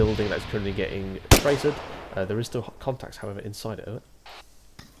that building that's currently getting traced. There is still contacts, however, inside it. Over.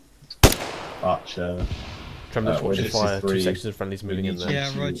 Archer. Tremendous, watch your fire. 2 sections of friendlies moving in there.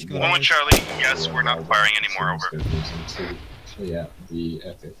 Yeah, right. 1-1 Charlie. Yes, we're not firing anymore. Over. Yeah, the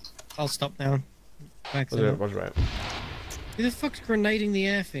airfield. I'll stop now. Roger, right. Who the fuck's grenading the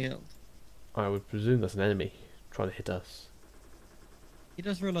airfield? I would presume that's an enemy trying to hit us. He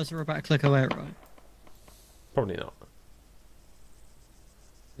does realise we're about to click away, right? Probably not.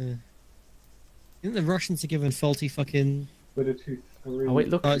 I think the Russians are giving faulty fucking... Oh wait,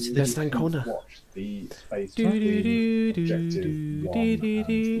 look, there's that corner. Watch the space between objective 1 and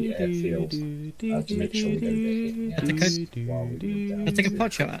the airfield to make sure we don't get hit. Let's take a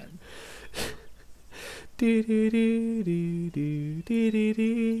pot shot at You're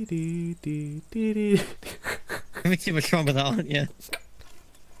too much wrong with that, aren't you?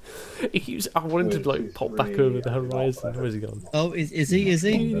 He keeps. I want him to like pop back over the horizon. Where's he gone? Oh, is he? Is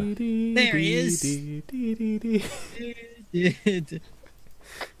he? There he is.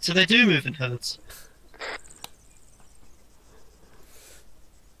 So they do move in herds.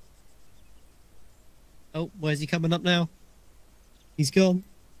 Oh, where's he coming up now? He's gone.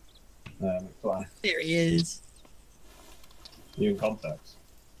 Fly. There he is. You in contact?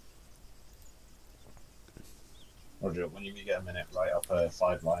 Roger, when you get a minute, write up a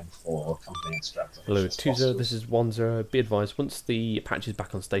 5-line for company extract. Hello, 2-0, this is 1-0. Be advised, once the Apache is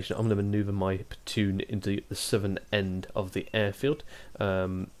back on station, I'm going to manoeuvre my platoon into the southern end of the airfield.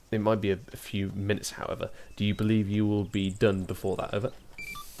 It might be a few minutes, however. Do you believe you will be done before that? Over.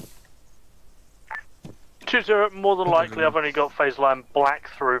 2-0, more than likely I've only got phase line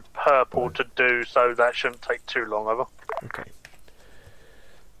black through purple to do, so that shouldn't take too long, over. Okay.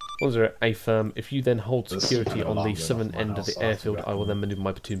 1-0, A-firm. If you then hold security on the southern end of the airfield, I will then manoeuvre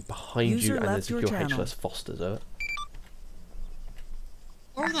my platoon behind you and then secure HLS Fosters. Over.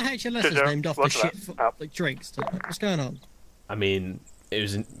 What are the HLSs named after shit like drinks? What's going on? I mean, it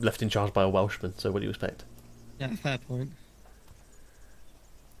was left in charge by a Welshman, so what do you expect? Yeah, fair point.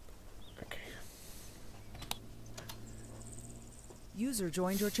 User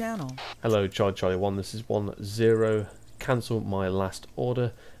joined your channel. Hello, Charlie 1. This is 1-0. Cancel my last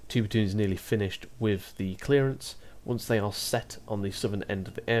order. 2 platoons nearly finished with the clearance. Once they are set on the southern end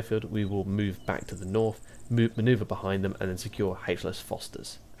of the airfield, we will move back to the north, manoeuvre behind them, and then secure HLS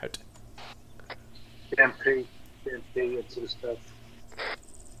Fosters. Out. BMP, and some stuff.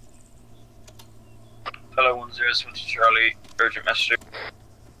 Hello, 1-0, Switch to Charlie. Urgent message.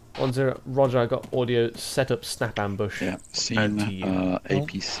 1-0, Roger, I got audio, set up snap ambush. Yeah, seen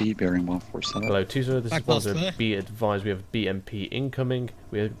APC bearing 147. Hello, 2-0, this is 1-0, be advised we have BMP incoming.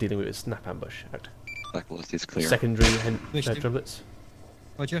 We are dealing with a snap ambush. Out. Blacklist is clear. Secondary triplets.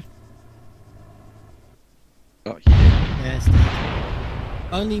 Roger. Oh, yeah. Yes.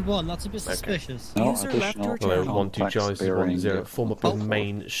 Only one, that's a bit suspicious. No, additional. Hello, 1-2 Charlie, 1-0, form up your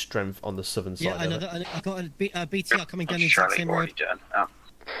main strength on the southern side. Yeah, I know that. I got a BTR coming down the exact same road.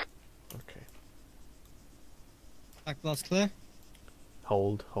 Okay. Back blast clear.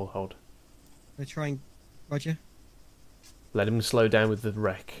 Hold. We're trying. Roger. Let him slow down with the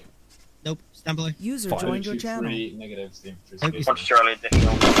wreck. Nope, stand by. User joined your channel. Negatives, the Watch Charlie,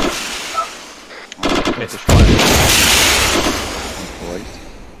 additional. Missed.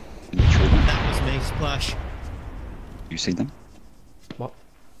 That was me, splash. You see them? What?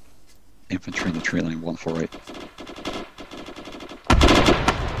 Infantry in the tree line 148.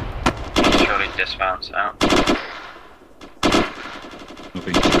 dismounts out.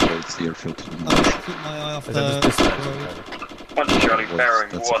 Moving towards the airfield. Keep my eye off the road. 1 Charlie, bearing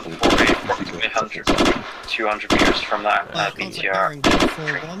 148, approximately 200 meters from that BTR.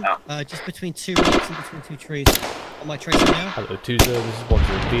 Just between 2 rocks and between 2 trees. On my tracing now. Hello, 2-0, this is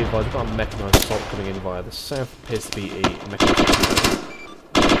 1-0. Be advised, I've got a mechanised assault coming in via the south. Appears to be a mechanised.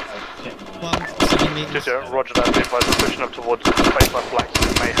 2-0, roger that. Be advised, we're pushing up towards baseline blacks.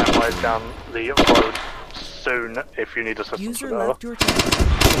 We may have eyes down the road soon if you need assistance. User left your channel.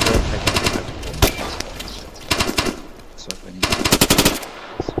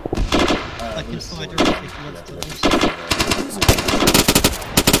 I can fire directly if you want to do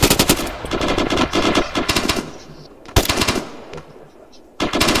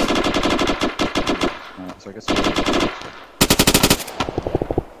So I guess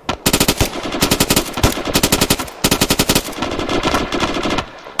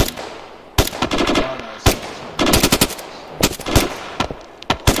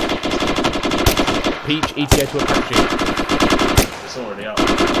Peach, ETA to Apache. It's already up.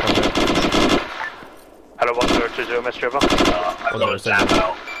 Hello, 1020, Mr. Trevor. I've got a zap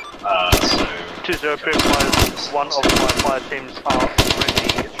out. So 20, be advised, one of my fire teams are ready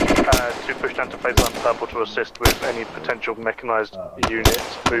to push down to phase line purple to assist with any potential mechanised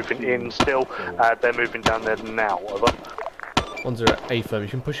units moving in still. They're moving down there now, over. 1-0, A firm, you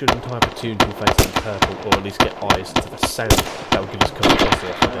can push your entire platoon to phase line purple, or at least get eyes to the south. That will give us cover across the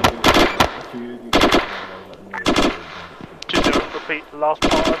airfield. 20, repeat last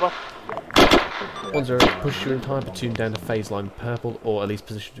part, over. 1-0, push your entire platoon down to phase line purple, or at least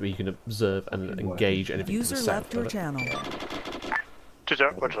position where you can observe and engage anything User to the left south. your channel. 20,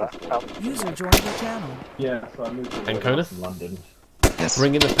 roger that. Out. User joined your channel. yeah, so I moved all the way Ancona? from London. yes.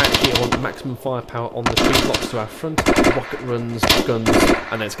 Bring in the Apache, I want maximum firepower on the tree blocks to our front, rocket runs, guns,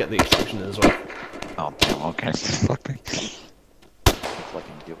 and let's get the extraction in as well. Oh damn, okay. Fuck me. Looks like I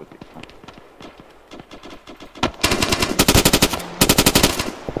can deal with it.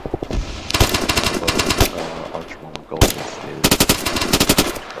 Archibald goal is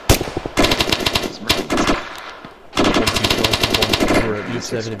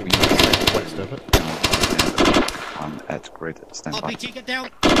U7 if you can west of it. I'm at great standby. RPG, get down!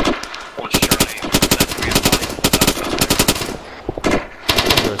 Watch Charlie,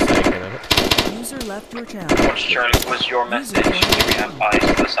 User left your channel. Watch Charlie, was your message? Do we have eyes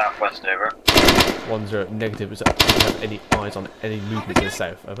to the southwest, over? 1-0, negative, is that do you have any eyes on any movement to the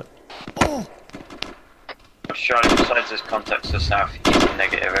south, over? Oh! Watch Charlie, besides this context to the south, he's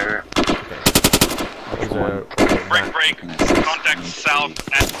negative, over. Break. Contact south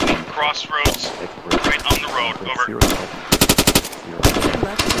at the crossroads, right on the road. Over.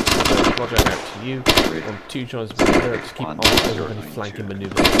 Roger, out to you. On 2 chances there, just keep on over any flanking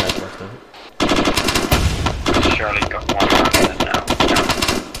manoeuvres to the southwest of it. Charlie got one mark now.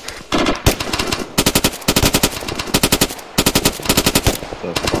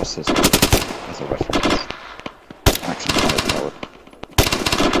 The process as a reference. Maximum firepower.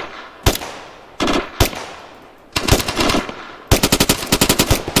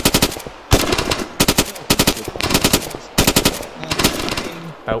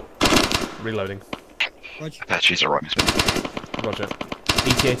 Out. Reloading. Roger. Apaches are right. Roger.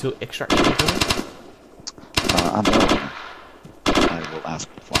 ETA to extraction. I'm there. I will ask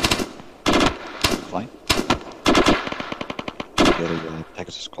fly. Get a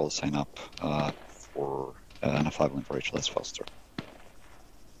Pegasus call sign up for an F5 link for HLS faster.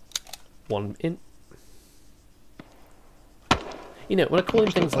 1 in. You know, when I call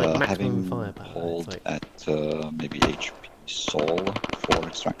in things like maximum firepower, hold like... at maybe HP Sol for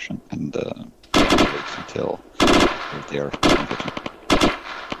extraction and wait until they're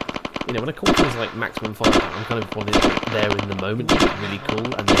You know, when I call things like maximum firepower, I'm kind of wanting it there in the moment, really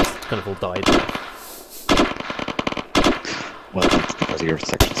cool, and then it's kind of all died. Well, that's because your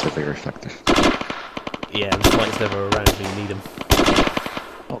sections are very effective. Yeah, the flight's never around when you need them.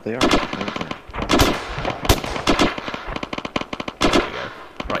 Oh, they are. There. There we go.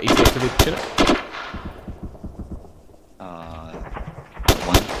 Right, easy to do chin up.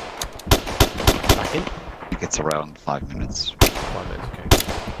 One. Back in. I think it's around 5 minutes. 5 minutes, okay.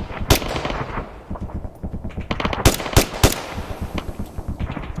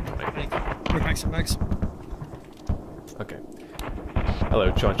 Max. Okay.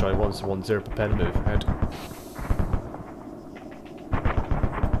 Hello, Chai 110, prepare to move. Out.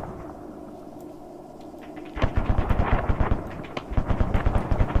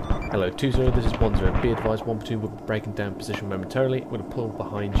 Hello, 2-0, this is 1-0. Be advised, 1 platoon will be breaking down position momentarily. We're going to pull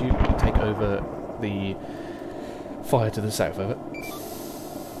behind you and take over the fire to the south of it.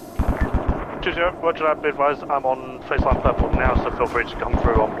 2-0, roger that, be advised, I'm on faceline purple now, so feel free to come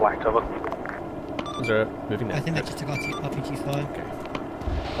through on black cover. 0, moving now. I think they just took RPG 5. Okay.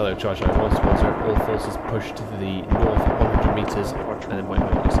 Hello, Charge 1-1-0, all forces push to the north 100 metres, and then wait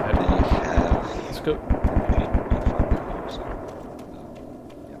minutes ahead. Let's go.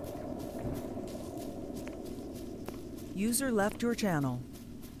 User left your channel.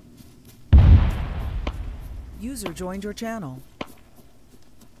 User joined your channel.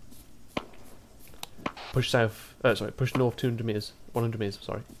 Push south, push north 200 metres, 100 metres,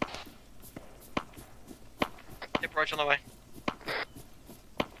 sorry. Yep, right on the way.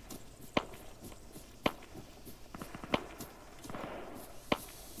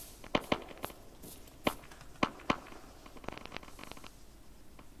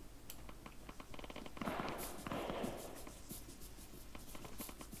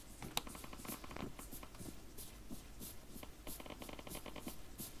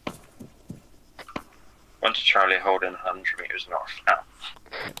 Charlie holding 100 meters north out.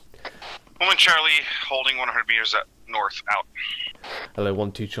 1 Charlie holding 100 meters north out. Hello,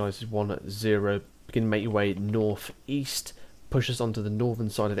 1-2 Charlie, this is 1-0. Begin to make your way northeast. Push us onto the northern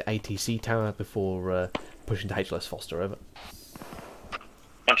side of the ATC tower before pushing to HLS Foster, over.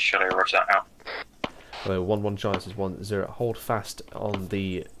 1 Charlie, roger that out. Hello, 1-1 Charlie, this is 1-0. Hold fast on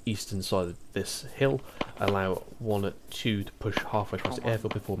the eastern side of this hill. Allow 1-2 to push halfway across the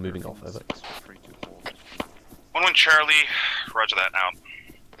airfield before moving off, over. 1-1 Charlie, roger that out.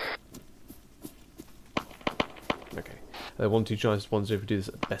 Okay. 1-2 Charlie, 1-0, do this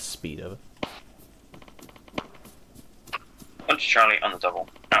at best speed, over. 1 Charlie on the double,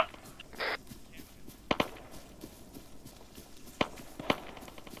 out.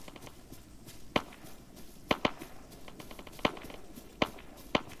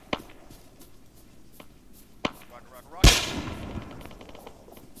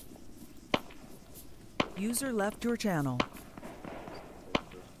 User left your channel.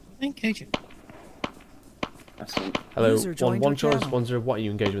 Engaging. Hello, User joined 1-1 your Charlie, channel. 1-0, what are you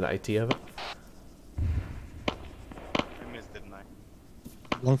engaged with AT, over? I missed, didn't I?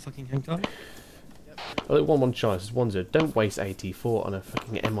 Long fucking hang time. Hello, 1-1 Charlie, this is 1-0. Don't waste AT4 on a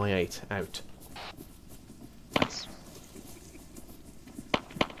fucking MI8, out. Nice.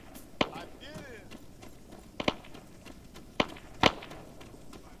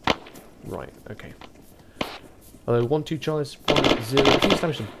 Right, okay. Hello, 1-2 Charlie, 1-0. Can you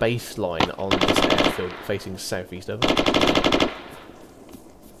establish a baseline on this airfield facing southeast, over?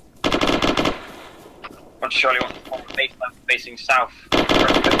 1 Charlie, 1 baseline facing south.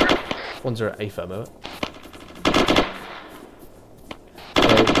 1-0 A firm, over.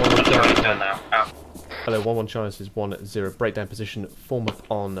 Hello, 1-1 Charlie, Charlie. turn now, out. Hello, 1-1 Charlie, this is 1-0. Breakdown position, Formeth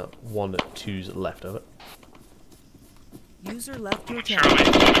on 1-2's left, over. User left your Charlie,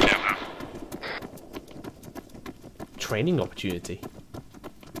 channel. moving down now. Training opportunity.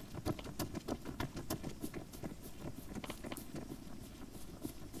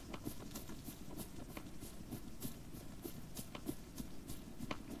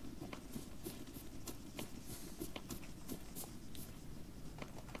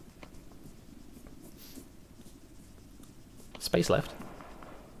 Space left.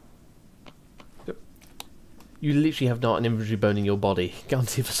 Yep. You literally have not an inventory bone in your body. Go on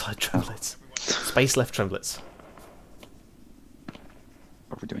to the other side, Tremblets. Space left, Tremblets.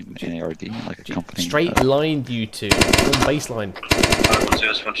 Are we doing an ARD, like a company? Straight lined, you two. One baseline.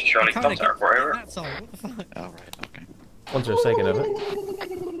 1-0, 1 Charlie, contact report, over. That's all. What the fuck? Alright, okay. 1-0 second, over.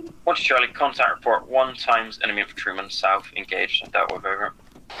 1 Charlie, contact report, 1 times enemy infantryman south, engaged, and dealt with, over.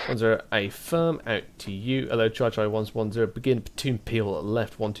 1-0 A firm, out to you. Hello, Charge 1-1-0. Begin platoon peel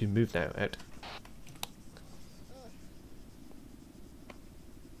left, 1-2 move now, out.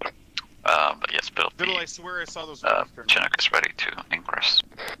 But yes, Bill. Fiddle, I swear I saw those. Chinook is ready to ingress.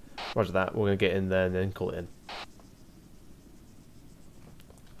 Roger that, we're going to get in there and then call it in.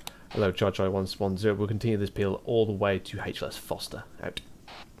 Hello, Charge 1-1-0. We'll continue this peel all the way to HLS Foster, out.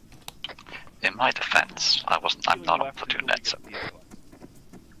 In my defense, I'm not on platoon net, so.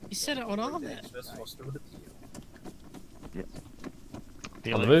 You said it on Arma. Yes.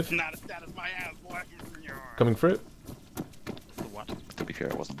 On the move. Coming through. To be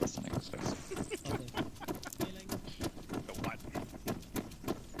fair, I wasn't listening, so.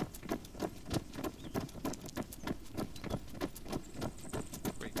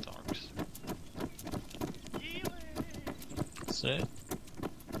 Great dogs. Set.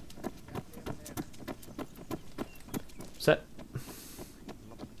 Set.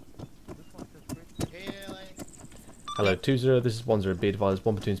 Hello, 2-0. This is 1-0. Be advised,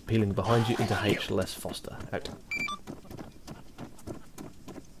 1 platoon's peeling behind you into HLS Foster, out.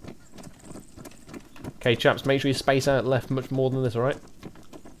 Okay, chaps, make sure you space out left much more than this, alright?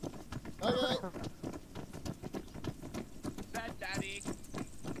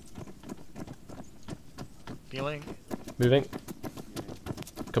 Healing. Moving.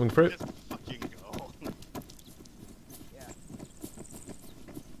 Coming through.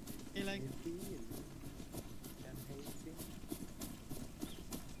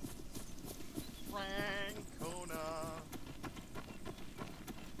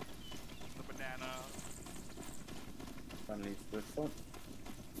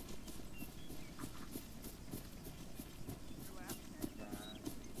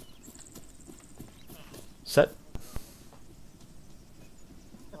 Set.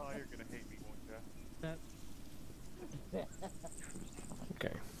 Oh, you're gonna hate me, won't you?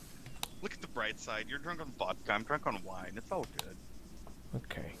 Okay. Look at the bright side. You're drunk on vodka. I'm drunk on wine. It's all good.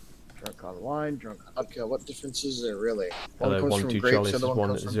 Okay. Drunk on wine, drunk on vodka. What difference is there really? Hello, One comes 1 from 2 grapes, Charlie. the This other is one 1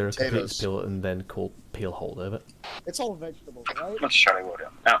 comes from 0 complete potatoes. spill and then called peel hold over. It's all vegetables, right? That's Charlie Water.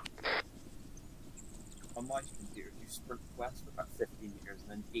 Now. On my computer, you sprint west for about 15 meters and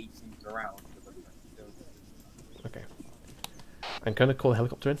then 18 around. Okay. I'm gonna call a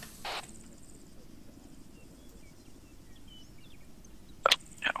helicopter in.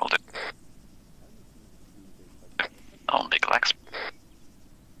 Yeah, hold it. On big legs.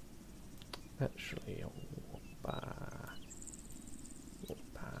 Actually,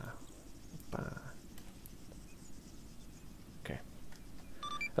 okay.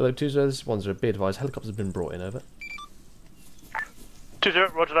 Hello, 2-0, 1-0, be advised, helicopters have been brought in, over.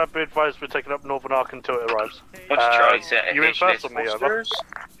 2-0, roger that, be advised, we're taking up Northern Arc until it arrives. What's Charlie say? You in first on me, over?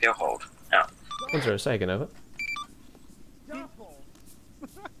 He'll hold. Now. 1-0, say again, over.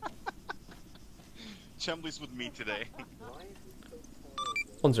 Chumley's with me today.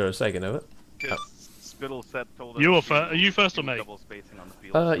 1-0, say again, over. Because Spittle said told us. Are you first or me? Double spacing on the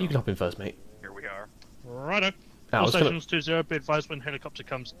field. You can hop in first, mate. Here we are. Righto. All stations 2-0, be advised when helicopter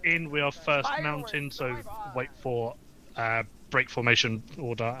comes in, we are first mountain, so wait for break formation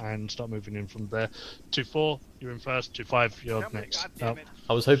order and start moving in from there. 2-4, you're in first. 2-5, you're next.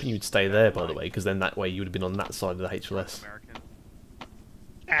 I was hoping you'd stay there, by the way, because then that way you would have been on that side of the HLS.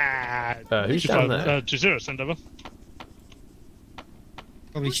 Who's down there? 2-0, send over.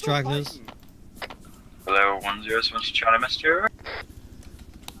 Probably stragglers. Hello, 1-0, so once Charlie missed you.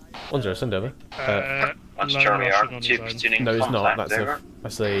 1-0, send over. Once Charlie are tuning no, it's not. contact,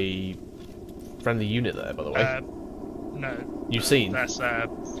 That's a friendly unit there, by the way. No. You've seen? There's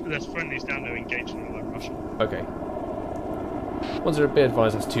friendlies down there engaging with Russian. Okay. 1-0, be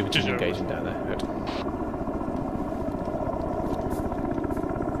advised, that's 2 platoons engaging down there. Out.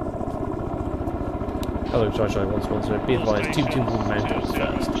 Hello, Charlie 1-0, be advised, 2 platoons will mount up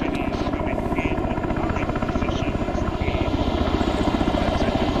first.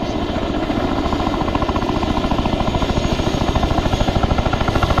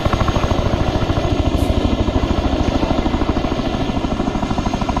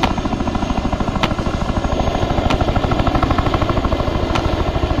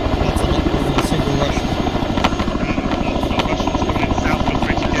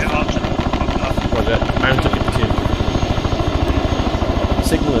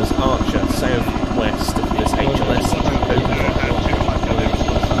 Signalers Archer southwest of this HLS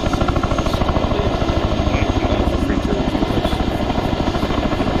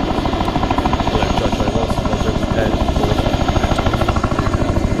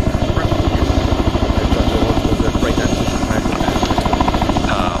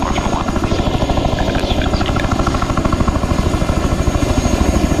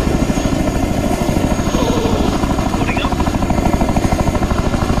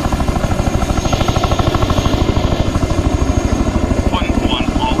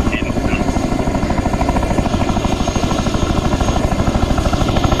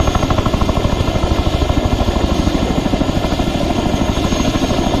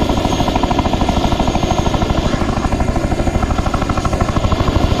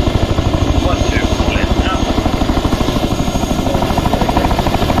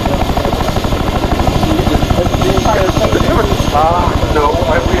No,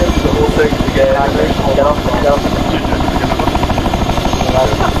 I read the whole thing again. Get off, get off.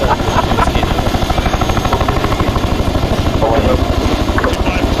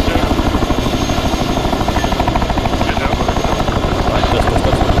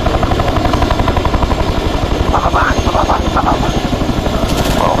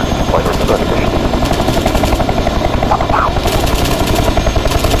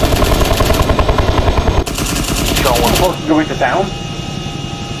 Going to town?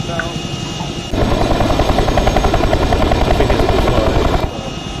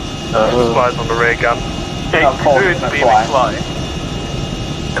 Spies on the rear gun. Could be McFly.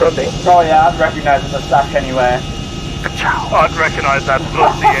 Could be. Oh yeah, I'd recognise it as a stack anywhere. I'd recognise that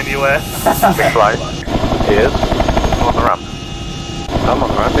bloody anywhere. McFly. He is. I'm on the ramp. I'm on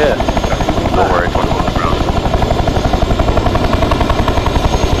the ramp, yeah. Don't worry, 21 on the ground.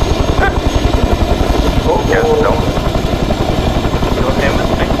 Yes, don't. Your name is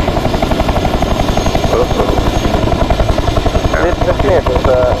Mickey. The vehicle is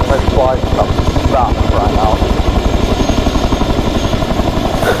McFly stop right now.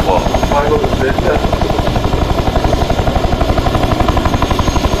 Well, I will do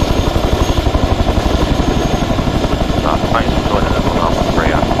Thanks for joining us on our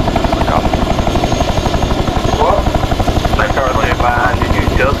free app. What? My car's like, man, did you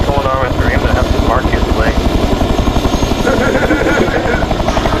just go on Arma 3? I'm gonna have to mark you as late.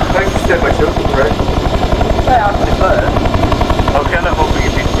 Thanks for saying my joke, right? Yeah, actually, but I was kind of hoping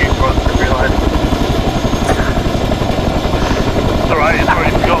it'd be too close to realize. It's alright, it's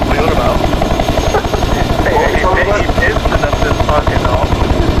already forgotten what you're about. Hey, you did enough this fucking off.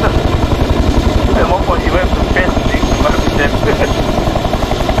 At one point you went from 50 to 100%.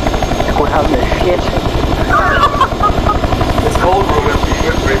 We're having a shit. It's cold room and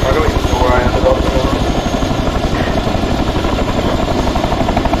I don't even know where I ended up.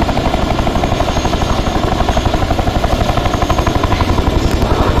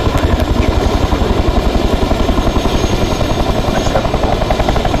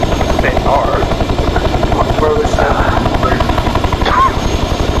 They are. Where was that?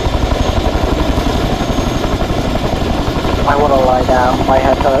 I want to lie down, my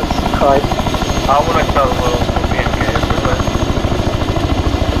head hurts. Christ. I want to tell a little BMK everywhere.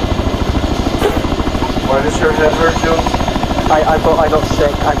 Why does your head hurt, Joe? I got sick.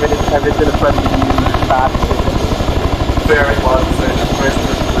 I visited a friend who's bad. Very much. The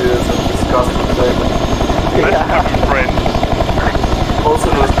Christmas is a disgusting thing. Yeah. Friends. Also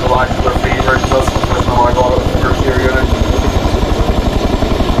known as glandular fever, because that's the first time I got it in the first year unit.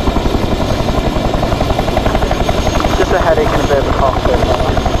 Just a headache and a bit of a cough.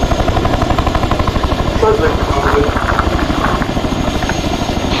 Sounds like COVID.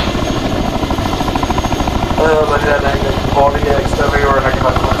 I have a headache and body aches everywhere and I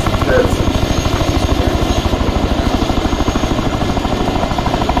can't find some shit.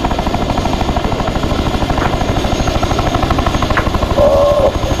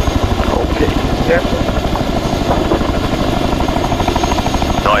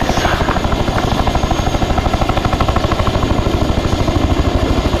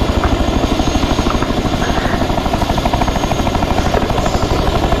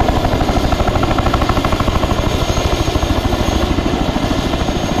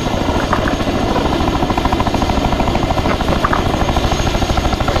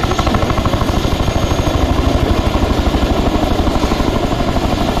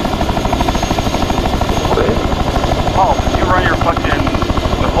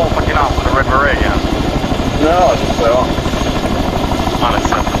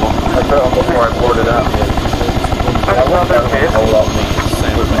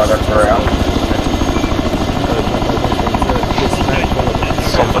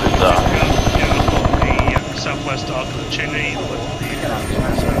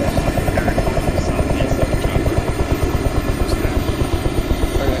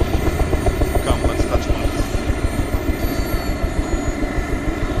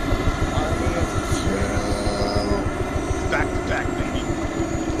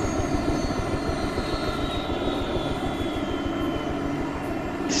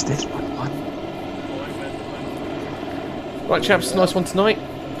 Right, chaps, nice one tonight.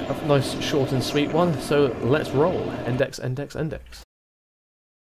 A nice, short and sweet one. So let's roll. Index, index, index.